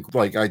didn't think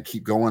like I'd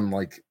keep going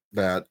like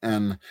that.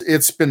 And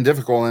it's been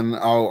difficult. And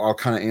I'll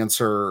kind of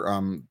answer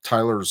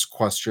Tyler's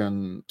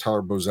question,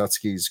 Tyler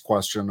Bozetsky's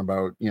question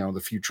about,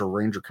 the future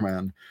Ranger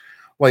Command.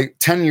 Like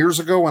 10 years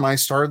ago when I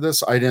started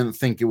this, I didn't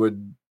think it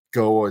would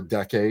go a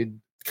decade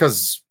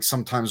because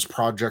sometimes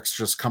projects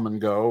just come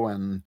and go,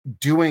 and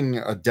doing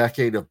a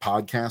decade of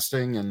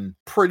podcasting and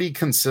pretty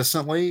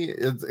consistently,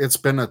 it's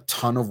been a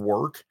ton of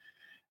work.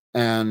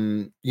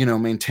 And,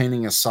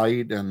 maintaining a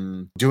site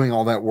and doing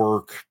all that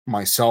work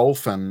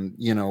myself and,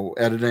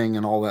 editing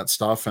and all that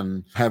stuff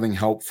and having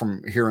help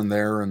from here and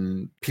there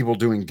and people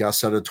doing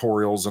guest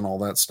editorials and all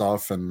that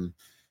stuff and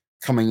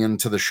coming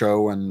into the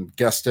show and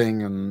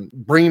guesting and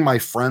bringing my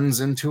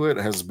friends into it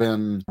has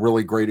been a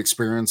really great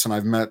experience. And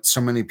I've met so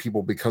many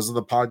people because of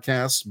the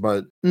podcast.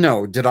 But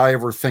no, did I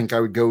ever think I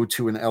would go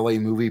to an LA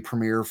movie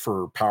premiere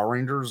for Power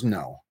Rangers?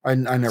 No, I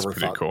never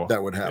thought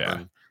that would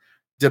happen. Yeah.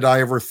 Did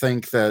I ever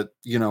think that,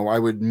 I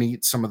would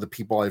meet some of the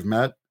people I've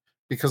met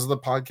because of the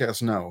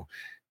podcast? No.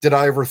 Did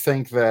I ever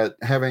think that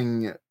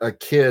having a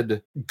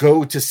kid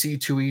go to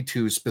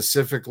C2E2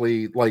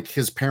 specifically, like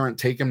his parent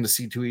take him to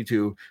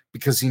C2E2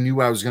 because he knew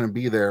I was going to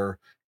be there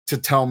to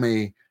tell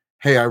me,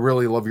 hey, I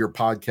really love your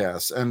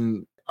podcast?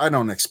 And I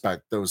don't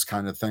expect those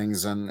kind of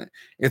things. And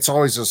it's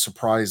always a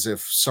surprise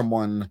if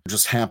someone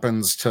just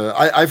happens to,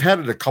 I've had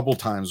it a couple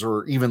times,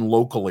 or even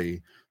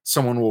locally,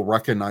 someone will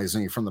recognize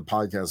me from the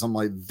podcast. I'm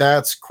like,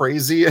 that's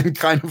crazy and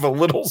kind of a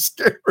little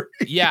scary.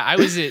 Yeah, I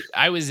was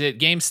at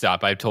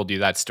GameStop. I've told you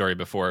that story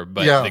before,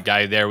 but the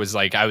guy there was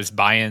like, I was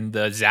buying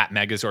the Zap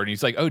Megazord, and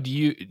he's like, oh, do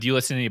you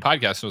listen to any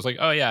podcasts? And I was like,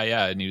 oh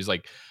yeah. And he was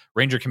like,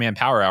 Ranger Command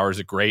Power Hour is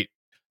a great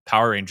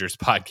Power Rangers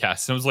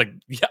podcast. And I was like,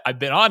 yeah, I've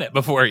been on it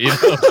before,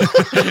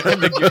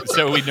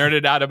 So we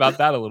nerded out about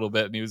that a little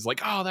bit, and he was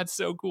like, oh, that's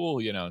so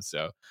cool,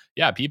 So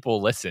yeah,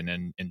 people listen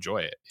and enjoy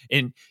it.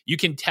 And you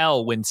can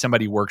tell when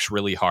somebody works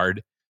really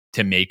hard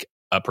to make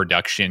a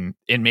production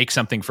and make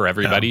something for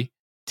everybody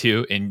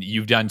too. And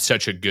you've done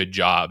such a good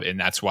job, and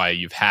that's why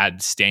you've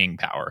had staying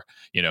power,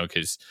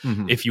 because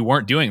if you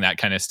weren't doing that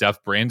kind of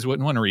stuff, brands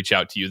wouldn't want to reach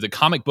out to you. The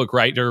comic book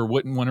writer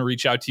wouldn't want to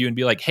reach out to you and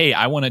be like, hey,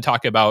 I want to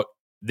talk about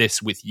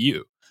this with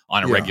you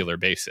on a regular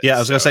basis. Yeah, I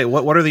was going to say,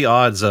 what are the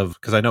odds of,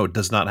 because I know it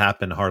does not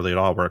happen hardly at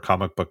all, where a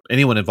comic book,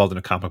 anyone involved in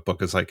a comic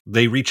book is like,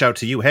 they reach out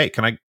to you, hey,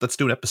 let's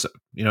do an episode.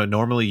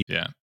 Normally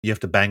you have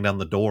to bang down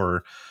the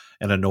door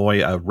and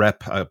annoy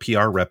a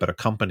PR rep at a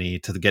company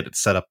to get it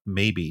set up,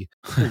 maybe.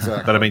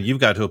 Exactly. But I mean, you've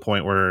got to a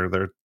point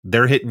where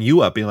they're hitting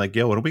you up being like,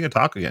 yo, when are we going to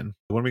talk again?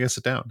 When are we going to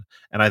sit down?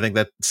 And I think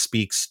that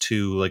speaks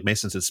to, like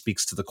Mason said,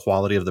 speaks to the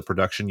quality of the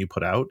production you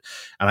put out.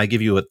 And I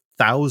give you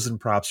 1,000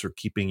 props for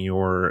keeping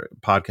your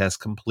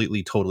podcast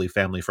completely, totally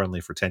family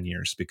friendly for 10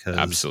 years, because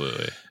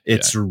absolutely,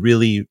 it's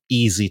really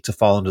easy to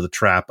fall into the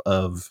trap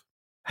of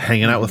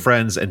hanging out with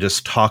friends and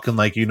just talking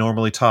like you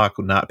normally talk,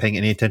 not paying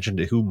any attention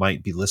to who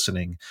might be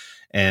listening.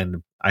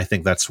 And I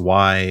think that's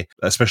why,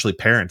 especially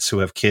parents who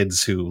have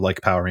kids who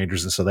like Power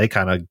Rangers, and so they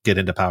kind of get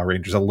into Power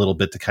Rangers a little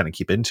bit to kind of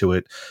keep into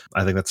it.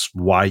 I think that's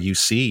why you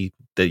see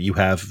that you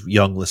have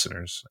young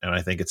listeners, and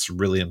I think it's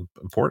really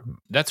important.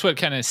 That's what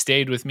kind of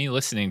stayed with me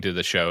listening to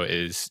the show,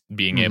 is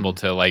being able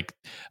to, like,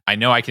 I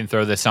know I can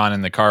throw this on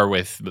in the car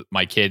with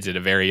my kids at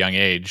a very young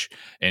age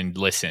and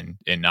listen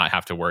and not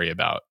have to worry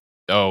about,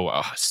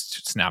 oh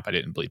snap, I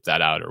didn't bleep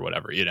that out or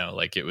whatever, you know,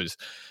 like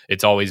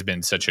it's always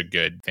been such a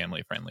good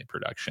family friendly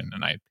production,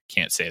 and I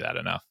can't say that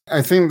enough.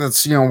 I think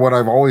that's, you know, what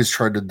I've always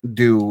tried to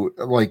do,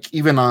 like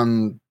even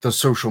on the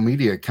social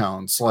media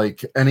accounts,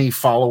 like any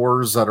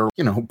followers that are,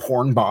 you know,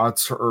 porn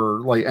bots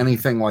or like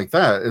anything like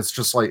that. It's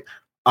just like,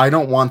 I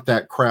don't want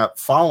that crap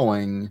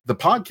following the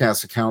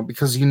podcast account,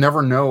 because you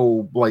never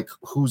know like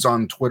who's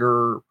on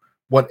Twitter,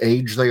 what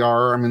age they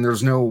are. I mean,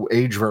 there's no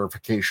age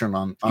verification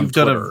on You've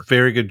Twitter. done a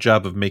very good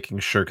job of making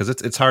sure, because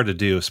it's hard to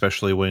do,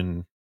 especially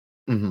when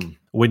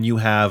you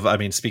have, I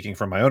mean, speaking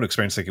from my own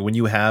experience, like when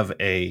you have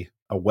a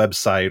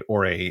website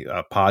or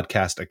a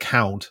podcast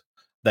account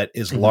that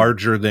is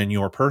larger than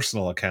your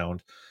personal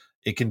account,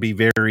 it can be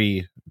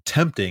very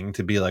tempting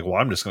to be like, well,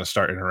 I'm just going to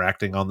start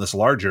interacting on this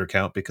larger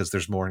account because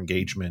there's more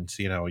engagement,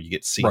 you know, you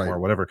get seen more,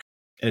 whatever.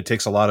 And it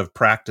takes a lot of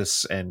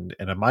practice. And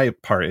on my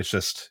part, it's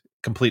just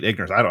complete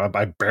ignorance.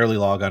 I barely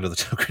log onto the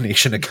Token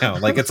Nation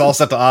account. Like, it's all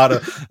set to auto.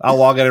 I'll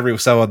log in every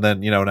so and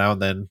then, you know, now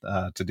and then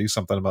to do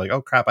something. I'm like,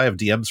 oh crap, I have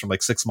DMs from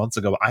like 6 months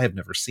ago I have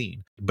never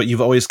seen. But you've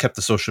always kept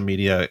the social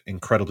media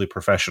incredibly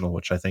professional,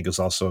 which I think is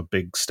also a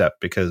big step,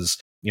 because,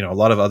 you know, a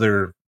lot of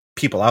other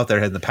people out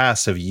there in the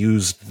past have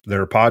used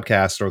their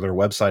podcast or their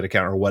website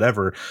account or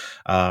whatever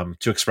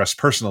to express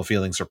personal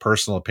feelings or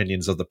personal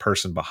opinions of the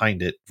person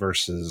behind it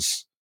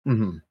versus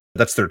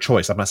that's their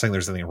choice. I'm not saying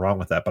there's anything wrong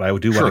with that, but I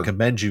do want to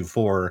commend you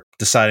for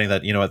deciding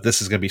that, you know, this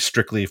is going to be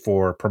strictly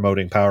for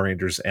promoting Power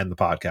Rangers and the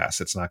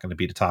podcast. It's not going to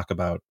be to talk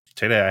about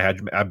today I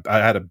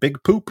had a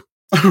big poop.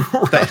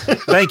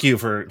 Thank you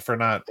for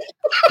not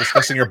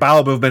discussing your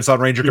bowel movements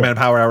on Ranger Command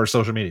Power Hour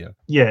social media.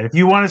 Yeah, if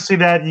you want to see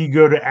that, you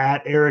go to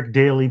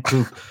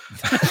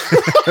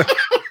 @EricDailyPoop.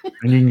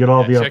 And you can get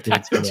all the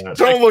updates for that.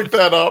 Don't look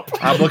that up.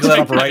 I'm looking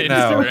that up right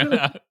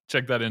now.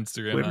 Check that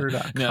Instagram.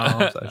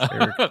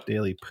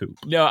 Twitter.com/EricDailyPoop.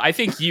 No, I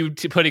think you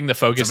putting the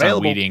focus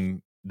on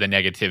weeding the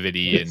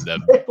negativity and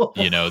the,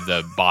 you know,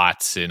 the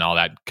bots and all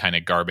that kind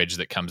of garbage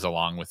that comes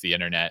along with the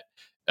internet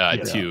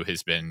too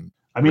has been.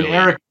 I mean, really...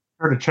 Eric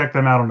to check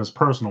them out on his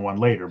personal one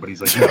later, but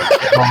he's like,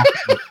 yeah,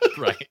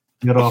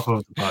 get off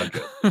of the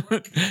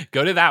podcast.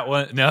 Go to that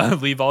one. No,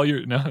 leave all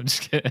your. No, I'm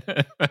just kidding.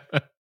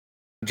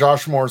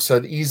 Josh Moore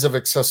said, ease of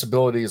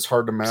accessibility is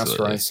hard to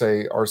master. Absolutely. I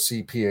say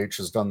RCPH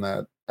has done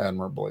that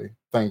admirably.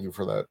 Thank you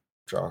for that,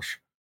 Josh.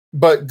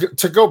 But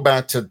to go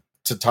back to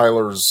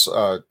Tyler's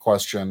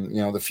question,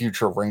 you know, the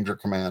future of Ranger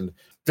Command,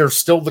 there's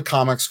still the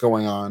comics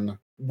going on.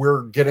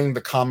 We're getting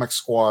the comic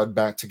squad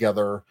back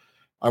together.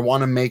 I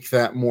want to make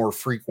that more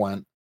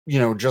frequent, you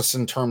know, just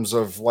in terms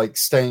of like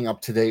staying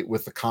up to date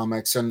with the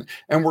comics, and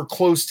we're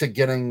close to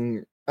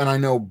getting, and I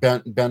know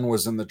Ben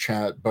was in the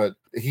chat, but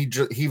he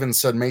even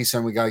said,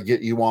 Mason, we got to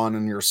get you on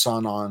and your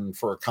son on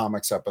for a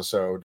comics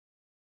episode.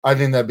 I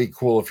think that'd be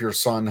cool if your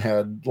son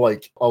had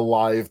like a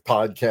live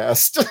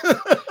podcast.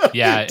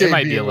 Yeah, it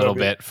might be a little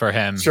bit for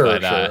him,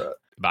 but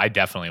I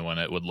definitely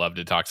would love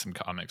to talk some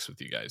comics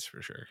with you guys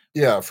for sure.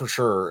 Yeah, for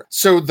sure.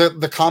 So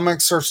the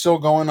comics are still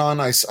going on.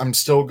 I'm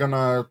still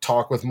gonna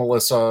talk with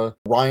Melissa.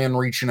 Ryan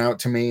reaching out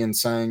to me and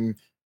saying,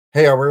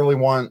 hey, I really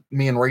want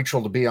me and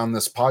Rachel to be on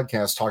this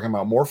podcast talking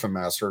about Morphin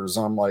Masters.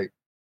 And I'm like,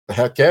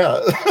 heck yeah.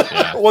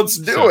 Let's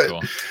do it.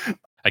 Cool.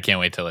 I can't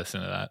wait to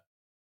listen to that.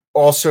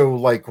 Also,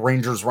 like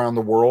Rangers Around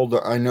the World,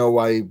 I know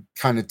I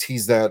kind of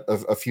teased that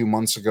a few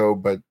months ago,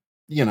 but,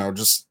 you know,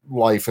 just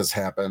life has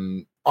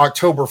happened.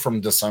 October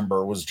from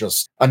December was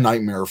just a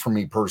nightmare for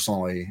me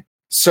personally.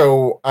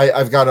 So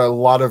I've got a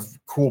lot of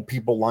cool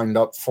people lined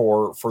up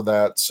for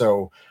that.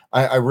 So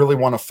I really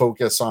want to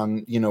focus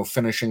on, you know,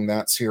 finishing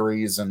that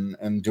series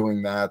and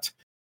doing that.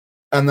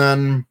 And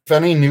then if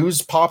any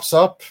news pops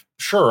up,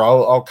 sure,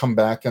 I'll come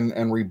back and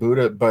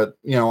reboot it. But,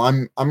 you know,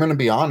 I'm going to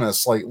be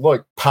honest. Like,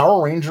 look,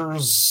 Power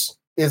Rangers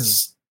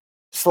is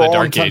for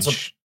all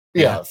intents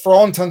for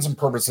all intents and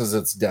purposes,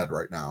 it's dead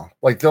right now.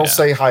 Like they'll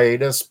say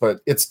hiatus, but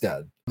it's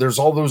dead. There's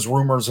all those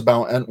rumors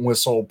about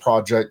Entwistle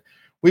project.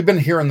 We've been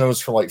hearing those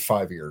for like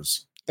 5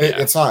 years.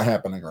 It's not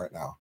happening right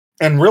now.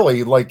 And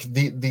really, like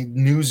the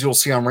news you'll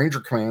see on Ranger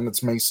Command,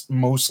 it's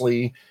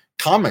mostly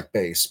comic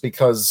based,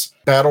 because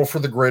Battle for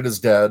the Grid is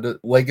dead.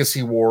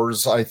 Legacy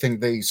Wars, I think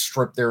they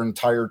stripped their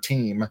entire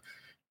team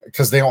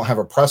because they don't have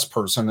a press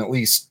person. At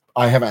least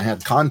I haven't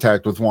had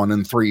contact with one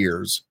in 3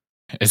 years.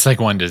 It's like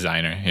one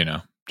designer, you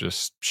know,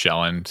 just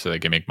shelling so they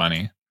can make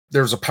money.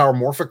 There's a Power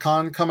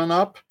Morphicon coming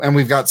up, and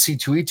we've got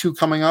C2E2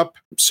 coming up.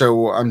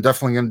 So I'm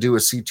definitely going to do a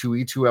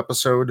C2E2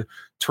 episode.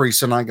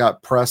 Teresa and I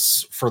got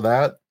press for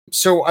that.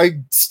 So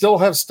I still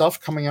have stuff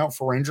coming out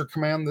for Ranger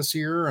Command this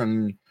year,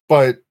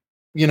 but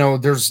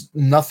there's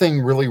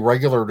nothing really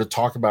regular to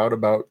talk about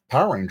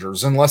Power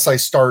Rangers unless I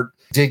start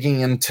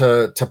digging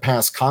into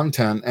past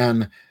content.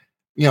 And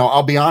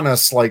I'll be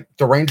honest, like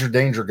the Ranger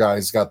Danger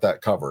guys got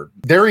that covered.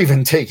 They're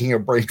even taking a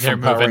break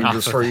from Power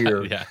Rangers for a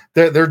year. Yeah.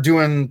 They're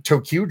doing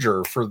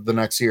Tokyuger for the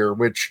next year,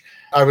 which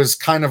I was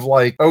kind of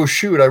like, oh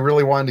shoot, I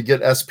really wanted to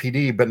get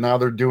SPD, but now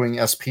they're doing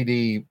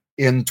SPD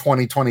in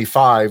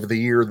 2025, the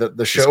year that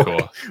the show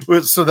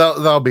cool. So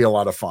that'll be a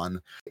lot of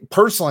fun.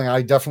 Personally,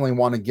 I definitely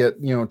want to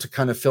get to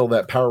kind of fill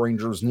that Power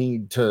Rangers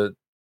need to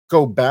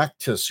go back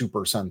to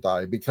Super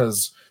Sentai,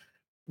 because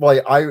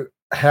like I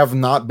have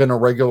not been a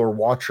regular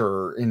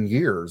watcher in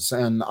years,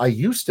 and I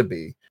used to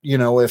be.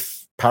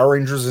 If Power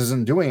Rangers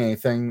isn't doing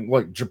anything,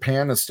 look,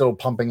 Japan is still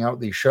pumping out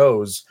these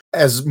shows.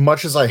 As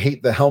much as I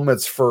hate the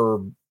helmets for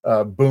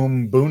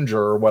Boom Boonger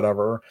or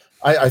whatever,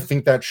 I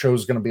think that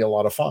show's going to be a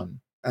lot of fun.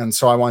 And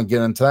so I want to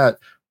get into that.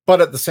 But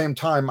at the same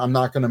time, I'm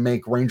not going to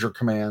make Ranger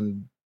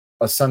Command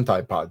a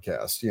Sentai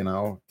podcast,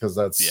 because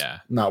that's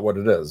not what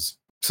it is.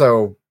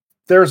 So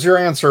there's your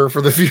answer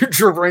for the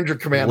future of Ranger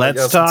Command.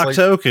 Let's talk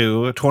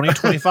Toku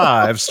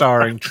 2025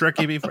 starring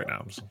Tricky Beef right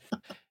now.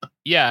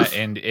 Yeah,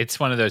 and it's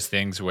one of those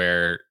things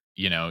where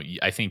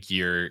I think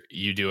you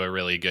do a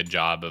really good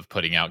job of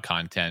putting out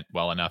content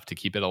well enough to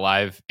keep it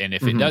alive. And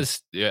if it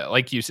does,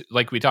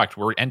 like we talked,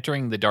 we're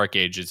entering the dark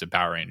ages of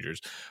Power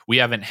Rangers. We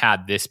haven't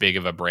had this big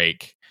of a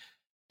break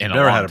in a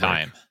long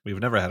time. We've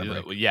never had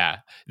a break. Yeah,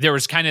 there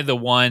was kind of the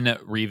one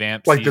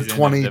revamp, like the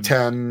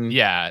 2010,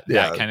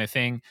 that kind of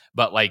thing.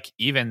 But like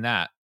even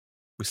that,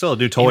 we still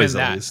do toys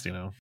at least,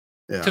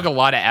 It took a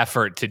lot of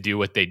effort to do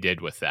what they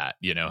did with that,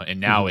 and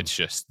now it's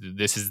just,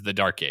 this is the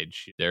dark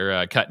age.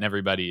 They're cutting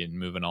everybody and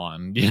moving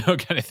on,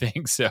 kind of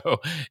thing.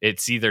 So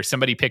it's either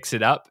somebody picks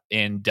it up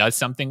and does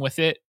something with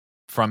it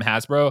from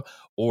Hasbro,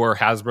 or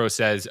Hasbro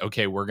says,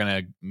 okay, we're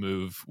going to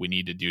move. We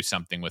need to do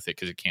something with it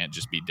because it can't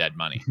just be dead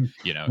money,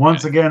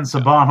 Once again,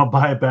 Saban will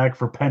buy it back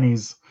for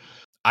pennies.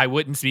 I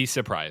wouldn't be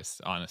surprised,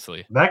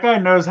 honestly. That guy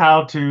knows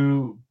how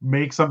to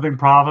make something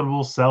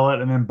profitable, sell it,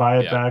 and then buy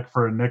it back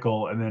for a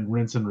nickel, and then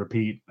rinse and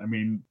repeat. I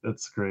mean,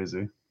 that's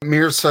crazy.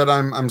 Mir said,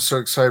 I'm so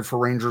excited for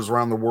Rangers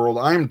around the world.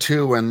 I am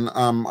too, and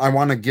I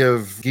want to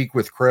give Geek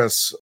with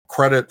Chris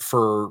credit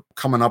for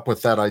coming up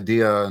with that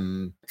idea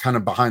and kind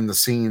of behind the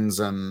scenes.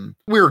 And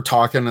we were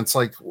talking, it's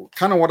like,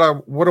 kind of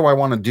what do I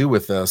want to do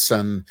with this?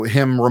 And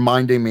him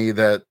reminding me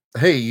that,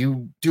 hey,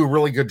 you do a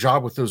really good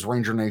job with those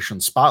Ranger Nation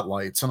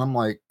spotlights. And I'm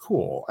like,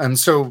 cool. And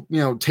so,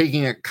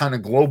 taking it kind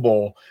of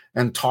global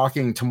and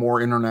talking to more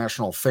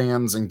international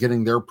fans and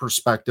getting their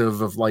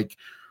perspective of like,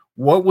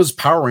 what was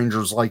Power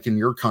Rangers like in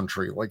your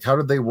country? Like, how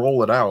did they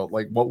roll it out?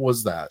 Like, what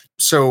was that?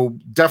 So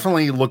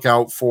definitely look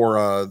out for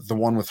the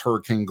one with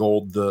Hurricane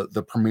Gold,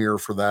 the premiere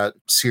for that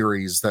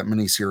series, that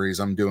mini series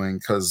I'm doing,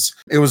 because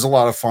it was a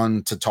lot of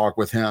fun to talk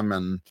with him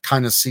and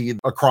kind of see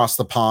across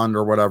the pond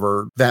or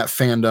whatever, that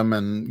fandom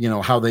and,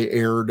 how they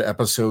aired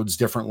episodes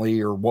differently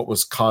or what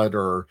was cut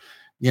or,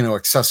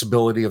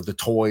 accessibility of the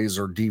toys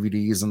or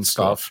DVDs and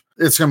stuff.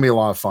 Cool. It's going to be a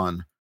lot of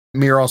fun.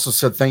 Mir also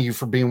said, thank you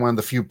for being one of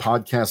the few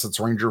podcasts that's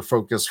Ranger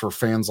focused for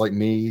fans like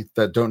me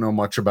that don't know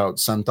much about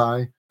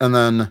Sentai. And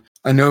then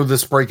I know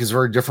this break is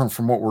very different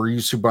from what we're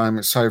used to, but I'm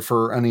excited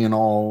for any and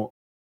all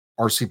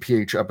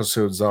RCPH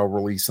episodes I'll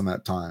release in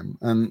that time.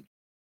 And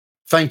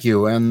thank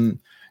you. And,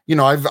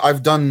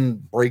 I've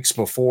done breaks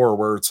before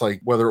where it's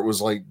like, whether it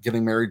was like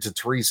getting married to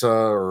Teresa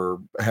or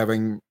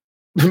having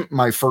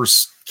my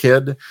first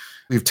kid,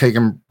 we've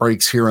taken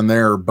breaks here and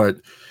there. But,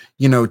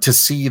 to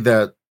see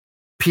that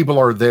people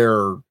are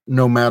there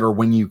no matter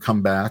when you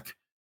come back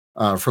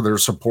for their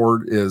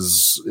support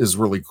is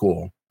really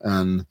cool.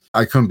 And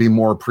I couldn't be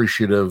more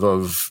appreciative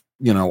of,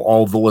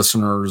 all the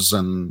listeners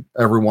and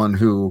everyone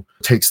who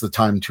takes the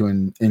time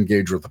to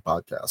engage with the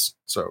podcast.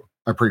 So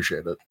I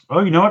appreciate it.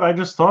 Oh, you know what? I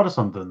just thought of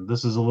something.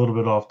 This is a little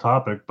bit off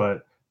topic,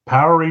 but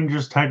Power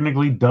Rangers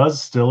technically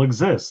does still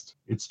exist.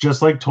 It's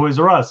just like Toys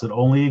R Us. It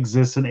only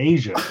exists in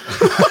Asia.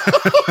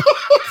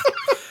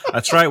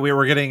 That's right. We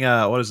were getting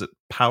what is it?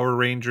 Power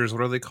Rangers.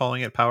 What are they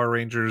calling it? Power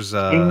Rangers.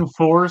 King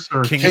Force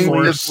or King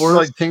Force.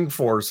 Like King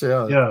Force.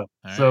 Yeah. Yeah.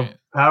 So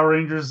Power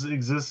Rangers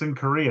exists in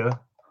Korea.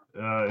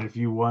 If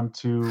you want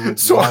to,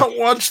 so I'll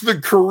watch the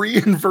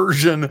Korean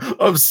version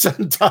of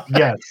Sentai.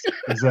 Yes,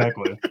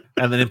 exactly.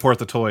 And then import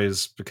the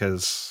toys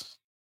because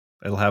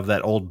it'll have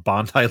that old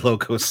Bandai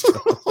logo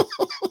still.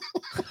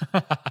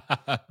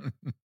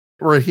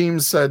 Raheem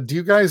said, do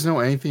you guys know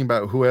anything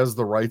about who has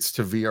the rights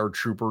to VR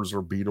Troopers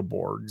or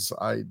Beetleborgs?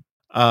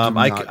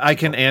 I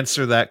can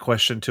answer that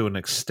question to an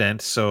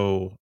extent.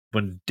 So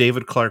when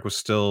David Clark was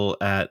still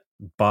at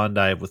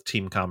Bandai with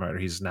Team Kamen Rider,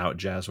 he's now at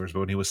Jazzwares, but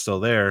when he was still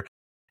there,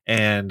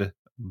 and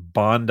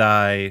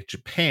Bandai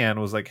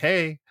Japan was like,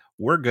 hey,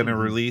 we're going to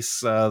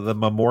release the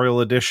Memorial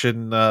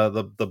Edition,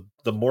 the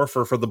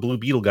Morpher for the Blue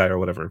Beetle guy or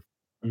whatever.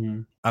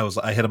 Mm-hmm.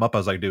 I hit him up. I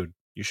was like, dude,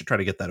 you should try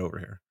to get that over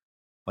here.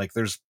 Like,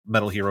 there's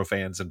Metal Hero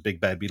fans and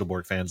Big Bad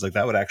Beetleborg fans. Like,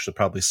 that would actually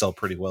probably sell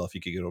pretty well if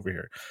you could get over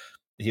here.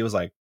 He was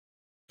like,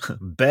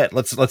 Bet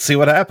let's see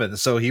what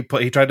happens. So he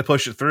tried to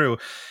push it through,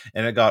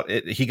 and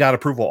he got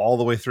approval all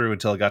the way through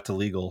until it got to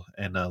legal,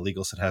 and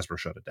legal said Hasbro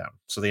shut it down.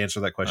 So the answer to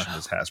that question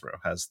is Hasbro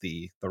has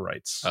the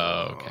rights.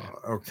 Oh, okay.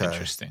 Okay.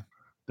 Interesting.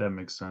 That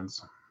makes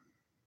sense.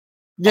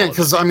 Yeah, All of it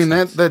because I makes mean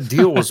sense. that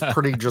deal was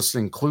pretty just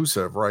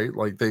inclusive, right?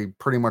 Like they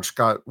pretty much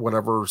got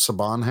whatever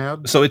Saban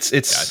had. So it's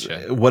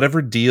Gotcha.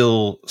 whatever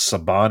deal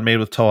Saban made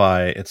with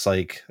Toei. It's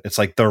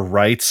like the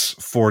rights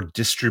for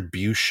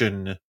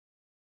distribution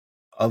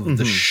of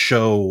the Mhm.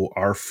 show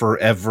are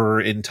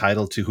forever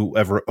entitled to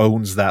whoever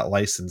owns that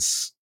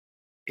license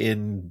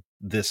in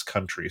this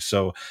country.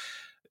 So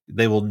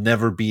they will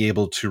never be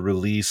able to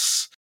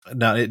release.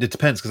 Now it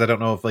depends, because I don't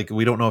know if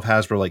we don't know if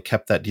Hasbro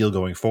kept that deal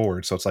going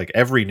forward. So it's like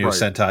every new Right.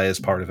 Sentai is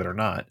part of it or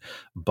not.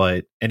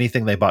 But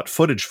anything they bought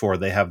footage for,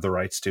 they have the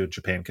rights to.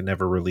 Japan can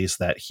never release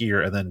that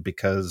here. And then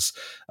because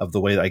of the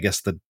way I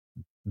guess the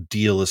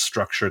deal is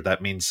structured,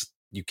 that means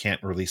you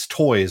can't release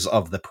toys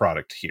of the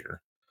product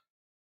here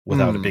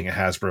without it being a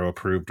Hasbro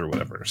approved or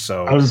whatever.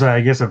 So I was gonna say,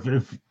 I guess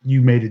if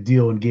you made a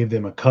deal and gave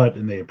them a cut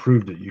and they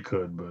approved it, you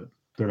could, but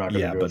they're not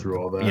going to go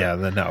through all that. Yeah,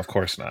 then no, of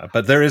course not.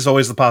 But there is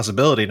always the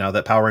possibility now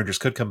that Power Rangers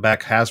could come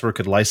back. Hasbro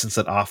could license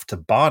it off to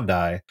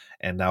Bandai,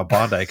 and now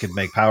Bandai could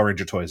make Power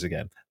Ranger toys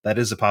again. That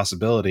is a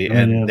possibility,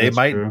 and they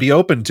might be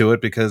open to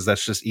it because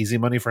that's just easy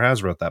money for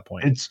Hasbro at that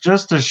point. It's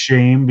just a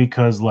shame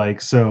because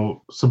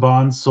so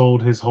Saban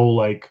sold his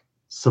whole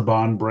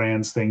Saban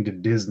Brands thing to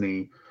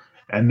Disney,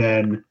 and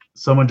then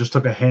someone just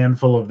took a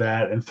handful of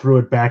that and threw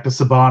it back to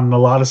Saban, and a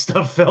lot of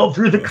stuff fell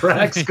through the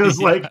cracks because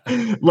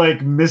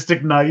like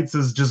Mystic Knights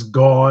is just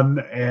gone,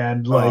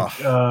 and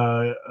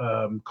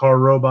Car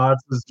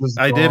Robots is just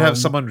I gone. did have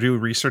someone do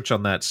research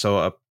on that.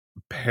 So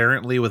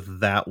apparently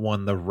with that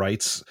one, the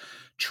rights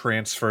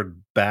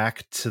transferred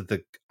back to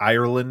the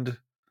Ireland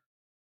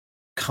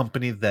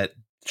company that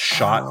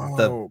shot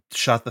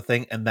the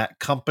thing, and that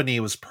company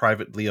was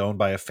privately owned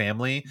by a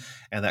family,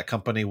 and that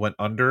company went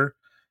under,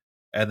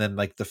 and then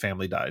the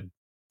family died.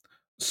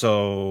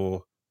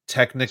 So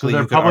technically, you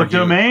could public argue,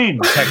 domain.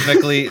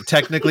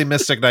 Technically,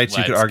 Mystic Knights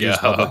you could argue is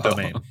public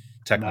domain.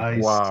 Technically,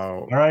 nice.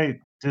 Wow. All right,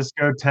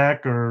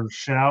 Discotech or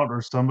Shout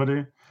or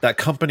somebody. That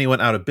company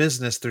went out of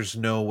business. There's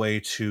no way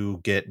to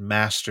get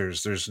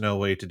masters. There's no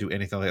way to do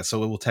anything like that.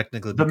 So it will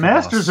technically the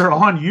masters are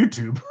on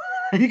YouTube.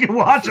 You can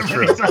watch them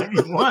anytime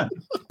you want.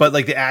 But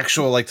the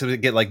actual to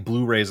get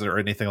Blu-rays or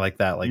anything like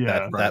that,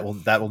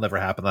 right. that will never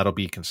happen. That'll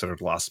be considered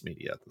lost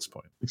media at this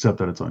point. Except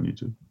that it's on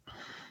YouTube.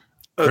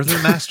 Are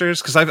there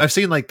masters? Because I've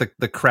seen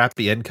the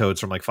crappy encodes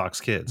from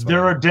Fox Kids.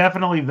 There are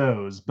definitely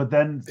those, but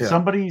then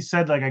somebody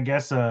said I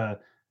guess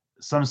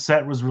some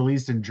set was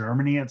released in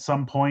Germany at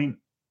some point.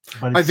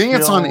 But I think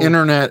it's on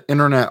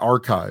Internet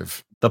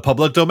Archive. The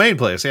public domain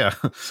place, yeah.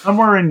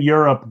 Somewhere in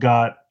Europe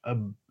got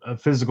a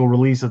physical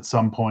release at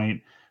some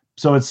point.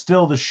 So it's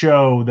still the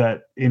show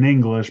that in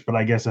English, but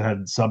I guess it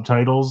had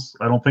subtitles.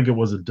 I don't think it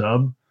was a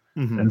dub.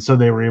 Mm-hmm. And so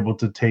they were able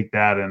to take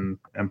that and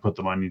put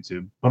them on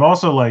YouTube. But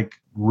also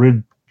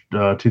RID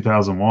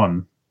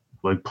 2001.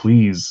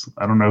 Please,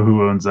 I don't know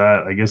who owns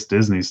that. I guess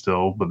Disney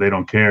still, but they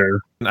don't care.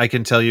 I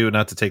can tell you,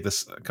 not to take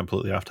this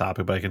completely off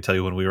topic, but I can tell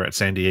you when we were at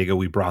San Diego,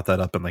 we brought that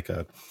up in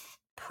a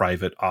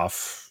private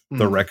off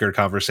the record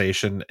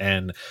conversation,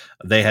 and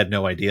they had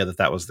no idea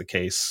that was the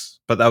case.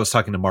 But I was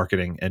talking to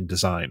marketing and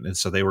design, and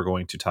so they were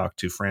going to talk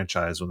to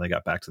franchise when they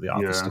got back to the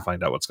office to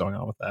find out what's going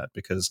on with that,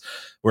 because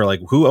we're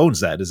who owns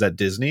that? Is that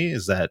Disney?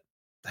 Is that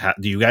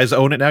do you guys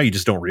own it now? You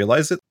just don't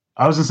realize it?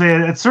 I was gonna say,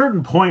 at a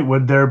certain point,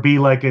 would there be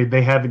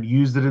they haven't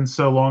used it in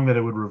so long that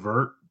it would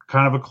revert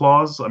kind of a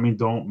clause? I mean,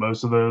 don't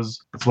most of those?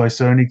 That's why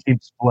Sony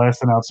keeps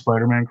blasting out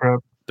Spider-Man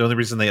crap. The only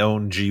reason they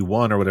own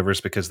G1 or whatever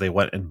is because they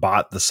went and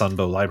bought the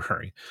Sunbow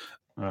library.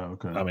 Oh,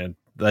 okay. I mean,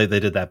 they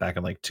did that back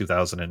in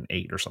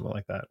 2008 or something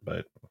like that,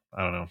 but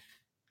I don't know.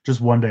 Just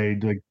one day,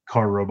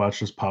 Car Robots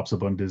just pops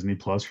up on Disney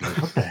Plus. You're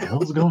what the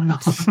hell is going on?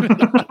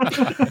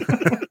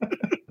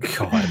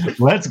 God.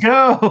 Let's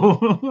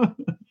go.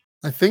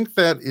 I think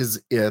that is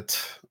it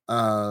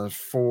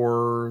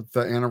for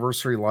the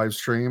anniversary live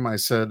stream. I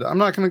said, I'm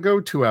not going to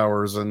go 2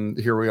 hours, and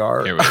here we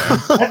are.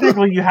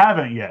 Technically, you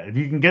haven't yet. If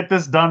you can get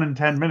this done in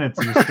 10 minutes,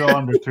 you're still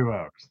under 2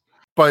 hours.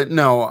 But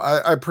no,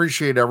 I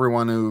appreciate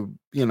everyone who,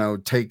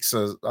 takes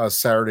a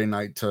Saturday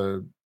night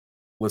to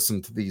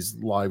listen to these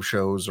live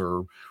shows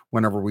or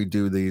whenever we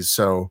do these.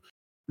 So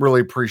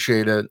really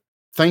appreciate it.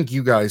 Thank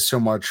you guys so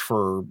much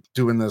for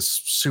doing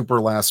this super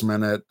last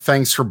minute.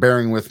 Thanks for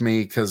bearing with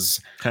me,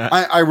 because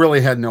I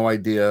really had no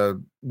idea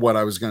what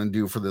I was going to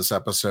do for this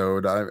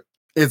episode.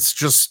 It's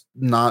just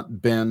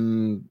not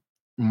been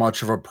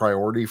much of a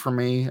priority for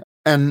me.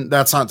 And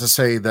that's not to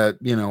say that,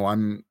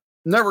 I'm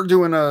never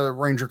doing a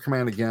Ranger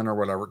Command again or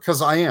whatever,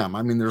 because I am.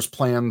 I mean, there's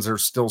plans,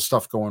 there's still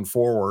stuff going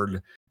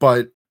forward,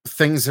 but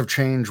things have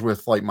changed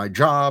with my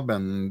job,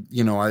 and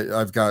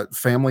I've got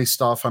family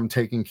stuff I'm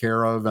taking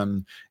care of,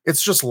 and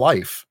it's just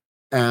life.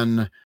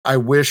 And I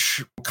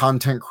wish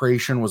content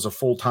creation was a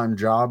full-time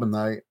job, and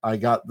I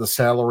got the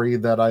salary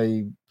that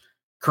I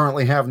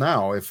currently have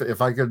now.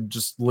 If I could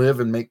just live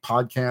and make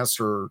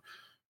podcasts or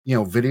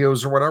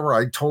videos or whatever,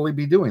 I'd totally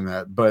be doing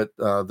that. But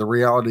the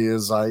reality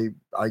is I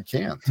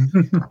can't.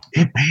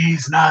 It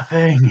pays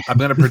nothing. I'm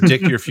going to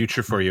predict your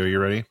future for you. Are you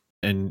ready?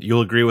 And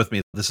you'll agree with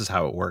me. This is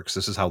how it works.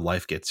 This is how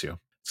life gets you.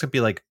 It's going to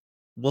be like,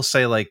 we'll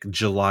say like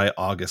July,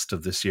 August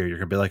of this year. You're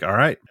going to be like, all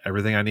right,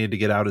 everything I needed to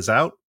get out is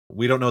out.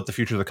 We don't know what the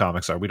future of the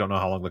comics are. We don't know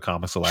how long the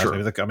comics will last.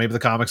 Sure. Maybe the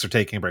comics are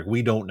taking a break.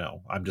 We don't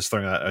know. I'm just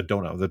throwing out, I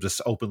don't know. They're just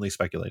openly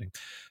speculating.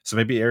 So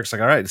maybe Eric's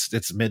like, all right,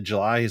 it's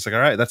mid-July. He's like,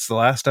 all right, that's the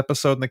last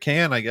episode in the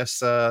can. I guess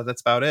that's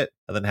about it.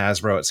 And then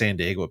Hasbro at San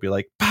Diego would be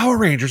like, Power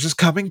Rangers is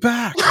coming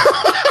back.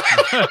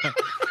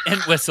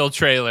 And whistle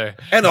trailer.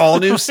 And all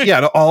new special,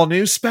 and all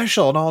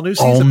new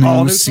season.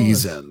 All new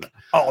season.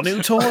 All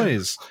new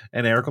toys.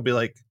 And Eric will be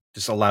like,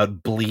 just a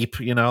loud bleep,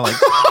 like...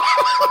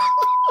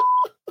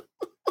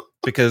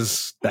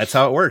 Because that's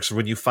how it works.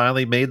 When you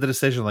finally made the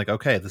decision, like,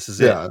 okay, this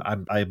is it.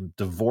 I'm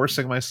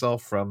divorcing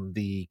myself from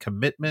the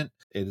commitment.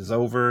 It is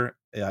over.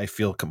 I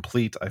feel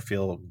complete. I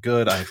feel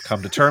good. I've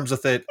come to terms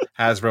with it.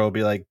 Hasbro will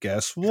be like,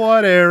 guess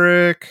what,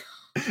 Eric?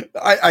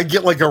 I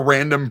get like a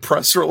random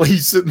press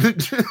release.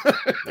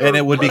 And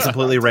it would be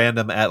completely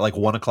random at like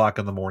 1:00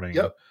 in the morning.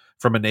 Yep.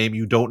 From a name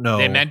you don't know.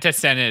 They meant to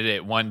send it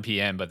at 1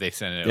 p.m., but they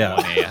sent it at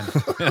 1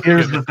 a.m.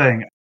 Here's the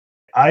thing.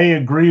 I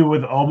agree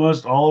with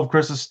almost all of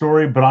Chris's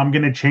story, but I'm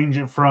going to change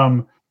it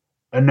from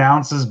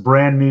announces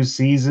brand new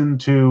season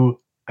to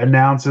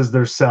announces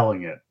they're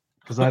selling it.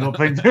 Because I don't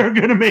think they're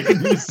going to make a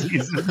new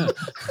season.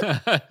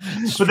 But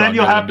then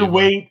you'll have to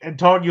wait and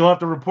talk. You'll have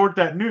to report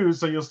that news,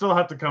 so you'll still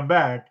have to come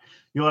back.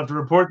 You'll have to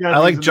report that. I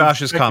like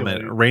Josh's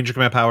comment. Ranger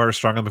Command Power is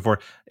stronger than before.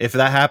 If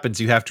that happens,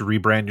 you have to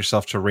rebrand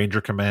yourself to Ranger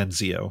Command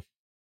Zeo.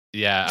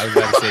 Yeah, I was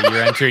about to say,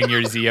 you're entering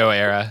your Zeo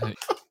era.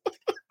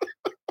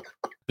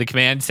 The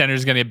command center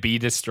is going to be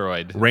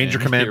destroyed. Ranger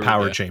Command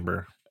Power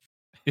Chamber.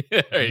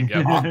 There you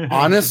go.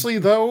 Honestly,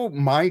 though,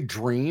 my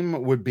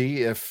dream would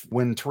be if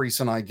when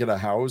Teresa and I get a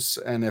house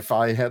and if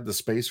I had the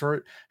space for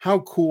it, how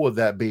cool would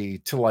that be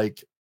to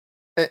like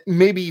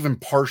maybe even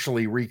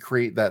partially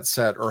recreate that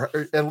set or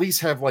at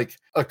least have like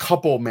a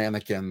couple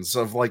mannequins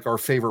of like our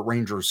favorite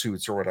Ranger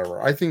suits or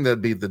whatever. I think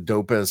that'd be the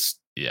dopest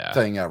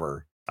thing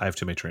ever. I have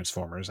too many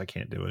Transformers. I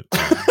can't do it.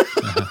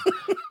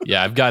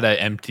 Yeah, I've got an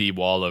empty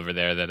wall over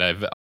there that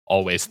I've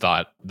always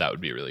thought that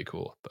would be really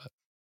cool. But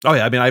oh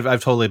yeah, I mean, I've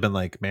totally been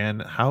like, man,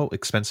 how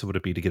expensive would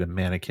it be to get a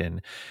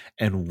mannequin,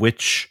 and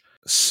which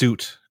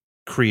suit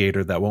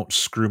creator that won't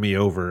screw me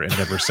over and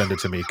never send it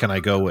to me can I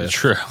go with?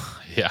 True,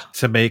 yeah.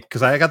 To make,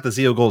 because I got the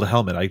Zeo Gold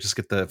helmet, I just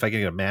get if I can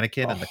get a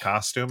mannequin and the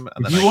costume.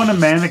 And if you want a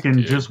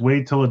mannequin, just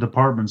wait till a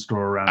department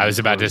store around. I was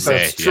about to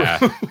say,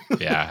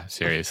 yeah,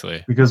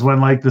 seriously. Because when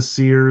like the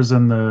Sears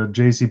and the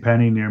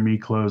JCPenney near me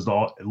closed,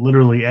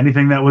 literally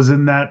anything that was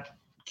in that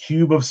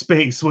cube of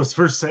space was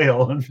for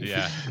sale.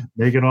 Yeah.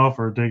 Make an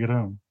offer, take it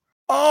home.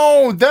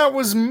 Oh, that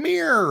was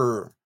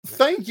Mirror.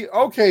 Thank you.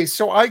 Okay,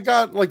 so I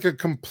got like a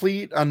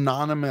complete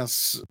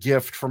anonymous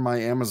gift from my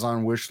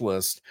Amazon wish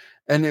list,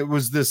 and it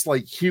was this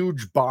like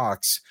huge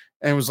box,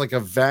 and it was like a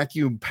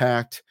vacuum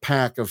packed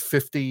pack of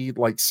 50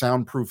 like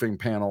soundproofing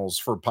panels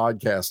for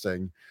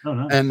podcasting. Oh,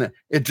 nice. And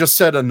it just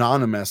said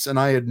anonymous, and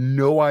I had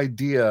no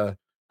idea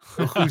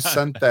who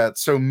sent that.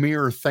 So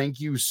Mirror,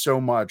 thank you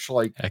so much.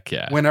 Like, heck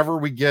yeah. Whenever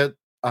we get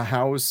a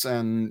house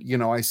and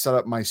I set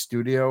up my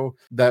studio,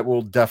 that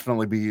will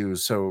definitely be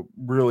used. So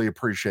really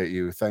appreciate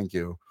you. Thank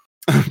you.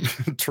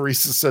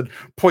 Teresa said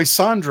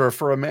Poisandra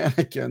for a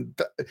mannequin.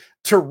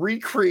 To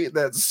recreate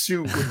that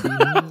suit would be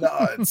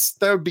nuts.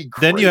 That would be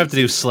crazy. Then you have to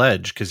do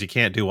Sledge because you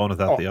can't do one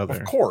without the other.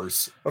 Of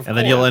course.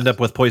 Then you'll end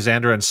up with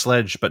Poisandra and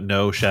Sledge, but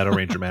no Shadow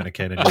Ranger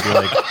mannequin. And you'll be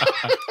like,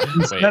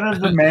 instead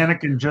of the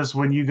mannequin, just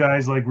when you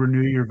guys like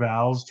renew your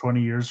vows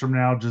 20 years from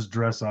now, just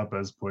dress up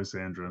as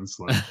Poisandra and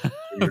Sledge.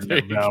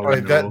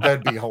 Right,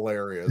 that'd be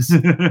hilarious.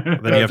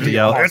 Then you have to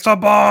yell, awesome. It's a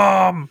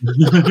bomb.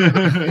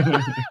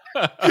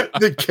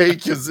 The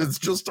cake it's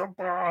just a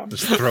bomb.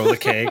 Just throw the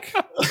cake.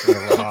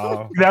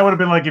 That would have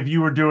been like if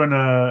you were doing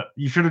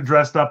you should have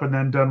dressed up and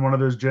then done one of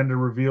those gender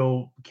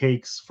reveal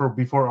cakes for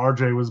before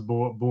RJ was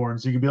born,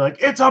 so you could be like,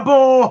 it's a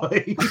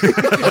boy.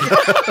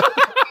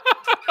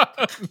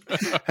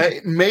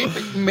 Hey,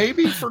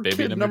 maybe for Baby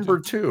kid number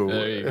two,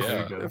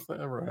 if that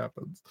ever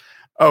happens.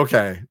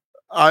 Okay.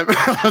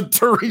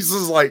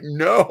 Teresa's like,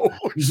 no.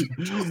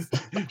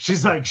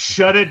 She's like,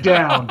 shut it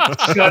down.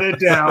 Shut it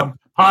down.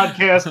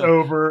 Podcast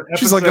over.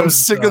 She's like, I'm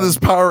sick of this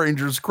Power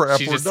Rangers crap.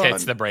 She just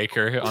hits the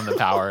breaker on the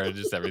power and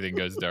just everything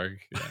goes dark.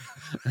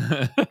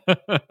 Yeah.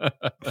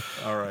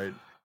 All right.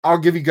 I'll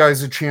give you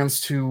guys a chance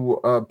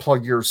to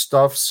plug your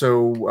stuff.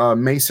 So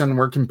Mason,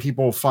 where can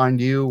people find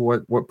you?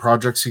 What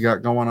projects you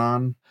got going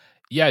on?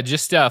 Yeah,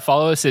 just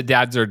follow us at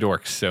Dads Are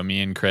Dorks. So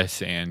me and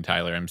Chris and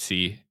Tyler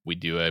MC, we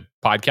do a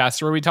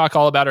podcast where we talk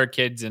all about our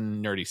kids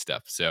and nerdy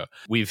stuff. So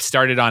we've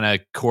started on a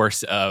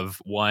course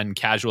of one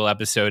casual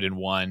episode and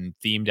one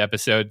themed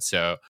episode.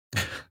 So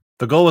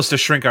the goal was to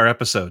shrink our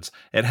episodes.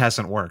 It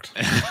hasn't worked.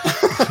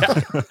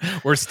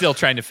 We're still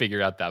trying to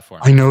figure out that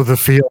form. I know the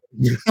feel.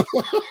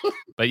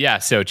 But yeah,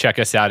 so check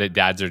us out at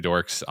Dads Are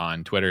Dorks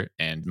on Twitter.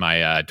 And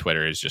my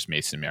Twitter is just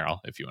Mason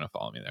Merrill if you want to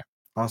follow me there.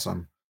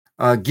 Awesome.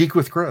 Geek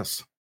with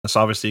Chris. So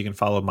obviously you can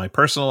follow my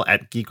personal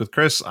at Geek with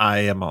Chris. I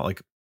am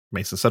like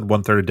Mason said,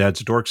 1/3 of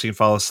Dads Are Dorks. You can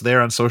follow us there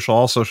on social,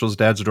 all socials,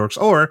 Dads Are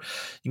Dorks, or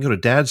you can go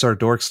to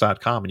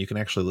dadsaredorks.com and you can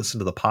actually listen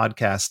to the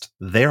podcast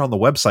there on the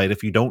website.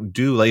 If you don't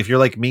do, like, if you're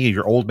like me,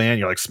 you're old man,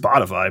 you're like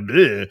Spotify,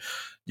 bleh,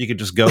 you can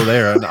just go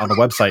there on the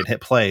website, hit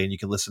play, and you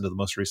can listen to the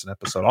most recent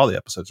episode, all the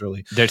episodes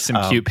really. There's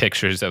some cute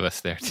pictures of us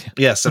there too.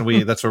 Yes, and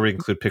that's where we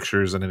include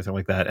pictures and anything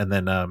like that. And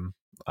then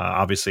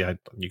obviously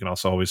you can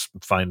also always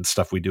find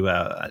stuff we do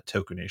at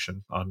Toku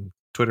Nation on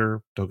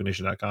Twitter,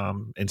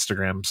 tokunation.com,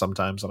 Instagram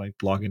sometimes, and I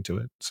log into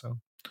it. So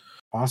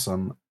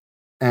awesome.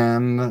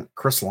 And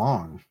Chris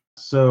Long.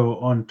 So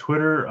on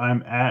Twitter,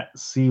 I'm at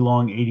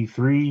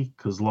CLong83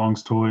 because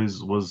Long's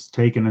Toys was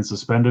taken and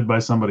suspended by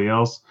somebody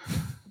else.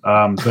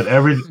 But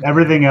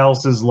everything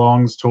else is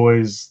Long's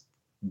Toys,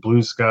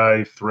 Blue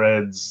Sky,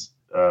 Threads,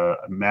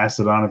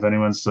 Mastodon, if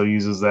anyone still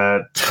uses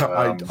that.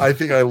 I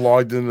think I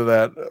logged into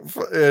that.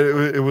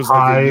 It was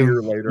like a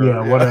year later.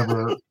 Yeah,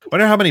 whatever.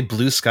 Wonder how many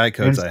Blue Sky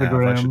codes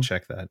Instagram. I have. I should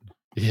check that.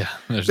 Yeah,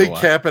 they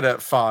cap it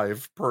at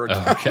 5 per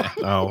account. Okay.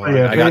 Oh,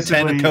 Yeah, I got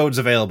 10 basically- codes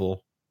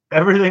available.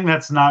 Everything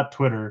that's not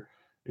Twitter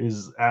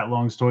is at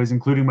Long's Toys,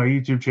 including my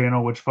YouTube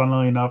channel, which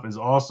funnily enough is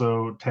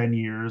also 10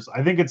 years.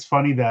 I think it's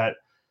funny that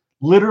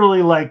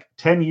literally like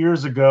 10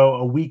 years ago,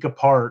 a week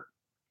apart,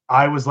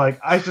 I was like,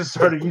 I should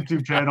start a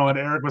YouTube channel, and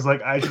Eric was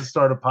like, I should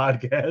start a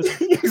podcast.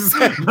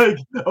 Exactly. Like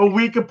a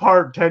week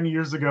apart 10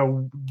 years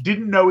ago,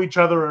 didn't know each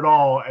other at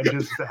all and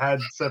just had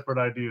separate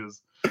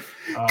ideas.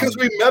 Because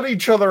we met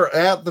each other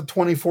at the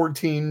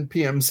 2014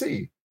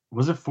 PMC.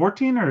 Was it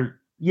 14 or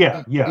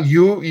yeah.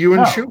 You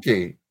and No.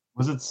 Shuki.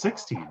 Was it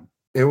 16?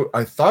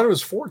 I thought it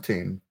was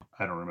 14.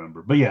 I don't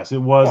remember. But yes, it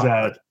was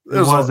Wow. at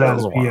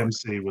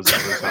PMC was the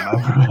first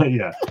time I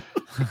yeah.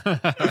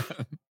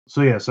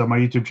 So my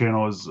YouTube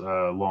channel is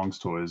Long's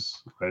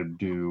Toys. I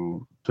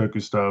do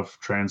Toku stuff,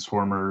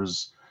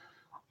 Transformers,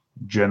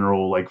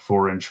 general like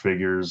 4-inch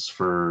figures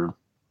for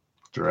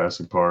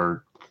Jurassic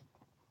Park,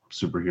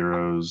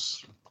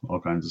 superheroes, all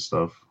kinds of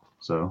stuff.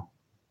 So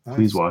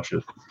please watch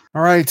it.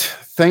 All right.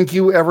 Thank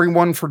you,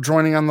 everyone, for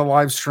joining on the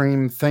live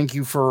stream. Thank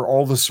you for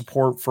all the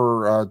support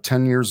for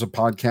 10 years of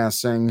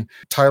podcasting.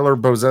 Tyler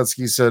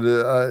Bozetsky said,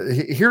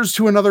 here's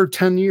to another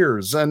 10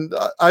 years. And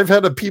I've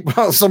had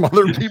some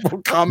other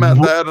people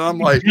comment that, and I'm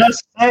like,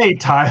 just say,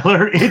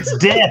 Tyler, it's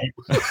dead.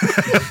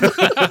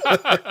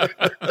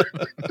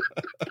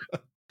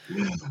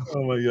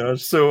 oh my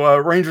gosh. So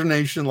Ranger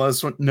Nation, let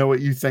us know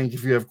what you think.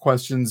 If you have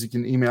questions, you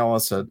can email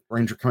us at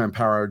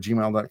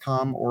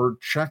rangercommandpower@gmail.com or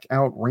check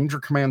out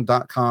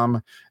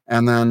rangercommand.com.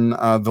 And then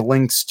the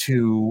links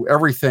to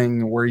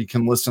everything where you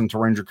can listen to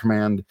Ranger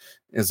Command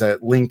is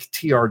at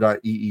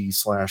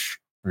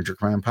linktr.ee/Ranger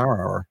Command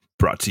Power Hour.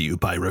 Brought to you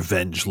by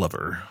Revenge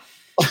Lover.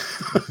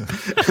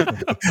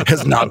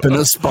 Has not been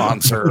a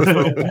sponsor.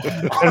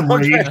 And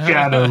Raid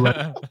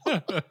Shadow.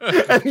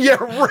 And yeah,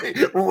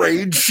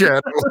 Raid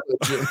Shadow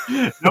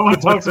Legend. No one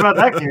talks about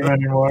that game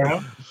anymore. Huh?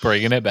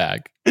 Bringing it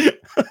back.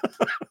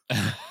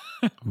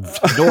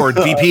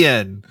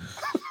 NordVPN.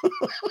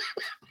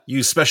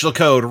 Use special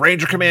code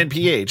Ranger Command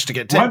PH to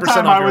get 10% One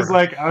time off. I was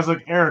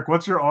like, Eric,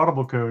 what's your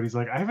Audible code? He's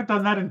like, I haven't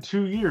done that in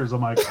 2 years.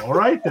 I'm like, all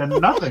right, then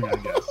nothing, I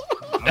guess.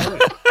 All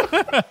right.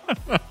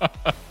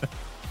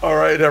 All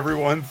right,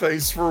 everyone.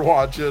 Thanks for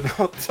watching.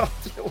 I'll talk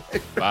to you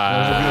later.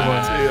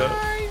 Bye. See ya.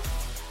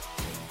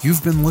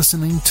 You've been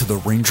listening to the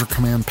Ranger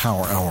Command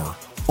Power Hour,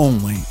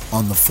 only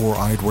on the Four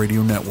Eyed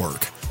Radio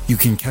Network. You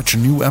can catch a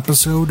new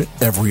episode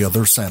every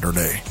other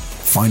Saturday.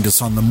 Find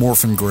us on the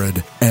Morphin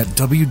Grid at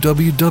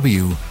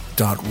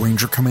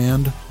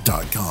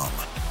www.rangercommand.com.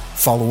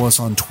 Follow us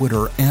on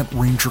Twitter at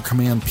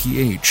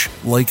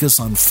RangerCommandPH. Like us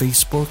on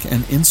Facebook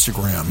and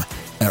Instagram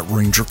at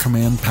Ranger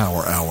Command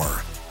Power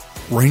Hour.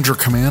 Ranger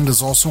Command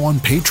is also on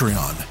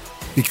Patreon.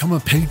 Become a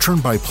patron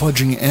by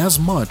pledging as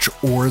much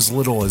or as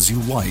little as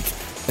you like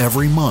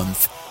every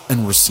month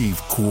and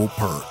receive cool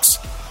perks.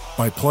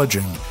 By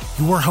pledging,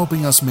 you are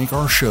helping us make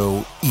our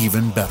show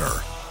even better.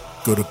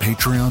 Go to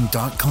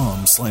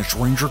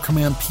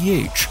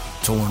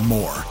patreon.com/RangerCommandPH to learn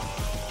more.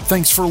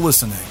 Thanks for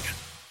listening.